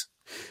books.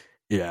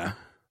 Yeah.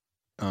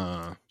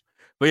 But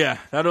yeah,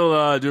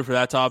 that'll do it for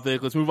that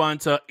topic. Let's move on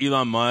to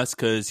Elon Musk,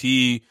 because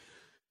he's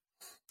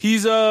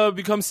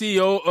become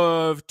CEO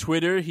of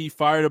Twitter. He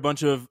fired a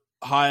bunch of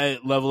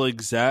high-level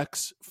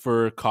execs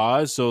for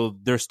cause, so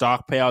their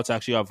stock payouts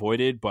actually got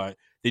voided, but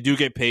they do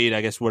get paid,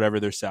 I guess, whatever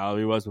their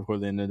salary was before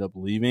they ended up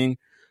leaving.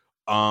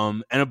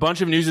 And a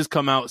bunch of news has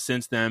come out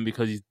since then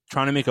because he's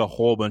trying to make a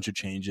whole bunch of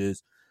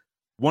changes.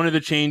 One of the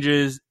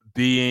changes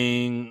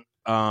being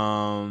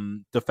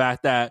the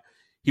fact that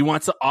he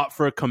wants to opt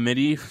for a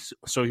committee.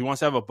 So he wants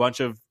to have a bunch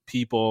of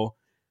people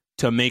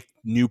to make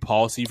new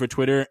policy for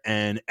Twitter,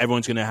 and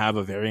everyone's going to have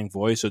a varying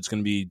voice. So it's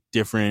going to be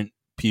different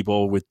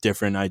people with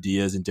different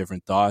ideas and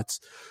different thoughts.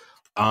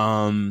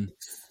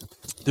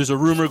 There's a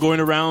rumor going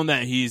around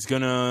that he's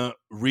going to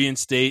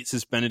reinstate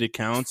suspended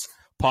accounts,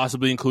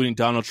 possibly including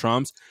Donald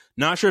Trump's.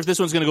 Not sure if this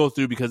one's going to go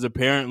through, because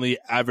apparently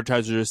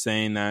advertisers are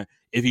saying that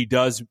if he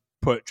does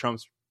put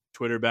Trump's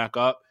Twitter back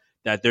up,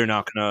 that they're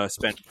not going to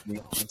spend money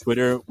on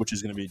Twitter, which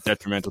is going to be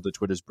detrimental to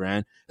Twitter's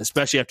brand,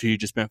 especially after he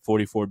just spent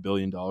 $44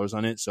 billion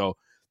on it. So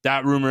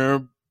that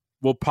rumor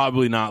will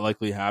probably not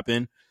likely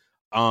happen.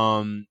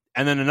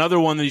 And then another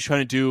one that he's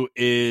trying to do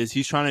is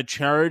he's trying to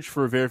charge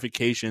for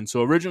verification.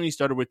 So originally he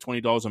started with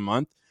 $20 a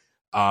month,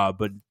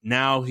 but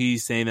now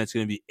he's saying that's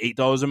going to be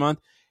 $8 a month.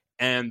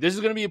 And this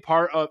is going to be a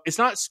part of, it's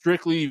not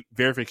strictly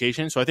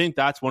verification. So I think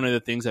that's one of the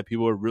things that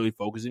people are really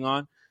focusing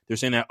on. They're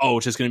saying that,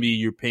 it's just going to be,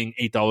 you're paying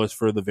 $8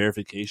 for the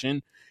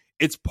verification.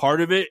 It's part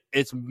of it.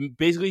 It's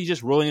basically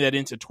just rolling that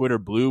into Twitter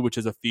Blue, which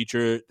is a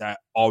feature that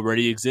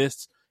already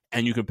exists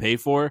and you can pay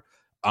for.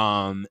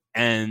 And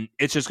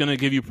it's just going to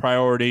give you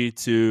priority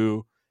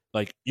to,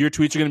 like, your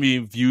tweets are going to be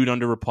viewed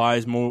under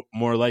replies more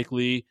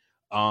likely.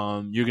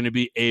 You're going to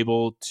be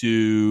able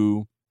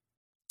to,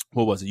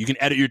 you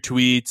can edit your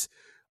tweets.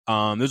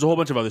 There's a whole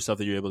bunch of other stuff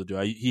that you're able to do.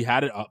 He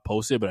had it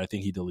posted, but I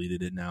think he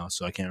deleted it now,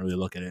 so I can't really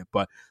look at it.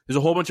 But there's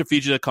a whole bunch of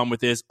features that come with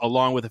this,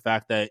 along with the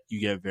fact that you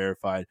get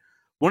verified.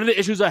 One of the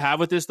issues I have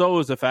with this, though,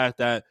 is the fact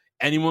that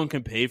anyone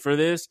can pay for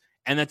this,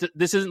 and that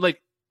this isn't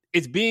like,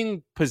 it's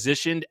being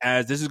positioned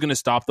as this is going to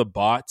stop the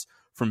bots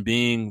from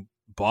being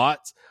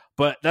bots.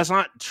 But that's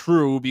not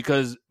true,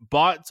 because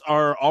bots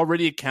are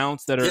already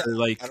accounts that are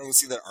like... I don't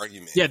see that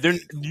argument. Yeah,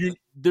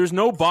 there's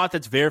no bot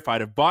that's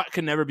verified. A bot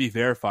can never be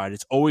verified.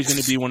 It's always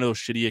going to be one of those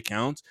shitty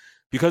accounts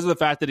because of the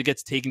fact that it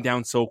gets taken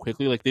down so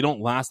quickly. Like, they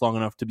don't last long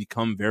enough to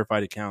become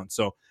verified accounts.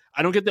 So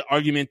I don't get the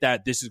argument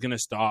that this is going to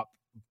stop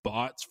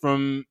bots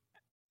from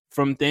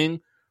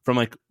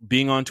like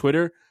being on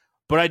Twitter.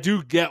 But I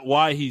do get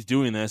why he's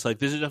doing this. Like,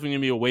 this is definitely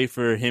going to be a way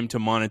for him to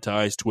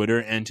monetize Twitter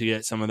and to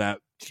get some of that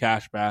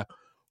cash back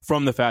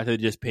from the fact that they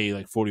just paid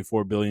like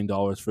 $44 billion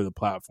for the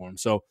platform.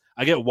 So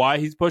I get why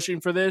he's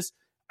pushing for this.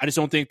 I just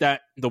don't think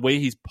that the way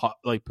he's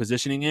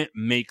positioning it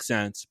makes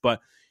sense.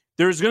 But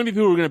there's going to be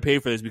people who are going to pay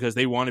for this because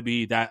they want to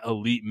be that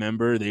elite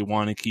member. They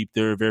want to keep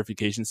their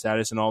verification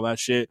status and all that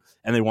shit,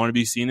 and they want to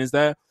be seen as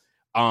that.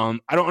 I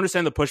don't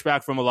understand the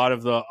pushback from a lot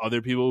of the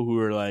other people who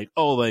are like,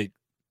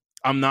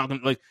 I'm not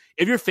going to, like,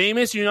 if you're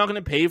famous, you're not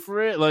going to pay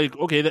for it. Like,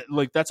 okay,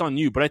 that's on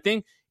you. But I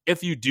think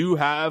if you do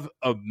have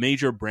a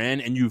major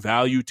brand and you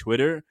value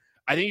Twitter,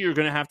 I think you're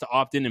going to have to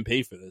opt in and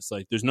pay for this.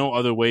 Like, there's no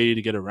other way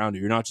to get around it.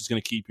 You're not just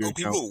going to keep your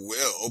account. People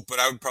will, but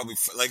I would probably,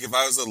 like, if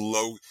I was a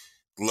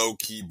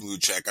low-key blue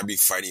check, I'd be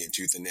fighting it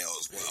tooth and nail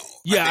as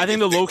well. Yeah, I think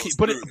the low-key,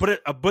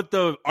 but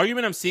the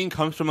argument I'm seeing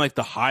comes from, like,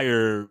 the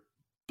higher,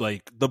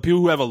 like, the people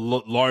who have a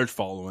large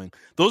following.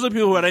 Those are the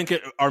people who I think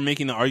are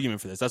making the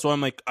argument for this. That's why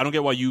I'm like, I don't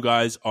get why you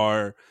guys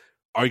are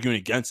arguing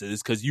against it.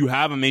 It's because you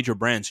have a major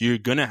brand, so you're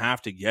going to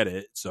have to get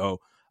it. So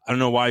I don't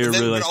know why you're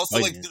really like. But also,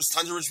 like, there's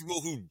tons of rich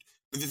people who.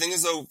 But the thing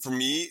is, though, for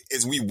me,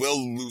 is we will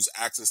lose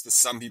access to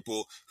some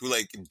people who,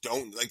 like,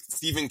 don't, like,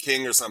 Stephen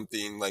King or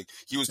something. Like,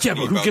 he was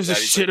talking but who gives a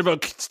shit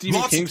about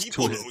Stephen King's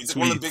people, though. He's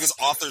like one of the biggest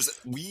authors.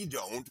 We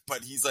don't,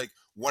 but he's like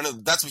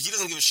that's what he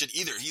doesn't give a shit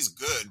either. He's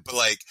good, but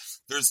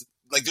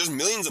there's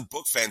millions of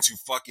book fans who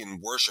fucking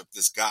worship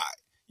this guy.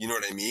 You know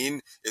what I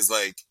mean? Is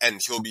like,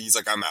 and he's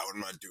like, I'm out.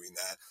 I'm not doing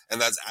that.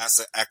 And that's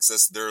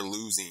access they're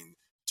losing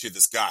to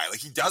this guy.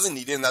 Like, he doesn't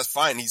need it, and that's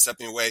fine. He's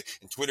stepping away,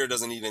 and Twitter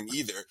doesn't need him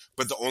either.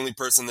 But the only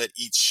person that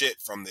eats shit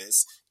from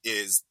this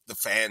is the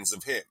fans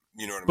of him.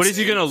 You know what I'm saying? But is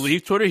he going to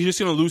leave Twitter? He's just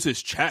going to lose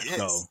his check,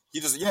 though. He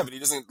doesn't. Yeah, but he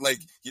doesn't, like,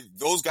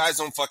 those guys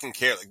don't fucking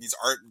care. Like, these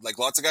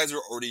lots of guys who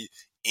are already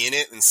in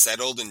it and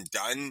settled and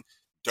done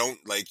don't,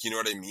 like, you know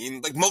what I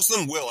mean? Like, most of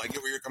them will. I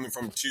get where you're coming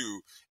from,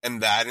 too,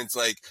 and that. And it's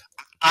like,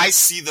 I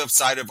see the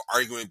side of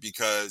argument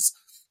because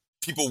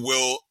people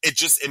will,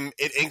 it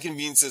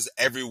inconveniences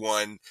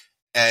everyone.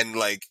 And,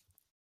 like,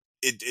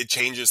 it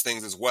changes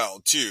things as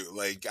well, too.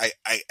 Like,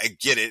 I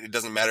get it. It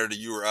doesn't matter to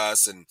you or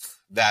us and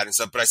that and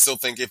stuff. But I still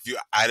think if you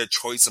had a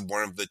choice of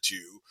one of the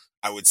two,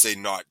 I would say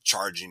not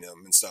charging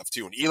him and stuff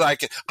too. And Eli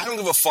I don't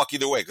give a fuck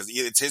either way because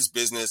it's his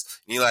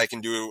business. And Eli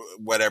can do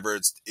whatever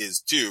it is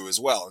too as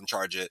well and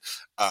charge it.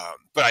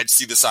 But I'd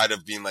see the side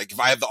of being like, if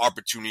I have the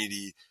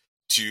opportunity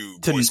to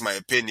voice my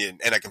opinion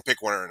and I can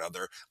pick one or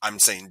another, I'm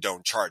saying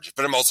don't charge it.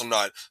 But I'm also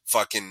not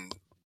fucking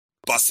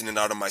busting it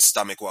out of my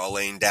stomach while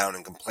laying down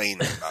and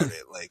complaining about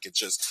it. Like, it's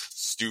just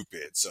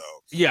stupid. So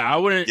yeah, I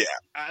wouldn't.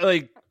 Yeah,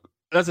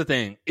 that's the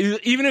thing.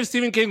 Even if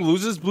Stephen King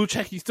loses blue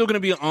check, he's still going to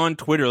be on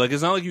Twitter. Like,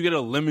 it's not like you get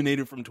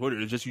eliminated from Twitter.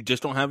 It's just you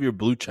just don't have your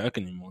blue check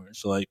anymore.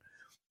 So, like,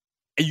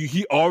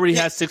 he already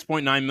has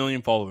 6.9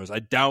 million followers. I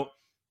doubt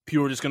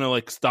people are just going to,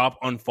 like,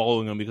 stop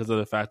unfollowing him because of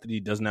the fact that he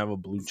doesn't have a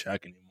blue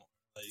check anymore.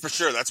 Like, for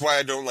sure. That's why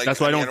I don't like. That's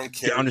why I don't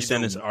care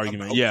understand this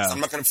argument. Yeah, I'm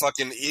not going to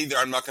fucking either.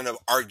 I'm not going to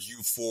argue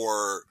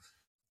for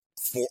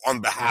on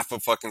behalf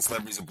of fucking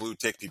celebrities and blue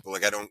tick people.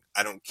 Like, I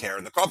don't care.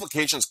 And the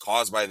complications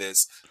caused by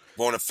this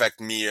won't affect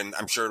me, and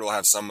I'm sure it'll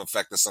have some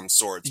effect of some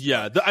sorts.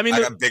 Yeah, I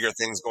got bigger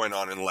things going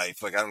on in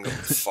life. Like, I don't give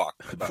a fuck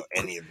about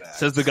any of that.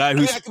 Says the guy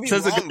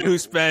who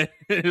spent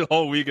the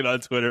whole weekend on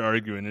Twitter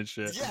arguing and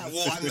shit. Yeah,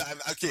 well,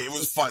 okay, it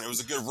was fun. It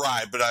was a good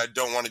ride, but I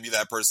don't want to be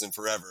that person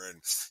forever.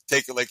 And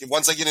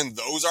once I get in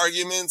those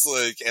arguments,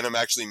 like, and I'm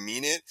actually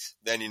mean it,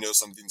 then you know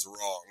something's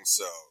wrong.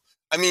 So,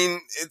 I mean,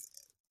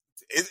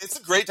 it's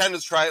a great time to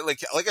try.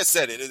 Like I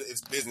said,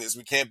 it's business.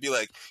 We can't be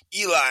like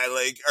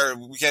Eli, or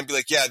we can't be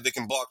like, yeah, they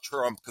can block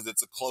Trump because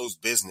it's a closed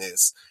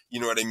business. You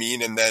know what I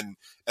mean? And then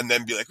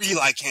be like,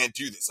 Eli can't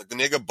do this. Like, the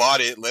nigga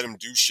bought it, let him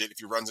do shit. If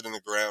he runs it in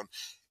the ground,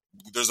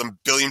 there's a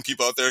billion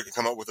people out there who can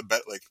come up with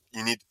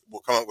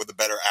we'll come up with a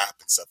better app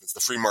and stuff. It's the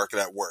free market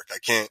at work. I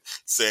can't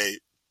say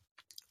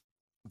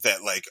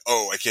that, like,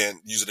 oh, I can't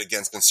use it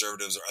against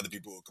conservatives or other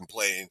people who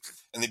complain,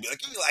 and they'd be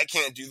like, Eli, I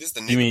can't do this.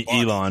 You mean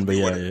Elon, but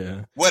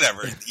yeah.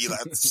 Whatever. Eli,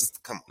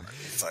 just, come on,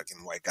 fucking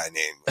white guy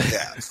name.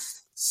 Yeah.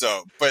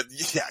 So, but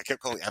yeah, I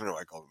kept calling, I don't know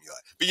why I called him Eli,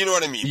 but you know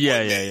what I mean?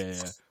 Yeah.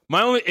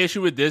 My only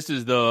issue with this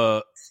is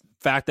the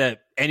fact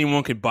that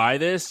anyone could buy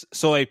this.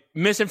 So, like,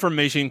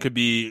 misinformation could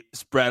be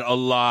spread a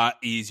lot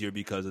easier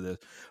because of this.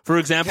 For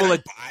example, can I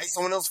buy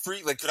someone else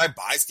free? Like, could I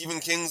buy Stephen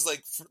King's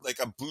like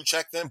a blue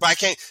check then? But I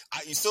can't.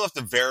 You still have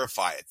to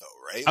verify it though,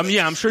 right?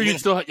 I'm sure your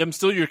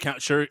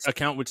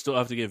account would still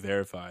have to get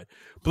verified.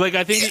 But, like,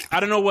 I think I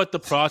don't know what the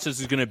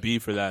process is going to be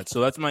for that. So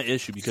that's my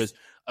issue, because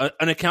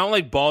an account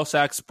like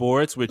Ballsack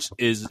Sports, which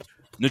is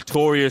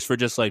notorious for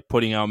just, like,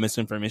 putting out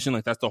misinformation,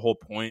 like, that's the whole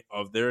point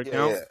of their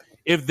account. Yeah.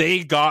 If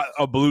they got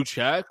a blue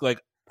check,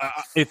 like,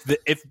 if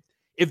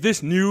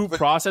this new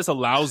process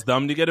allows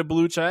them to get a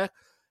blue check,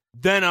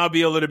 then I'll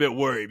be a little bit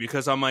worried,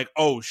 because I'm like,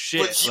 oh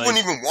shit. But he wouldn't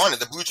even want it.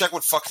 The blue check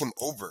would fuck him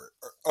over.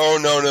 Oh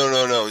no.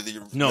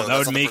 No,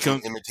 that would make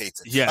him imitate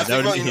it. Yeah,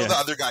 that would. The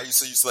other guy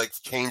used to like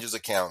change his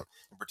account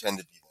and pretend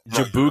to be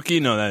that.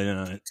 Jabuki? No,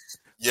 that.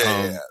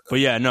 Yeah. But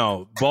yeah,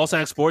 no.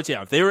 Ballsack Sports,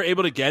 yeah. If they were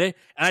able to get it,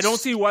 and I don't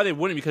see why they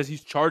wouldn't, because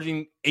he's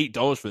charging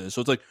 $8 for this.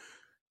 So it's like,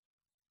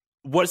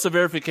 what's the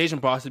verification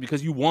process?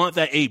 Because you want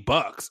that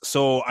 $8.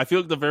 So I feel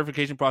like the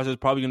verification process is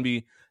probably going to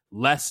be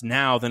less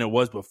now than it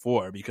was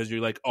before, because you're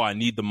like, oh, I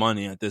need the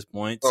money at this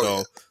point.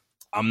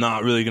 I'm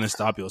not really going to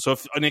stop you. So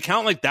if an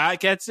account like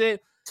that gets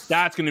it,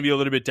 that's going to be a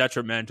little bit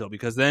detrimental,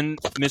 because then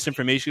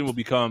misinformation will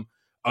become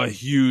a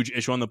huge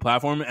issue on the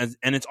platform,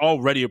 and it's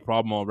already a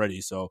problem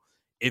already. So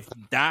if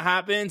that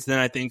happens, then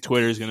I think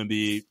Twitter is going to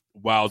be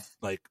wild,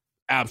 like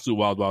absolute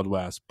wild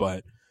west.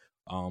 But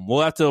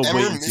we'll have to wait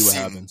and see what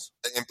happens.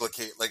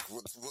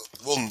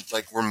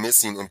 We're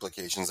missing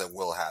implications that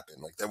will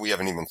happen, like that we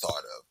haven't even thought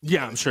of.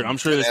 Yeah, I'm sure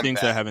there's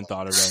things that I haven't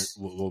thought of that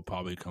will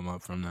probably come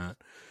up from that.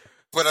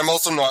 But I'm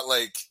also not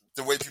like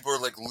the way people are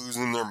like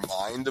losing their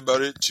mind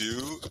about it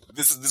too.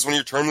 This is when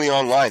you're terminally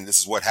online. This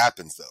is what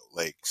happens though.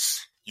 Like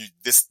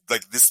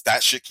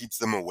that shit keeps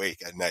them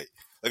awake at night.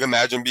 Like,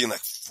 imagine being like,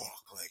 fuck,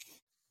 like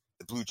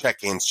the blue check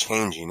game's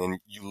changing and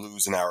you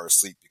lose an hour of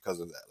sleep because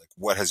of that. Like,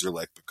 what has your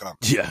life become?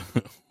 Yeah.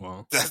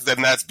 Well, that's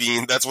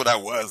what I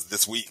was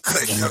this week.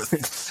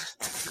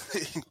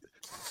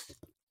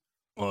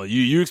 Well,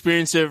 you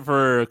experienced it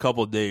for a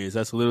couple of days.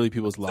 That's literally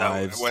people's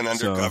lives. I went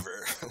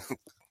undercover.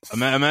 So,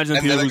 imagine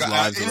people whose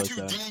lives are like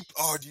that. Deep.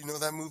 Oh, do you know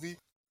that movie?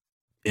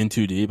 In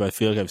Too Deep? I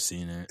feel like I've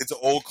seen it. It's an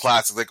old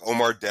classic, like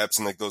Omar Depps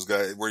and like those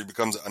guys, where he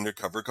becomes an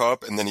undercover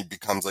cop and then he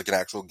becomes like an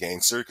actual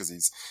gangster because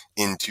he's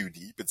in Too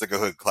Deep. It's like a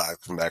hood classic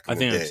from back in the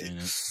day. I think I've seen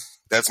it.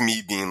 That's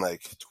me being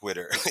like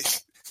Twitter.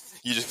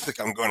 You just think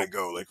I'm going to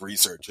go like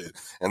research it,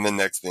 and the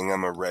next thing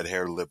I'm a red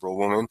hair liberal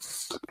woman.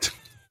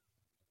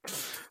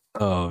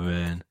 Oh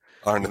man!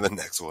 On to the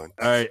next one.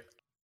 All right,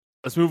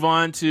 let's move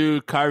on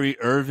to Kyrie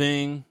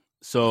Irving.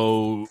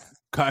 So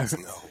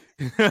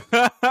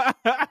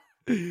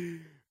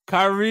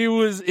Kyrie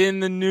was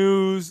in the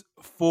news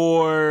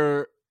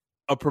for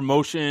a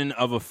promotion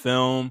of a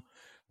film.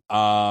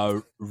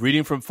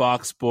 Reading from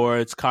Fox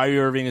Sports, Kyrie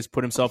Irving has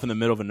put himself in the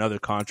middle of another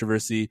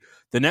controversy.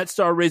 The Nets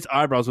star raised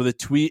eyebrows with a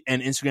tweet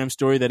and Instagram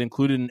story that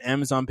included an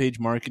Amazon page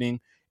marketing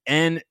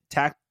and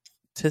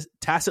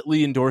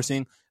tacitly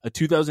endorsing a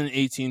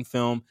 2018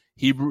 film,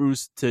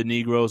 Hebrews to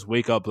Negroes,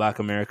 Wake Up Black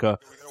America.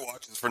 We're going to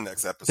watch this for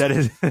next episode. That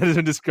has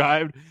been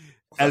described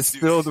as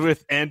filled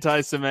with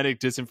anti-Semitic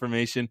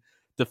disinformation.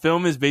 The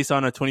film is based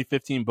on a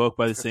 2015 book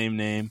by the same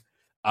name.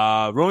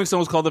 Rolling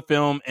Stone called the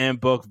film and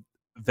book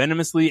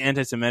venomously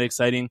anti-Semitic,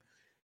 citing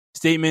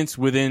statements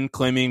within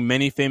claiming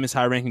many famous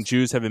high-ranking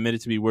Jews have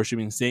admitted to be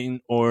worshiping Satan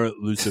or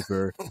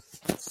Lucifer.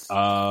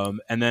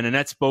 And then a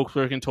Nets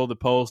spokesperson told the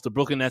Post, the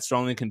Brooklyn Nets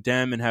strongly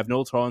condemn and have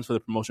no tolerance for the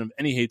promotion of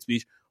any hate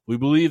speech. We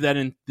believe that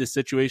in this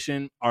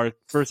situation, our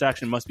first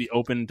action must be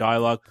open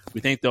dialogue. We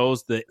thank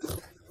those that,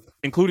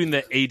 including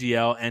the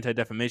ADL,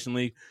 Anti-Defamation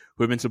League,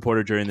 who have been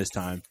supported during this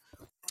time.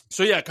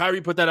 So yeah,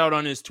 Kyrie put that out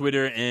on his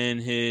Twitter and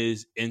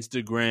his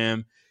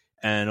Instagram.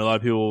 And a lot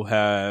of people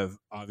have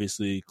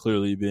obviously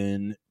clearly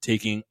been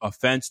taking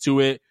offense to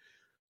it.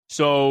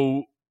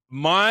 So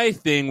my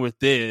thing with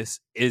this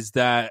is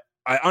that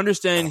I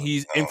understand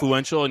he's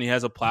influential and he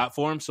has a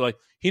platform. So like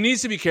he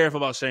needs to be careful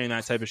about saying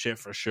that type of shit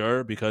for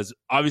sure, because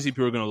obviously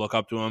people are going to look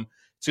up to him.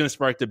 It's going to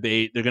spark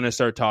debate. They're going to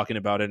start talking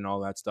about it and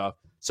all that stuff.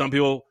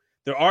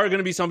 There are going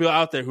to be some people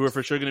out there who are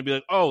for sure going to be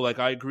like, oh, like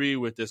I agree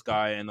with this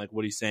guy and like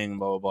what he's saying,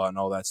 blah, blah, blah, and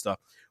all that stuff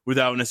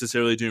without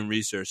necessarily doing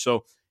research.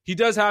 So he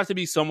does have to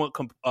be somewhat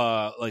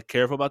like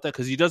careful about that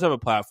because he does have a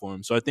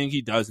platform. So I think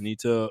he does need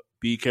to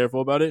be careful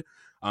about it.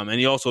 And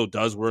he also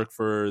does work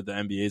for the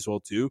NBA as well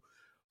too.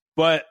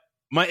 But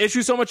my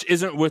issue so much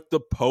isn't with the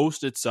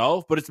post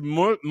itself, but it's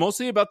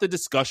mostly about the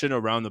discussion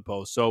around the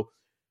post. So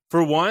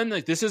for one,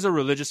 like this is a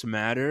religious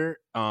matter.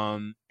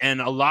 And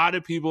a lot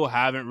of people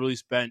haven't really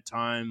spent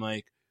time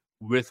like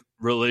with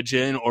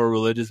religion or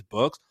religious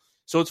books.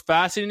 So it's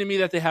fascinating to me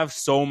that they have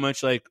so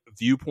much like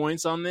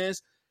viewpoints on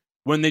this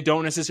when they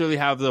don't necessarily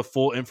have the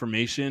full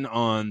information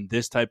on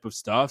this type of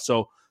stuff.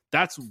 So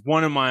that's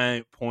one of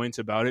my points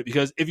about it,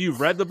 because if you've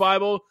read the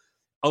Bible,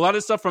 a lot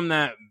of stuff from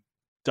that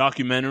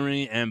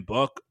documentary and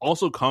book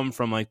also come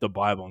from like the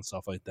Bible and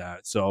stuff like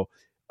that. So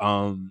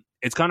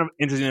it's kind of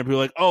interesting that people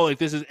are like, oh, like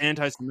this is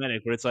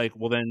anti-Semitic, but it's like,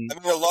 well then, I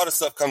mean, a lot of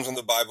stuff comes from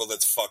the Bible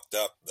that's fucked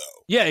up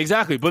though. Yeah,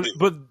 exactly. But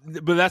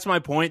that's my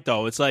point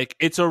though. It's like,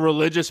 it's a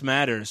religious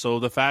matter. So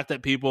the fact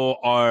that people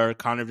are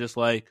kind of just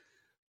like,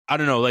 I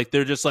don't know, like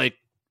they're just like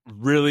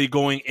really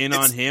going in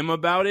on him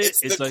about it.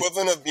 It's the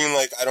equivalent of being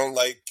like, I don't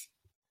like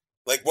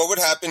what would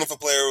happen if a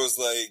player was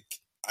like,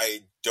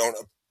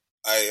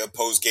 I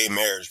oppose gay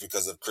marriage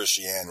because of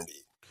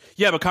Christianity.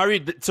 Yeah, but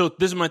Kyrie. So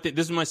this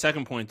is my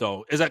second point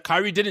though, is that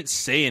Kyrie didn't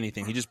say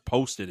anything. He just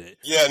posted it.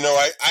 Yeah, no,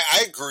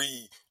 I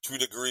agree to a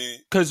degree.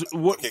 Because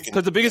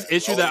the biggest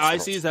issue that I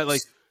see is that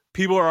like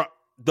people are,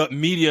 the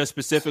media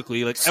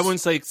specifically, like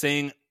everyone's like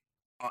saying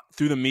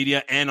through the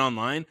media and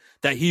online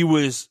that he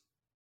was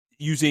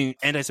using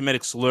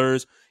anti-Semitic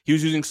slurs. He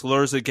was using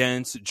slurs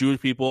against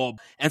Jewish people.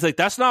 And it's like,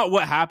 that's not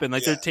what happened.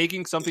 Like, they're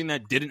taking something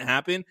that didn't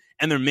happen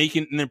and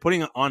they're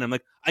putting it on him.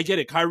 Like, I get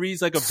it.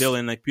 Kyrie's like a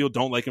villain. Like, people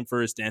don't like him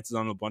for his stances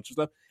on a bunch of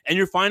stuff. And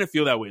you're fine to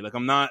feel that way. Like,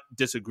 I'm not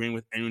disagreeing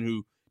with anyone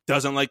who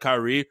doesn't like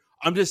Kyrie.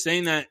 I'm just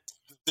saying that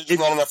there's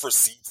not enough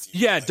receipts.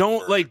 Yeah,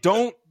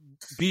 don't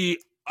be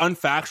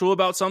unfactual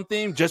about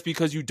something just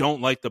because you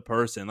don't like the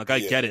person. Like, I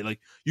get it. Like,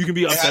 you can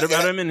be upset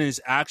about him and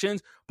his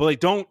actions, but like,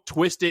 don't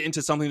twist it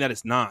into something that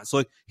it's not. So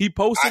like, he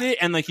posted it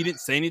and like, he didn't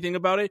say anything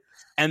about it.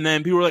 And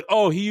then people were like,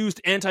 oh, he used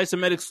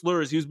anti-Semitic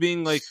slurs. He was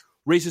being like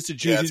racist to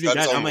Jews. He's being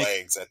that. I'm like,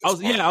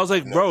 I was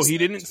like, bro, he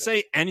didn't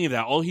say any of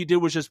that. All he did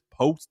was just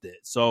post it.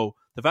 So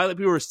the fact that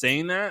people were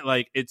saying that,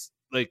 like, it's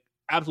like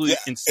absolutely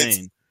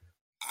insane.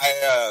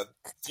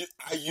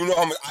 You know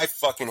how much I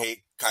fucking hate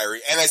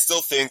Kyrie, and I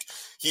still think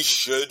he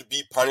should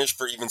be punished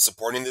for even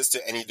supporting this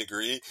to any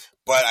degree.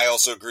 But I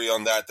also agree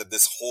on that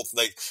this whole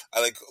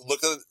I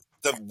look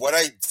at what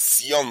I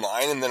see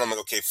online, and then I'm like,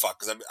 okay, fuck,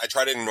 because I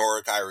try to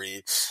ignore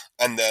Kyrie,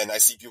 and then I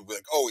see people be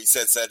like, oh, he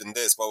said in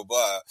this, blah blah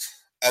blah.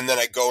 And then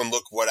I go and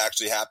look what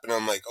actually happened.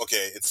 I'm like,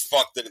 okay, it's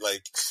fucked that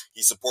like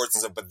he supports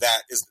and stuff, but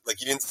that is like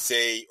he didn't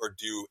say or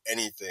do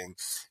anything.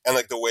 And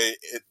like the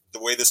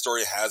way the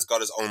story has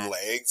got its own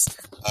legs,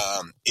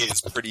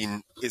 is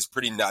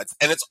pretty nuts.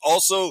 And it's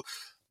also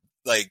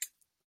like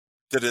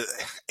that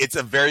it's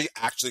a very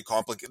actually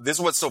complicated. This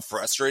is what's so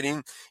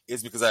frustrating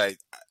is because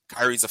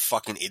Kyrie's a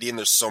fucking idiot and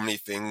there's so many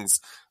things,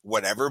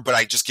 whatever, but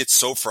I just get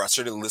so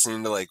frustrated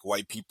listening to like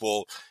white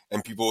people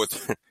and people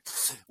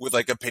with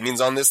like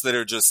opinions on this that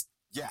are just,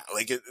 yeah,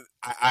 like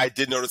I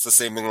did notice the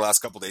same thing the last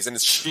couple of days, and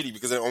it's shitty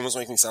because it almost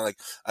makes me sound like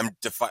I'm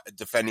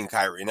defending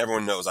Kyrie, and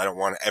everyone knows I don't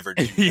want to ever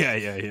do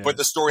that. Yeah. But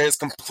the story has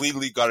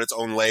completely got its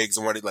own legs,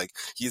 and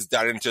he's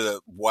done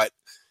into what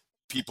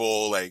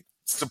people like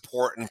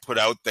support and put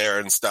out there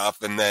and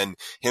stuff, and then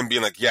him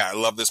being like, yeah, I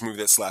love this movie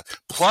that slapped.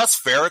 Plus,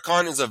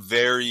 Farrakhan is a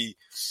very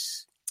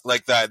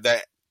like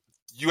that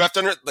you have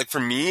to like for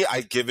me,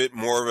 I give it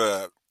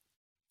more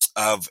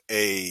of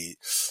a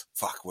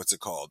what's it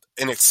called?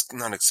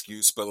 Not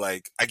excuse, but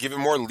like I give it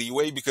more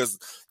leeway because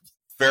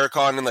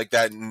Farrakhan and like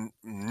that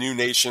new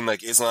nation,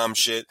 like Islam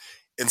shit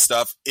and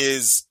stuff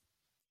is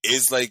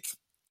like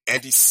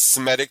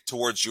anti-Semitic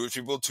towards Jewish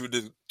people to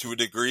a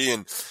degree,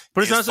 and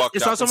but it's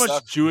not so much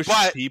stuff. Jewish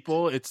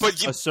people; it's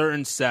a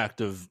certain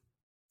sect of.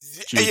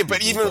 Yeah,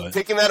 but even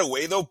taking that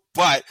away though,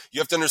 but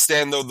you have to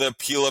understand though the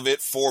appeal of it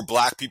for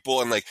Black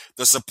people and like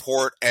the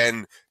support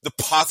and the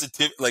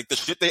positive, like the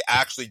shit they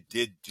actually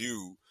did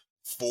do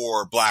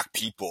for Black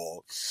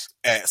people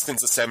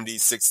since the 70s,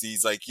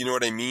 60s, like, you know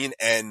what I mean?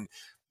 And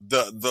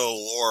the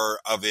lore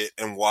of it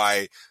and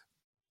why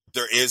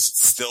there is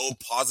still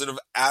positive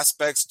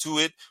aspects to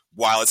it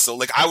while it's still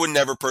like, I would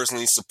never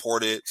personally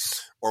support it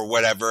or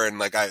whatever.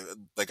 And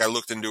I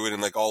looked into it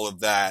and like all of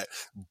that,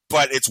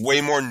 but it's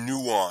way more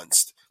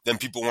nuanced than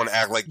people want to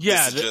act like.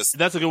 Yeah,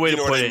 that's a good way to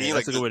put it.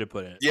 That's a good way to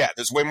put it. Yeah,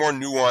 there's way more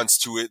nuance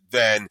to it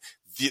than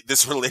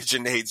this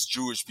religion hates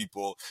Jewish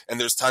people, and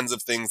there's tons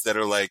of things that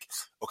are like,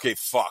 okay,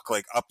 fuck,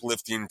 like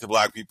uplifting to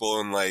Black people,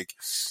 and like,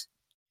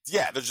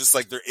 yeah, there's just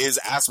like there is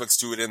aspects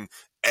to it,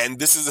 and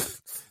this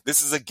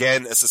is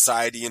again a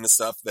society and the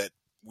stuff that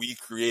we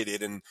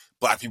created, and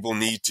Black people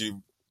need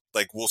to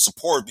will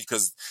support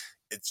because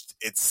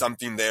it's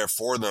something there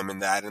for them,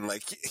 and that, and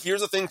like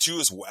here's the thing too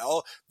as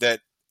well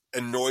that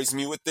annoys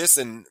me with this,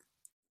 and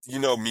you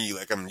know me,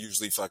 like I'm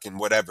usually fucking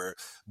whatever,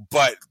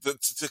 but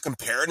to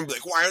compare it and be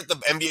like, why aren't the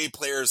NBA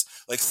players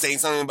like saying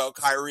something about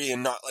Kyrie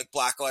and not like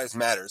Black Lives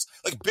Matters?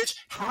 Like, bitch,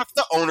 half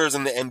the owners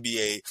in the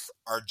NBA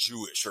are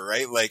Jewish, all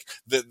right? Like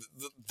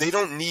they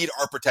don't need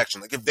our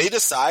protection. Like if they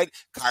decide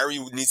Kyrie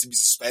needs to be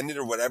suspended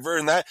or whatever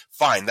and that,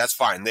 fine, that's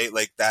fine. They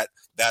like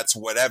that's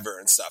whatever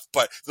and stuff.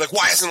 But like,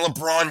 why hasn't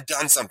LeBron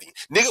done something?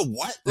 Nigga,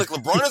 what? Like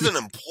LeBron is an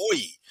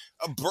employee.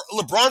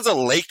 LeBron's a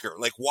Laker.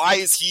 Like, why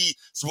is he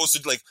supposed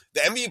to, like,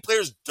 the NBA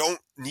players don't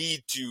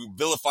need to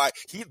vilify.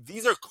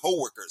 These are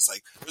coworkers.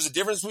 Like, there's a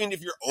difference between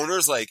if your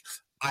owner's like,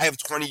 I have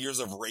 20 years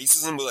of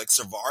racism with like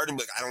Savard and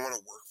like, I don't want to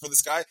work for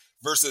this guy,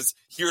 versus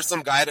here's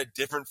some guy at a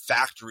different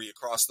factory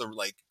across the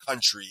like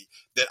country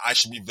that I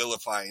should be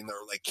vilifying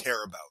or like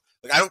care about.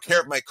 Like, I don't care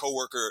if my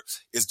coworker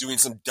is doing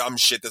some dumb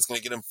shit that's going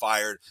to get him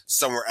fired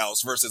somewhere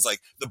else versus like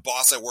the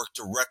boss I work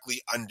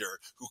directly under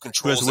who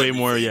controls who has way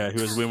more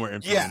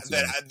influence. Yeah,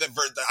 that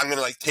I'm going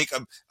to like take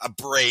a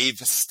brave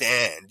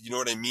stand. You know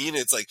what I mean?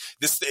 It's like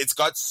this, it's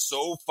got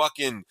so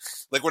fucking,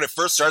 like when it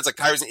first starts, like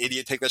Kyrie's an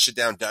idiot, take that shit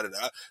down,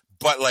 da-da-da.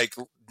 But like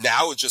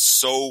now it's just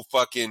so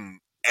fucking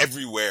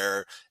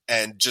everywhere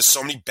and just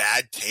so many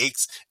bad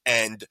takes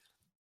and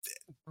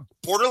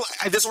borderline.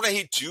 That's what I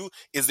hate too,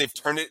 is they've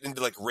turned it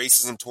into like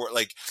racism toward,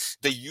 like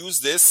they use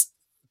this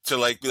to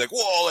like be like,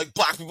 whoa, like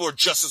black people are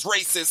just as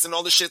racist and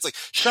all this shit. It's like,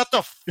 shut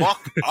the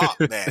fuck up,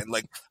 man.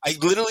 Like I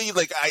literally,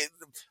 like I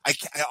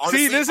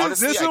honestly, see,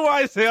 this is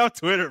why I say on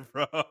Twitter,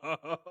 bro.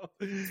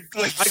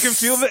 Like I can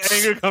feel the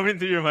anger coming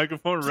through your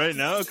microphone right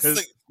now. Because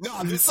like,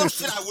 no, this is some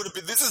shit I would have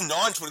been. This is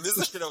non-Twitter. This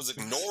is shit I was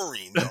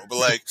ignoring, though. But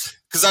like,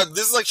 because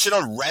this is like shit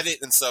on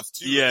Reddit and stuff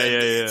too. Yeah.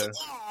 It's like,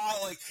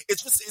 like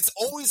it's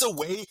always a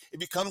way it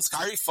becomes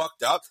Kyrie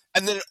fucked up,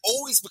 and then it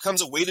always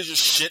becomes a way to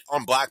just shit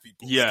on black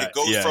people. Yeah, like, it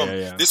goes from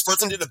this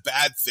person did a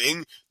bad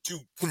thing to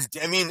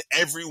condemning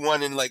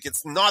everyone, and like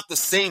it's not the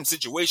same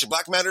situation.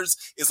 Black Matters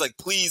is like,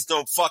 please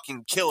don't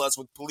fucking kill us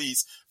with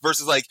police,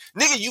 versus like,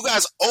 nigga, you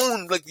guys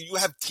own, like you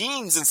have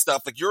teams and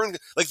stuff. Like you're in,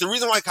 like the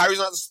reason why Kyrie's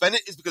not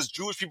suspended is because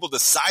Jewish people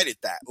decided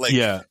that. Like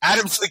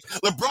Adam's, like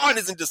LeBron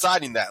isn't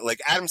deciding that.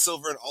 Like Adam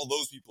Silver and all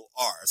those people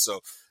are.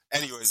 So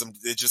anyways,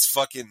 it just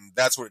fucking,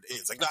 that's what it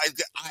is. Like,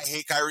 I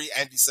hate Kyrie,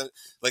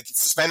 like,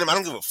 suspend him. I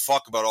don't give a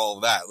fuck about all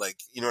of that. Like,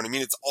 you know what I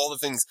mean? It's all the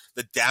things,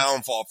 the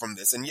downfall from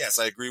this. And yes,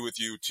 I agree with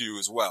you too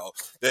as well.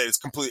 That it's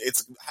completely,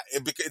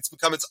 it's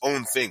become its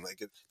own thing.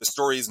 Like, the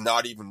story is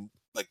not even,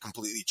 like,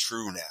 completely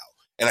true now.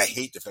 And I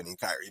hate defending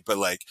Kyrie, but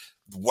like,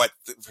 what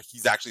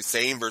he's actually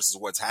saying versus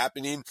what's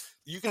happening,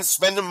 you can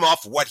spend him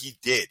off what he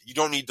did. You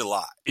don't need to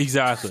lie.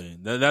 Exactly.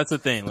 That's the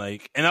thing.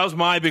 Like, and that was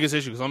my biggest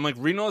issue, because I'm like,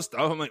 reading all this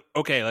stuff, I'm like,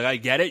 okay, like I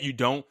get it. You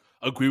don't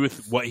agree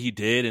with what he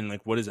did and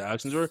like what his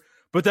actions were,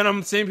 but then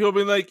I'm seeing people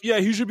being like, yeah,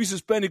 he should be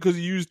suspended because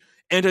he used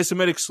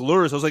anti-Semitic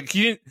slurs. I was like,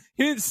 he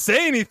didn't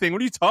say anything.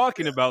 What are you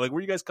talking about? Like, where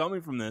are you guys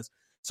coming from this?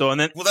 So, and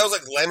then, well, that was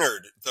like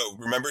Leonard, though.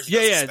 Remember, he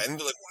got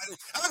suspended. Like, why?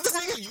 I'm like, this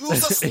nigga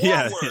used a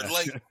swear word.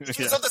 Like,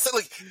 it's not the same.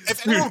 Like,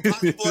 if anyone black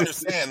people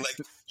understand, like,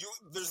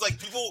 there's like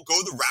people go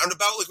the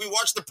roundabout. Like, we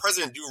watch the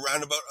president do a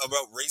roundabout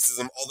about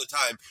racism all the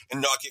time and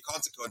not get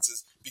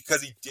consequences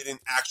because he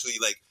didn't actually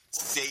like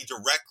say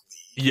directly.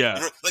 Yeah.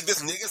 You know, like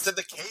this nigga said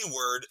the K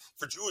word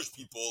for Jewish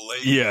people.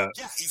 Like, yeah,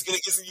 he's gonna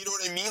get, you know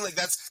what I mean? Like,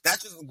 that's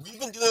just, we've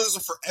been doing this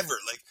forever.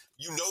 Like,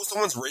 you know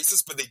someone's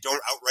racist, but they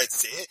don't outright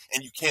say it,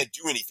 and you can't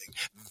do anything.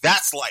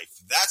 That's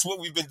life. That's what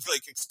we've been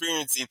like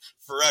experiencing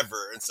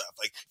forever and stuff.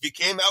 Like, if he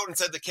came out and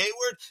said the K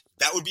word,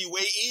 that would be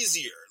way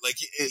easier. Like,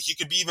 he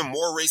could be even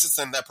more racist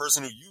than that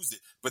person who used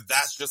it, but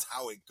that's just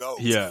how it goes.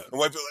 Yeah. And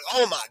white people are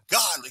like, oh my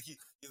God, like,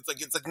 it's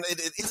like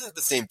it isn't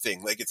the same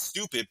thing. Like, it's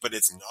stupid, but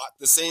it's not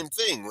the same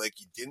thing. Like,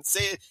 you didn't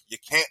say it, you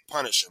can't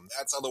punish him.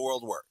 That's how the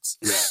world works.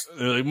 Yeah.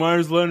 They're like,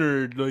 Myers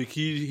Leonard, like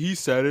he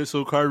said it,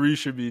 so Kyrie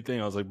should be the thing.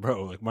 I was like,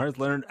 bro, like Myers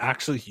Leonard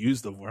actually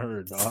used the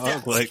word, dog.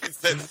 Yeah, like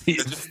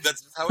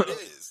that's how it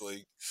is.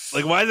 Like,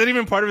 Like, why is that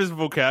even part of his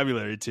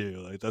vocabulary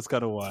too? Like, that's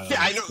kind of wild.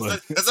 Yeah, I know.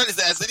 But, That's not. Is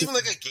that even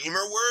like a gamer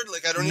word?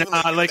 Like, I don't even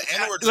like the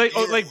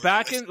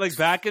N-word's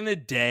back in the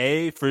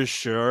day for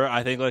sure.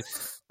 I think like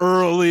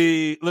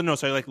late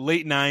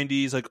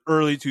 90s, like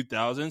early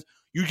 2000s.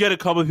 You get a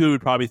couple of people who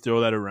would probably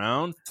throw that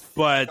around,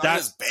 but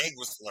his bag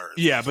was slurred.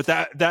 Yeah, but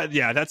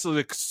that's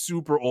like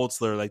super old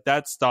slur. Like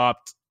that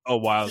stopped a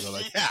while ago.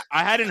 Like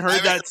I hadn't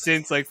heard that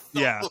since like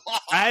I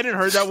hadn't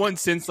heard that one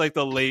since like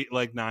the late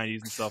like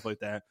 90s and stuff like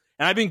that.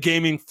 And I've been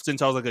gaming since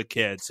I was like a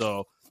kid.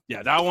 So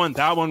yeah, that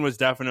one was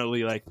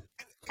definitely like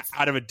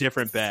out of a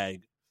different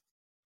bag.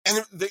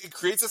 And it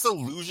creates this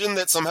illusion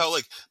that somehow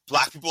like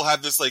black people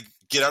have this like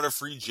get out of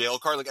free jail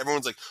card. Like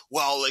everyone's like,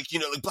 well, like, you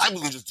know, like black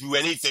people can just do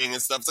anything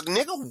and stuff. It's like,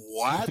 nigga,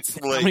 what?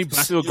 Like, how many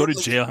black people go to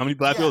jail? How many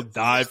black people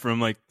die from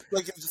like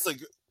it's just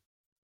like,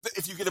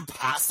 if you get a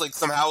pass, like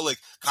somehow like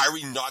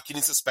Kyrie not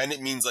getting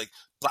suspended means like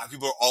black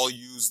people are all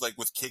used like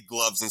with kid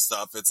gloves and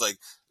stuff. It's like,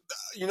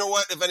 you know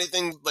what? If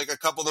anything, like a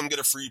couple of them get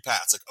a free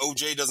pass. Like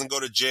OJ doesn't go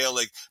to jail.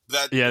 Like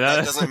that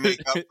doesn't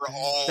make up for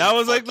all. That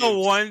was like the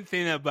one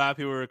thing that black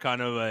people were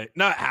kind of like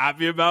not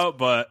happy about,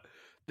 but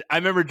I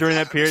remember during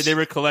that period they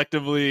were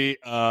collectively,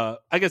 I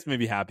guess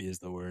maybe happy is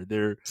the word.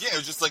 It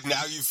was just like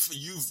now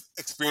you've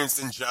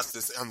experienced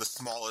injustice on the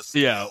smallest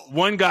scale. Yeah,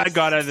 one guy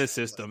got out of the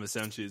system.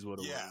 Essentially, is what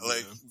it was. Yeah,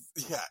 like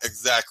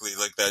exactly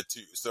like that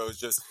too. So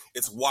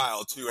it's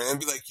wild too, and then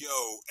be like, yo,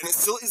 and it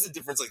still is a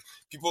difference. Like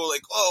people are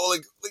like, oh,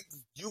 like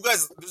you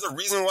guys. There's a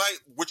reason why,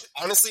 which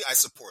honestly I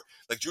support.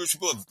 Like Jewish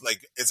people have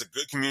like it's a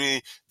good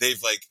community.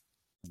 They've like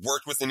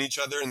worked within each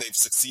other and they've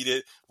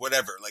succeeded,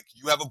 whatever. Like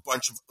you have a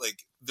bunch of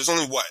like, there's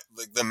only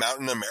like the amount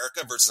in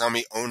America versus how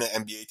many own an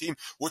NBA team,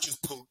 which is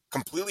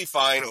completely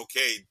fine.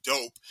 Okay.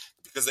 Dope.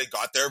 Because they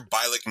got there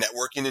by like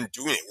networking and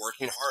doing it,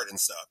 working hard and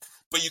stuff.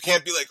 But you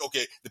can't be like,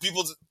 okay, the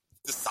people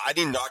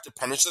deciding not to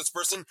punish this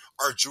person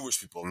are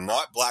Jewish people,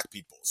 not black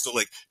people. So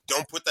like,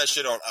 don't put that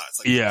shit on us.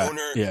 Like the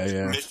owner,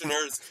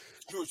 commissioners,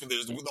 Jewish.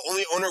 The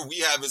only owner we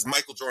have is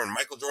Michael Jordan.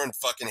 Michael Jordan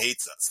fucking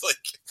hates us.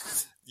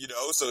 Like, you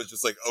know, so it's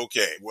just like,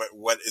 okay,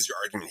 what is your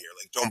argument here?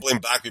 Like, don't blame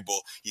black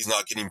people. He's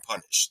not getting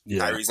punished. Yeah.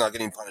 Kyrie's not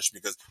getting punished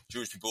because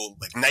Jewish people,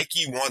 like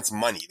Nike wants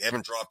money. They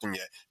haven't dropped him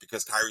yet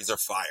because Kyrie's are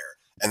fire.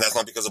 And that's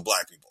not because of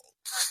black people.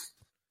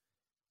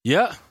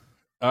 Yeah.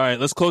 All right,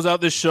 let's close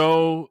out this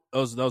show. That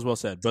was well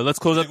said. But let's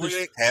close out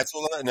this.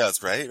 Cancel that? No,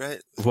 that's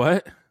right.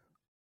 What?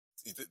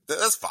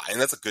 That's fine.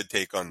 That's a good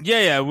take on.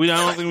 Yeah. I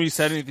don't think we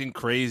said anything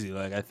crazy.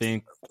 Like, I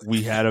think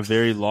we had a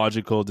very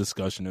logical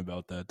discussion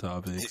about that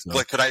topic. So.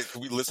 Like, could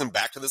we listen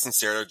back to this and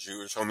stare at a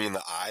Jewish homie in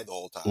the eye the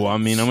whole time? Well, I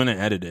mean, I'm gonna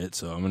edit it,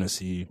 so I'm gonna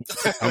see.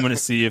 I'm gonna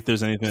see if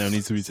there's anything that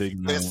needs to be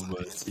taken out.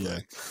 But yeah.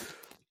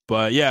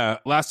 But yeah,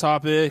 last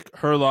topic.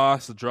 Her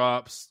loss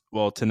drops.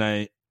 Well,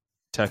 tonight.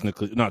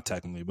 Not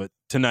technically, but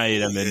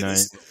tonight at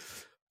midnight.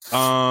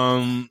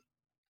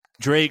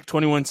 Drake,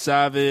 21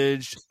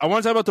 Savage. I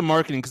want to talk about the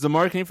marketing because the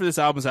marketing for this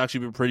album has actually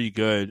been pretty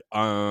good.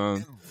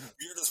 Weird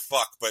as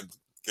fuck, but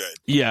good.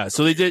 Yeah,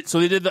 so they did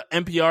the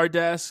NPR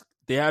desk.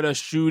 They had a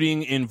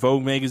shooting in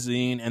Vogue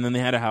magazine, and then they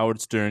had a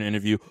Howard Stern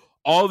interview.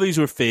 All of these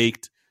were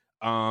faked.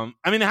 I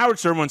mean, the Howard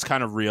Stern one's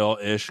kind of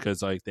real-ish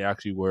because like they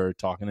actually were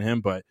talking to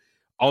him, but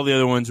all the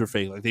other ones were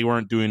fake. Like they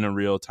weren't doing a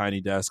real tiny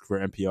desk for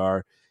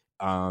NPR.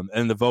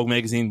 And the Vogue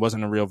magazine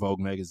wasn't a real Vogue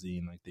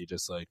magazine. Like they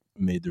just like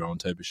made their own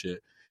type of shit.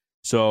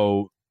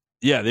 So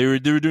yeah, they were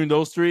doing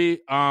those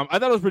three. I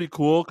thought it was pretty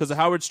cool because the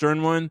Howard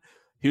Stern one,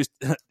 they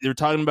were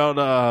talking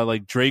about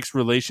like Drake's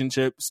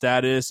relationship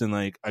status and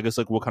like I guess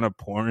like what kind of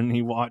porn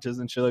he watches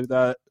and shit like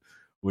that,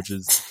 which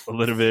is a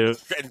little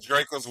bit. And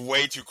Drake was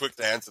way too quick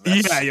to answer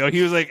that. Yeah, yo,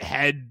 he was like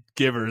head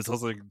givers. I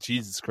was like,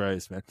 Jesus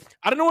Christ, man.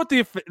 I don't know what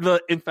the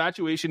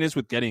infatuation is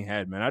with getting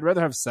head, man. I'd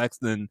rather have sex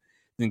than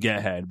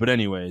get head. But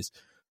anyways.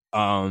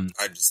 I'm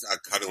just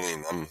not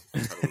cuddling. I'm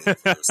cuddling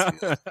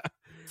person.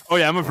 Oh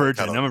yeah, I'm a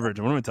virgin. What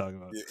am I talking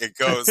about? It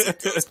goes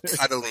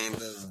cuddling,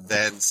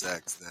 then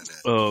sex, then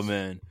it. Oh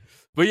man,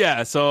 but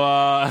yeah. So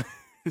yeah.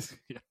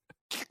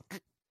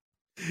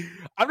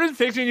 I'm just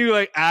picturing you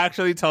like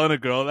actually telling a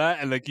girl that,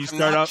 and like you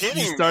start off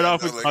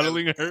with like,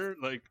 cuddling her,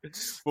 like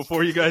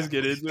before you guys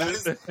get into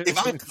it. If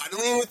I'm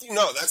cuddling with you,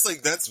 no, that's way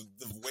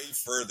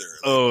further.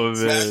 Like, oh man,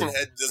 smashing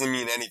head doesn't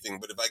mean anything,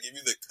 but if I give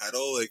you the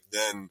cuddle, like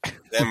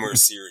then we're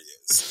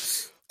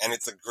serious, and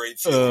it's a great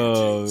feeling.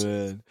 Oh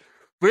man,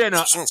 but yeah,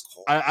 no,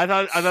 I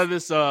thought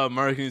this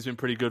marketing has been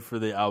pretty good for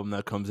the album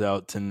that comes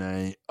out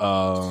tonight.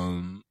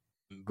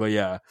 But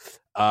yeah,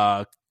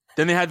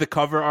 then they had the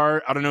cover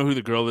art. I don't know who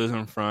the girl is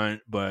in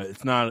front, but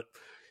it's not.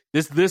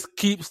 This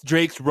keeps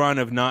Drake's run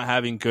of not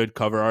having good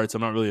cover art. So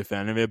I'm not really a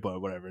fan of it, but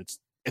whatever. It's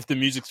if the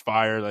music's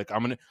fire, like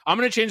I'm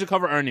gonna change the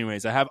cover art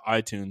anyways. I have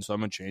iTunes, so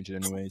I'm gonna change it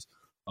anyways.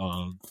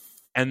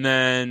 And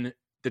then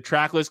the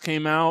track list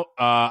came out.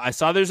 I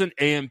saw there's an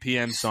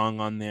AM/PM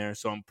song on there,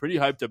 so I'm pretty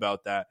hyped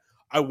about that.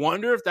 I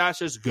wonder if that's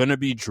just gonna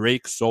be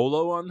Drake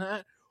solo on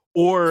that,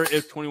 or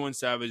if 21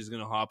 Savage is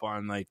gonna hop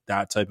on like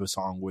that type of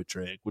song with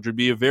Drake, which would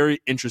be a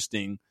very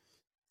interesting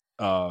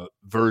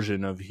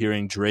version of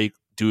hearing Drake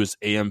do his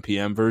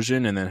AM/PM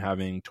version and then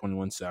having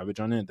 21 Savage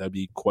on it. That'd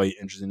be quite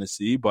interesting to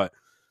see. But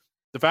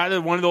the fact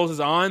that one of those is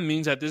on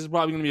means that this is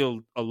probably going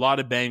to be a lot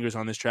of bangers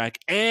on this track.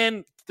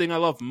 And the thing I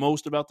love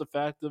most about the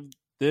fact of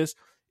this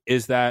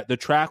is that the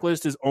track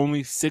list is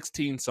only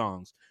 16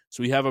 songs.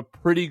 So we have a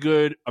pretty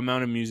good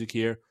amount of music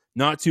here.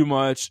 Not too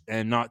much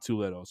and not too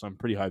little. So I'm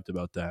pretty hyped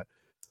about that.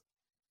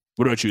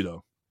 What about you,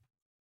 though?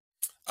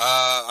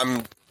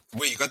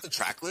 Wait, you got the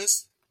track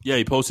list? Yeah,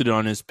 he posted it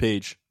on his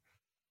page.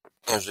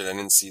 Oh shit, I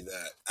didn't see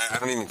that. I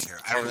don't even care.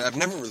 I've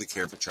never really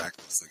cared for track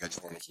lists. Like, I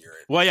just want to hear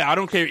it. Well, yeah, I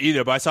don't care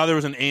either, but I saw there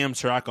was an AM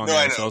track on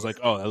there, so I was like,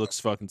 oh, that looks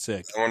fucking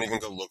sick. I won't even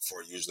go look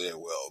for it. Usually I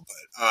will,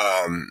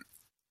 but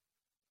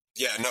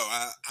yeah, no,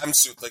 I'm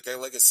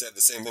like I said, the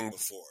same thing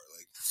before.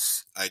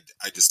 Like,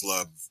 I just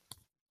love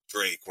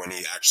Drake when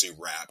he actually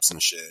raps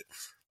and shit.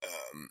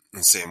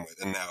 And same with,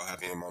 and now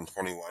having him on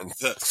 21,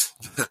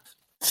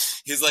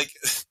 he's like.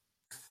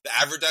 The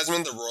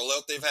advertisement, the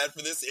rollout they've had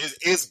for this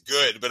is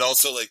good, but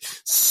also like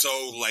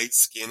so light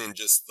skin and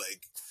just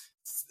like,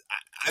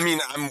 I mean,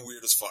 I'm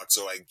weird as fuck,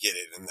 so I get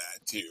it in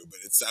that too. But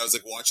I was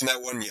like watching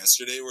that one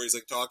yesterday where he's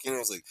like talking, and I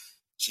was like,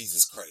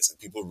 Jesus Christ, like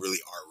people really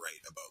are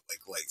right about like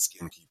light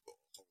skinned people.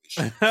 Holy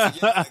shit!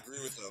 Yeah, I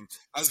agree with him.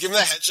 I was giving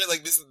that head shit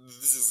like this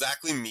is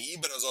exactly me,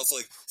 but I was also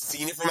like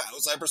seeing it from an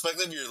outside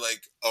perspective. You're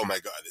like, oh my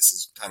god, this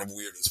is kind of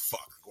weird as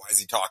fuck. Why is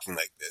he talking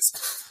like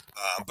this?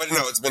 But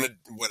no, it's been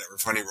a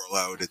funny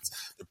rollout.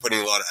 They're putting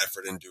a lot of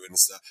effort into it and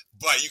stuff.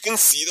 But you can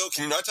see though,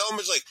 can you not tell how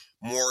much like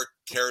more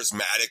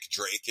charismatic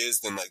Drake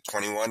is than like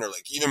 21 or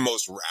like even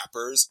most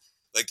rappers?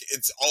 Like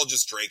it's all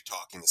just Drake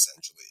talking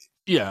essentially.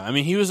 Yeah, I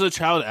mean he was a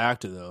child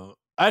actor though.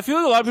 I feel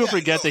like a lot of people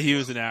forget that he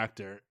was an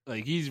actor.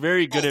 Like he's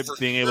very good at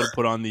being able to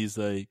put on these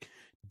like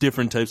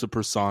different types of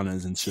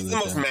personas and shit. He's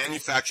like the most that.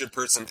 manufactured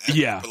person ever.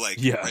 Yeah, but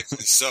like yeah.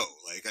 rightfully so.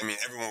 Like I mean,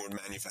 everyone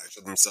would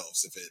manufacture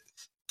themselves if it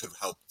could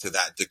help to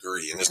that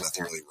degree, and there's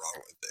nothing really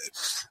wrong with it.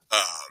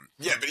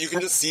 Yeah, but you can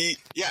just see.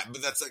 Yeah,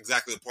 but that's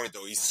exactly the point,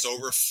 though. He's so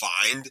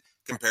refined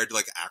compared to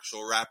like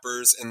actual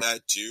rappers, and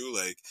that too.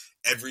 Like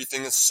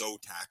everything is so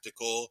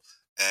tactical.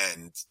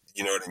 And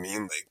you know what I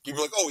mean? Like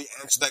people are like, oh, he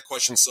answered that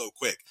question so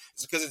quick.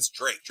 It's because it's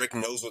Drake. Drake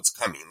knows what's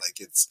coming. Like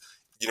it's,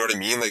 you know what I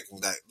mean? Like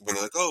that when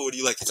they're like, oh, what do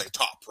you like? He's like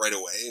top right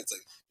away. It's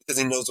like because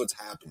he knows what's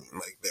happening.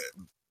 Like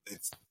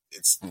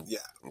it's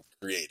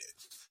creative.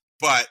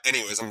 But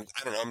anyways, I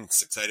don't know. I'm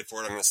excited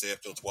for it. I'm gonna stay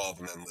up till 12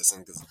 and then listen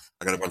because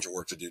I got a bunch of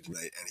work to do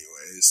tonight,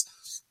 anyways.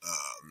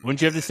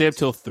 Wouldn't you have to stay up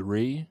till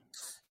 3?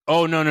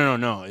 Oh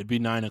no! It'd be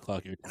 9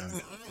 o'clock your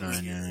time.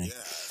 9. Yeah,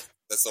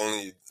 that's the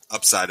only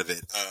upside of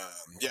it.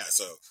 Yeah,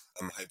 so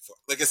I'm hyped for.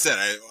 Like I said,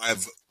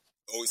 I've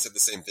always said the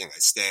same thing. I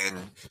stand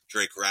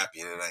Drake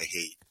rapping, and I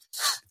hate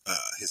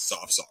his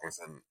soft songs.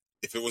 And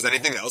if it was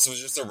anything else, it was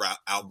just a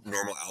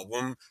normal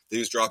album that he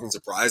was dropping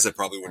surprise, I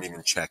probably wouldn't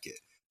even check it.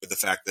 But the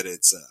fact that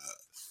it's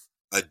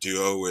a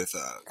duo with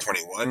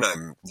 21,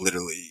 I'm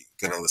literally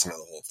gonna listen to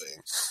the whole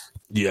thing.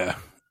 Yeah.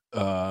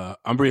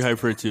 I'm pretty hyped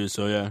for it too,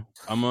 so yeah.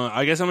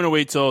 I guess I'm gonna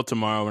wait till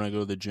tomorrow when I go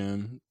to the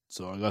gym.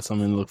 So I got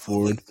something to look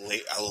forward.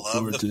 I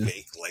love the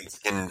fake light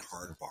skin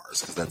hard bars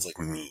because that's like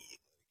me.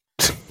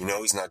 You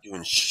know, he's not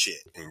doing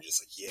shit, and you're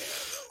just like, yeah,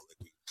 though.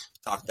 Like, we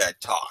talk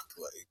that talk,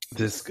 like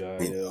this guy.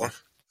 Yeah.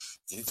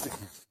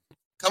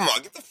 Come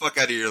on, get the fuck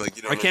out of here! Like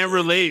you don't. I can't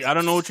relate. I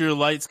don't know what your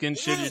light skin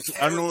shit.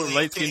 I don't know what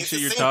light skin shit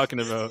you're talking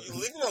about. You're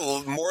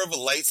living more of a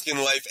light skin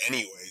life,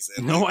 anyways.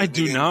 No, I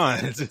do not.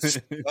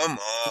 Come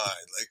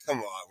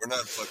on, we're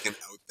not fucking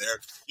out there.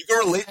 You can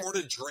relate more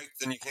to Drake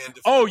than you can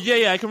to. Oh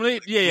yeah, I can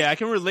relate. Yeah, I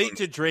can relate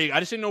to Drake. I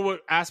just didn't know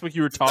what aspect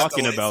you were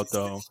talking about,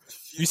 though.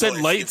 You said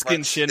light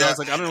skin shit, and I was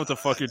like, I don't know what the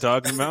fuck you're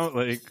talking about.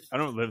 Like, I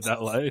don't live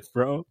that life,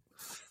 bro.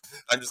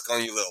 I'm just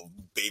calling you little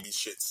baby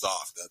shit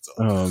soft. That's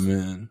all. Oh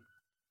man.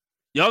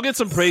 Y'all get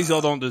some praise y'all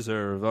don't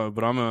deserve,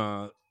 but I'm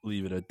gonna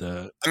leave it at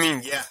that. I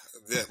mean, yeah,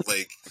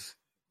 like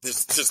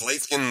there's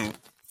light skin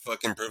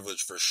fucking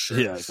privilege for sure.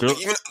 Yeah,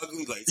 like, even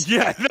ugly light skin.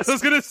 Yeah, that's what I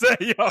was gonna say,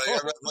 yo. Like,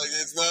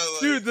 it's not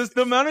like, dude,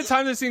 the amount of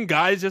times I've seen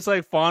guys just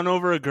like fawn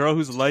over a girl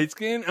who's light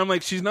skinned, I'm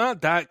like, she's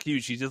not that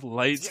cute. She's just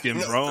light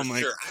skinned, bro. I'm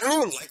like, sure. I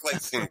don't even like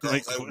light skinned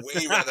girls. I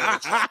way rather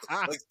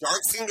like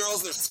dark skinned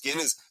girls. Their skin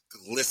is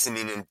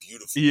glistening and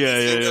beautiful.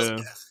 Yeah.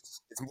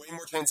 It's way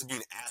more chance of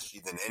being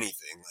ashy than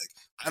anything. Like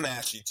I'm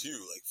ashy too.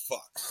 Like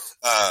fuck.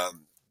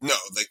 No,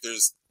 like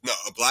there's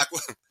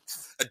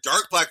a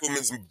dark black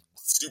woman's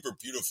super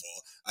beautiful.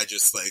 I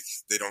just like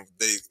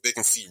they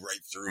can see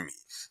right through me.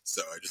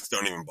 So I just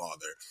don't even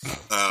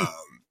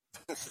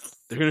bother.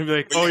 They're gonna be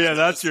like, oh yeah,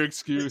 that's your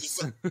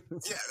excuse. Like,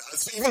 yeah,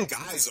 so even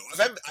guys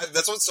though.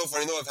 That's what's so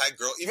funny though. I've had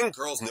even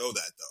girls know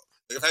that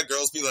though. Like I've had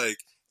girls be like,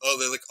 oh,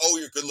 they're like, oh,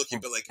 you're good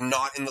looking, but like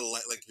not in the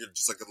light, like you're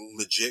just like a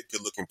legit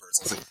good looking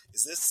person. It's like,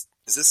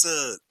 is this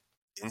a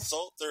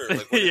insult or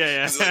like?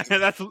 Yeah. Like,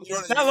 that's you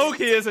know that low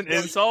key is an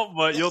insult,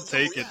 but you'll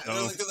take it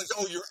though. Like,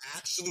 oh, you're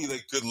actually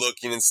like good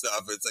looking and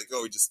stuff. It's like,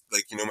 oh, just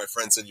like my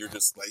friend said you're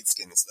just light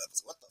skinned and stuff.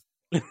 It's what the.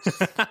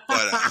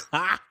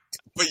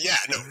 But yeah,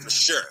 no, for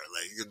sure.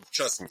 Like,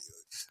 trust me,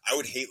 I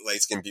would hate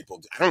light skinned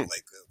people. I don't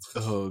like.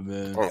 Oh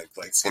man, I don't like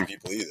light skinned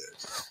people either.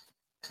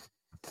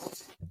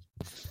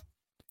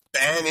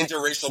 Ban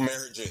interracial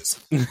marriages.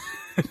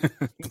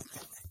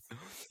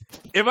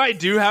 If I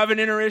do have an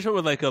interracial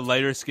with like a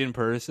lighter skinned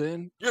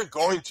person, you're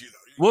going to though.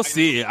 We'll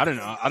see. I don't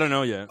know. I don't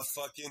know yet. A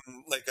fucking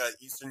like a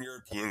Eastern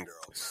European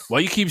girl. Why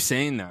you keep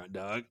saying that,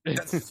 dog?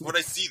 That's what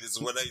I see. This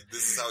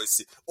is how I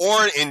see.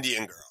 Or an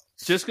Indian girl.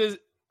 Just because.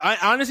 I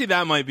honestly,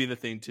 that might be the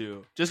thing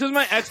too. Just because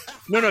my ex,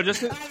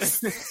 just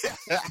cause,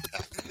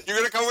 you're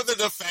gonna come with a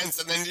defense,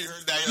 and then you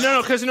heard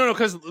that. Because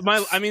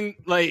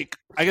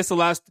I guess the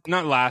last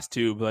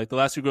two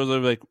girls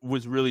I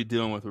was really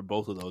dealing with were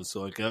both of those.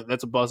 So like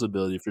that's a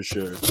possibility for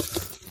sure.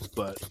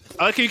 But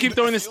I like how you keep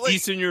throwing this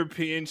Eastern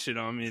European shit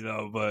on me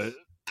though. But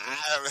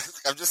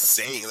I'm just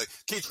saying, like,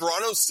 okay,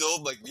 Toronto's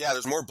still like, yeah,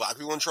 there's more black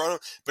people in Toronto,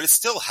 but it's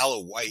still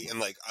hella white and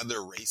like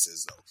other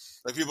races though.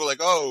 Like people are like,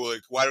 oh,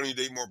 like why don't you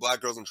date more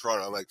black girls in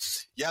Toronto? I'm like,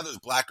 yeah, there's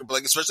black, but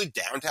like especially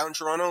downtown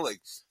Toronto,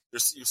 like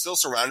you're still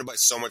surrounded by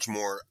so much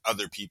more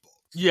other people.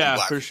 Yeah,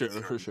 for people, sure,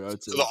 for sure.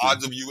 So the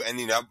odds of you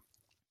ending up,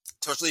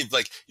 especially if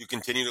like you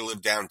continue to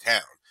live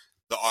downtown,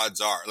 the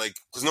odds are like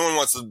because no one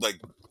wants to like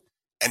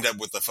end up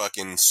with a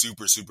fucking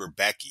super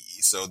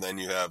Becky. So then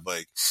you have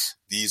like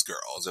these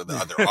girls or the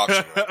other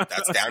option. Like,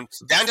 that's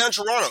downtown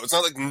Toronto. It's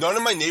not like none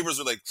of my neighbors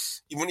are like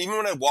even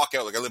when I walk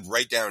out, like I live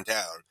right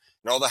downtown.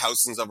 And all the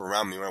houses and stuff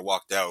around me when I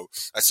walked out,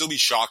 I'd still be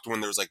shocked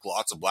when there's like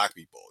lots of black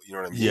people. You know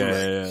what I mean?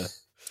 Yeah.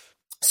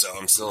 So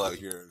I'm still out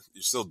here.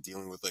 You're still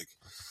dealing with like,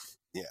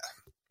 yeah.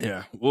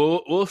 Yeah.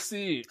 We'll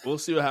see. We'll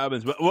see what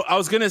happens. But I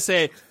was gonna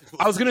say,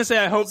 I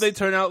hope they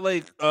turn out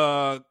like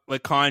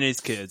Kanye's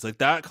kids. Like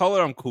that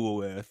color, I'm cool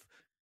with.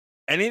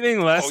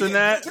 Anything less than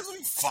that?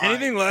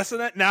 Anything less than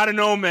that? Now to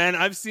know, man.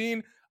 I've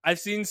seen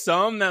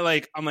some that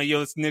like I'm like,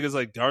 yo, this nigga's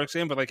like dark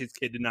skin, but like his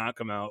kid did not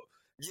come out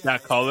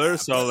that color.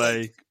 So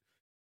like.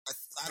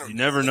 I don't you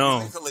know. never know.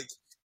 Okay,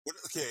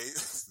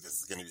 this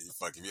is gonna be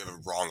fucking. If you have a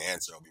wrong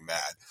answer, I'll be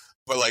mad.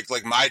 But like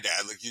my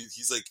dad, like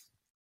he's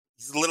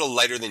a little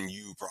lighter than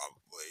you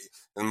probably,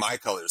 and my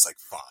color is like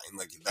fine.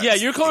 Like yeah,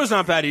 your color's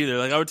not bad either.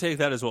 Like I would take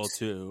that as well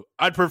too.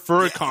 I'd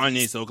prefer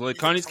Kanye's though. Like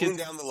Kanye's kids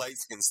down the light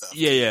skin stuff.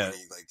 Yeah.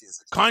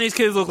 Kanye's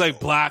kids look like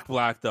black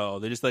though.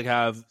 They just like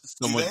have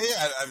someone.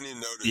 I haven't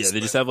even noticed. Yeah, they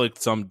just have like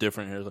some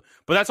different hair.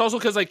 But that's also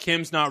because like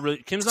Kim's not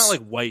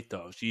like white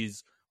though.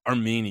 She's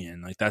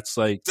Armenian. Like that's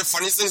like the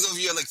funniest thing is if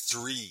you had like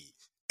 3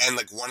 and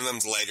like one of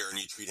them's lighter and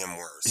you treat him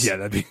worse. Yeah,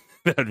 that'd be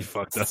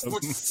fucked up.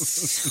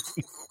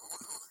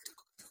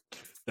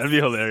 That'd be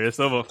hilarious.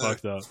 So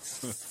fucked up.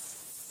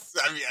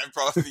 I mean, I'd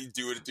probably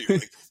do it too.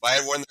 Like if I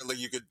had one that like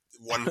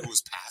one who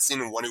was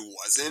passing and one who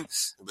wasn't,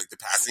 like the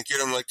passing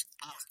kid, I'm like,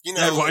 you know,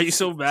 Dad, why are you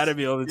so mad at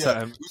me all the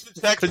time?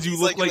 Because you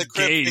look like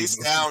gay. Face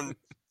down.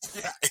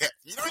 Yeah,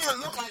 you don't even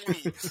look like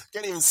me.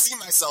 Can't even see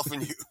myself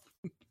in you.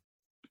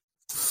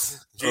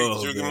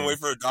 You're giving him away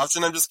for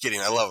adoption? I'm just kidding.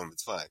 I love him.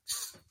 It's fine.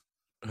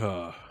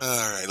 All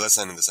right, let's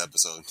end this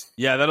episode.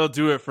 Yeah, that'll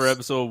do it for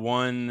episode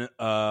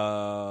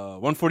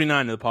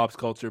 149 of the Pops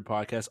Culture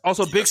Podcast.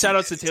 Also, big shout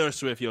out to Taylor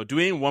Swift, yo.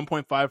 Doing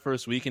 1.5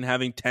 first week and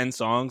having 10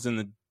 songs in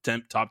the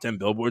top 10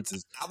 billboards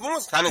is album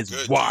was kind of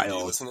good. Wild. Do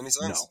you listen to any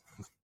songs?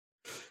 No.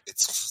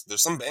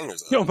 There's some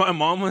bangers though. Yo, my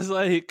mom was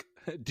like,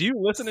 do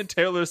you listen to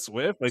Taylor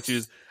Swift? Like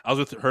I was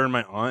with her and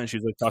my aunt, and she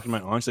was like talking to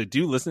my aunt. She's like, do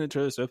you listen to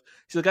Taylor Swift?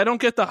 She's like, I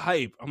don't get the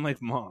hype. I'm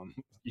like, Mom,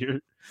 you're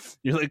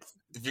like,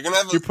 if you're gonna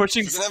have you're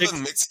pushing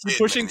 60.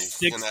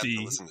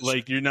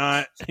 Like you're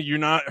not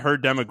her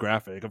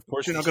demographic. Of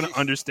course, you're not gonna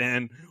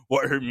understand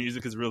what her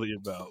music is really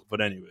about.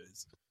 But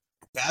anyways,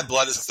 Bad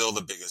Blood is still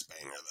the biggest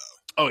banger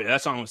though. Oh yeah,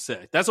 that song was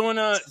sick. That's the one.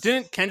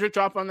 Didn't Kendrick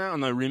drop on that on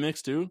the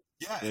remix too?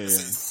 Yeah.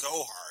 It's so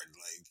hard.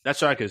 That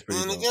track is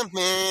pretty cool. We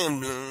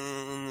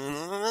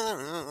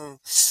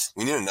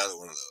need another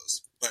one of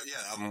those. But yeah,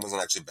 the album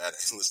wasn't actually bad. I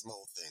listened to the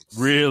whole thing.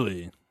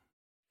 Really?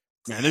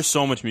 Man, there's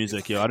so much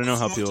music, yo. I don't know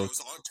how people... It was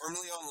all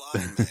permanently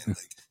online, man.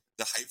 Like,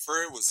 the hype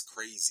for it was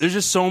crazy. There's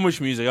just so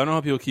much music. I don't know how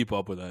people keep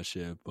up with that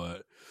shit,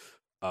 but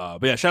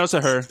yeah, shout out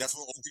to her. That's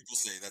what old people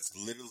say. That's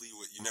literally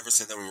what... You never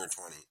said that when you were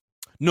 20.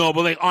 No,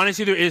 but like,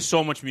 honestly, there is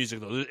so much music,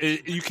 though.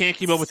 You can't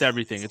keep up with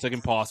everything. It's like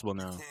impossible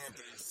now. You can,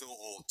 but it's still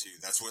old, too.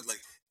 That's what,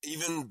 like...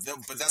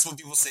 But that's what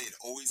people say. It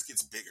always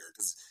gets bigger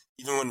because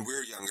even when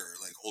we're younger,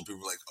 like old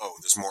people are like, oh,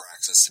 there's more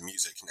access to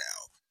music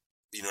now.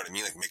 You know what I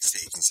mean? Like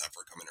mixtapes and stuff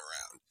are coming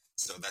around.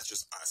 So that's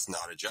just us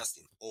not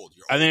adjusting. Old.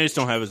 You're old. I think I just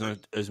don't have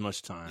as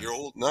much time. You're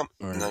old? No,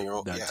 you're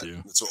old. That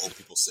too. That's what old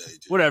people say.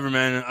 Too. Whatever,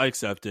 man. I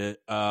accept it.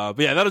 But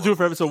yeah, that'll do it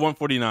for episode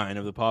 149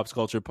 of the Pops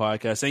Culture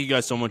Podcast. Thank you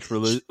guys so much for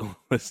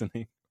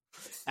listening.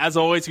 As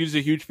always, do us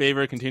a huge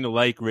favor. Continue to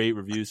like, rate,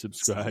 review,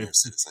 subscribe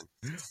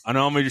on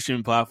all major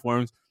streaming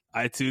platforms.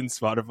 iTunes,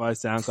 Spotify,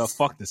 SoundCloud.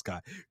 Fuck this guy.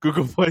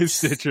 Google Play,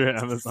 Stitcher,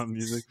 Amazon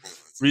Music,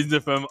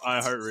 Reasons FM,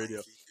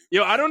 iHeartRadio.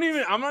 Yo,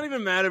 I'm not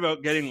even mad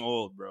about getting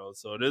old, bro.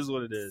 So it is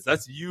what it is.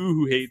 That's you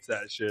who hates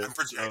that shit. I'm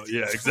projecting. So,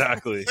 yeah,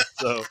 exactly.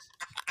 So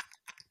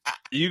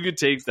you could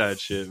take that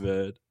shit,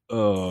 man.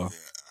 Oh. Yeah.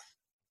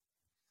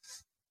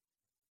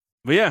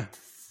 But yeah.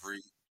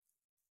 Free.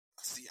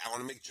 See, I want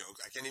to make jokes.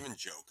 I can't even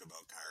joke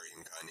about Kyrie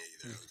and Kanye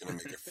either. I was going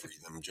to make a free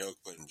them joke,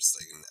 but I'm just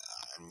like,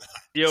 nah, from that.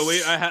 Yo,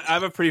 wait, I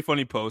have a pretty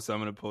funny post I'm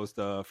going to post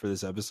for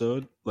this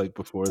episode, like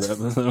before the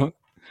episode.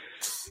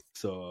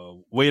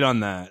 So wait on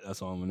that.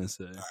 That's all I'm going to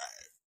say. All right.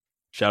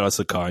 Shout out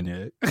to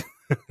Kanye. Yeah,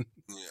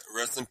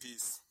 rest in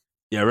peace.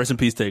 Yeah, rest in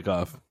peace,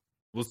 Takeoff.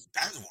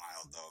 That's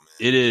wild, though, man.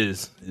 It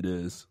is. It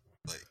is.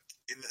 Like,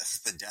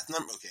 the death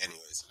number? Okay,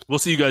 anyways. We'll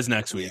see you guys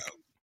next week.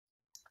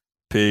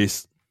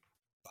 Peace.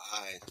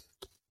 Bye.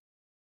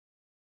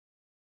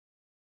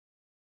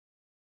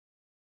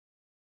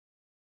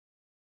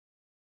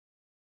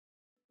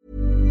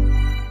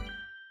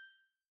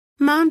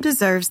 Mom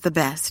deserves the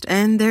best,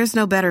 and there's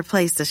no better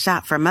place to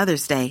shop for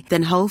Mother's Day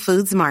than Whole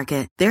Foods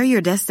Market. They're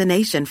your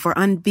destination for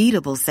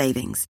unbeatable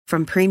savings,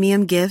 from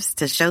premium gifts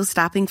to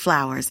show-stopping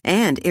flowers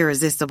and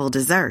irresistible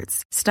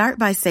desserts. Start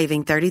by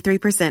saving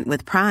 33%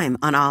 with Prime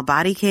on all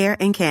body care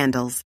and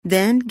candles.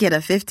 Then get a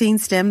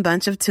 15-stem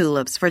bunch of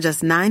tulips for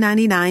just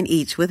 $9.99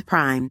 each with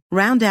Prime.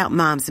 Round out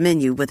Mom's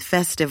menu with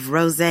festive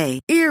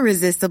rosé,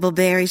 irresistible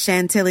berry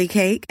chantilly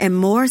cake, and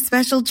more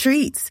special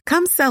treats.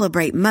 Come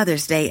celebrate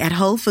Mother's Day at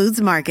Whole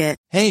Foods Market.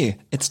 Hey,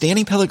 it's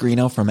Danny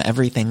Pellegrino from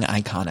Everything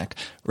Iconic.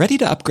 Ready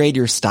to upgrade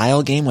your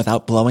style game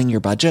without blowing your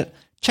budget?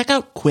 Check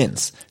out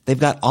Quince. They've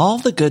got all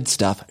the good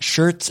stuff,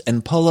 shirts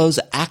and polos,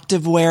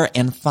 activewear,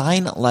 and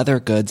fine leather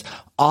goods,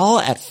 all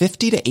at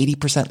 50 to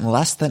 80%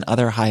 less than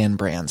other high-end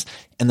brands.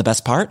 And the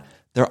best part?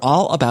 They're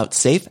all about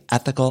safe,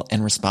 ethical,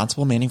 and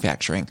responsible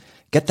manufacturing.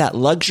 Get that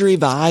luxury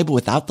vibe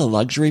without the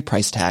luxury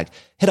price tag.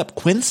 Hit up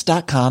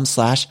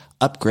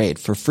quince.com/upgrade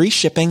for free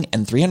shipping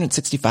and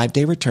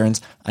 365-day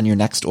returns on your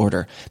next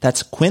order.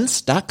 That's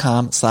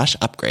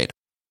quince.com/upgrade.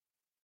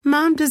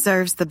 Mom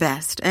deserves the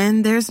best,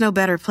 and there's no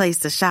better place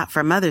to shop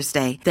for Mother's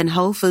Day than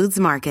Whole Foods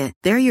Market.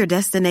 They're your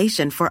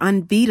destination for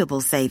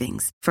unbeatable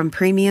savings, from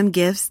premium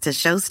gifts to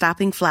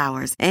show-stopping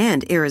flowers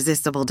and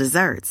irresistible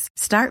desserts.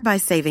 Start by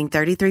saving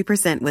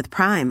 33% with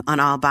Prime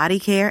on all body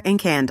care and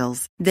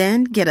candles.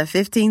 Then get a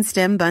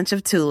 15-stem bunch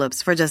of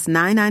tulips for just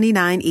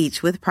 $9.99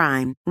 each with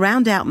Prime.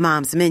 Round out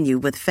Mom's menu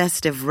with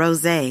festive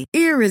rosé,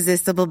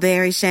 irresistible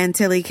berry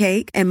chantilly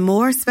cake, and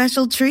more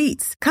special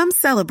treats. Come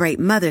celebrate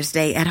Mother's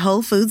Day at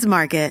Whole Foods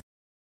Market.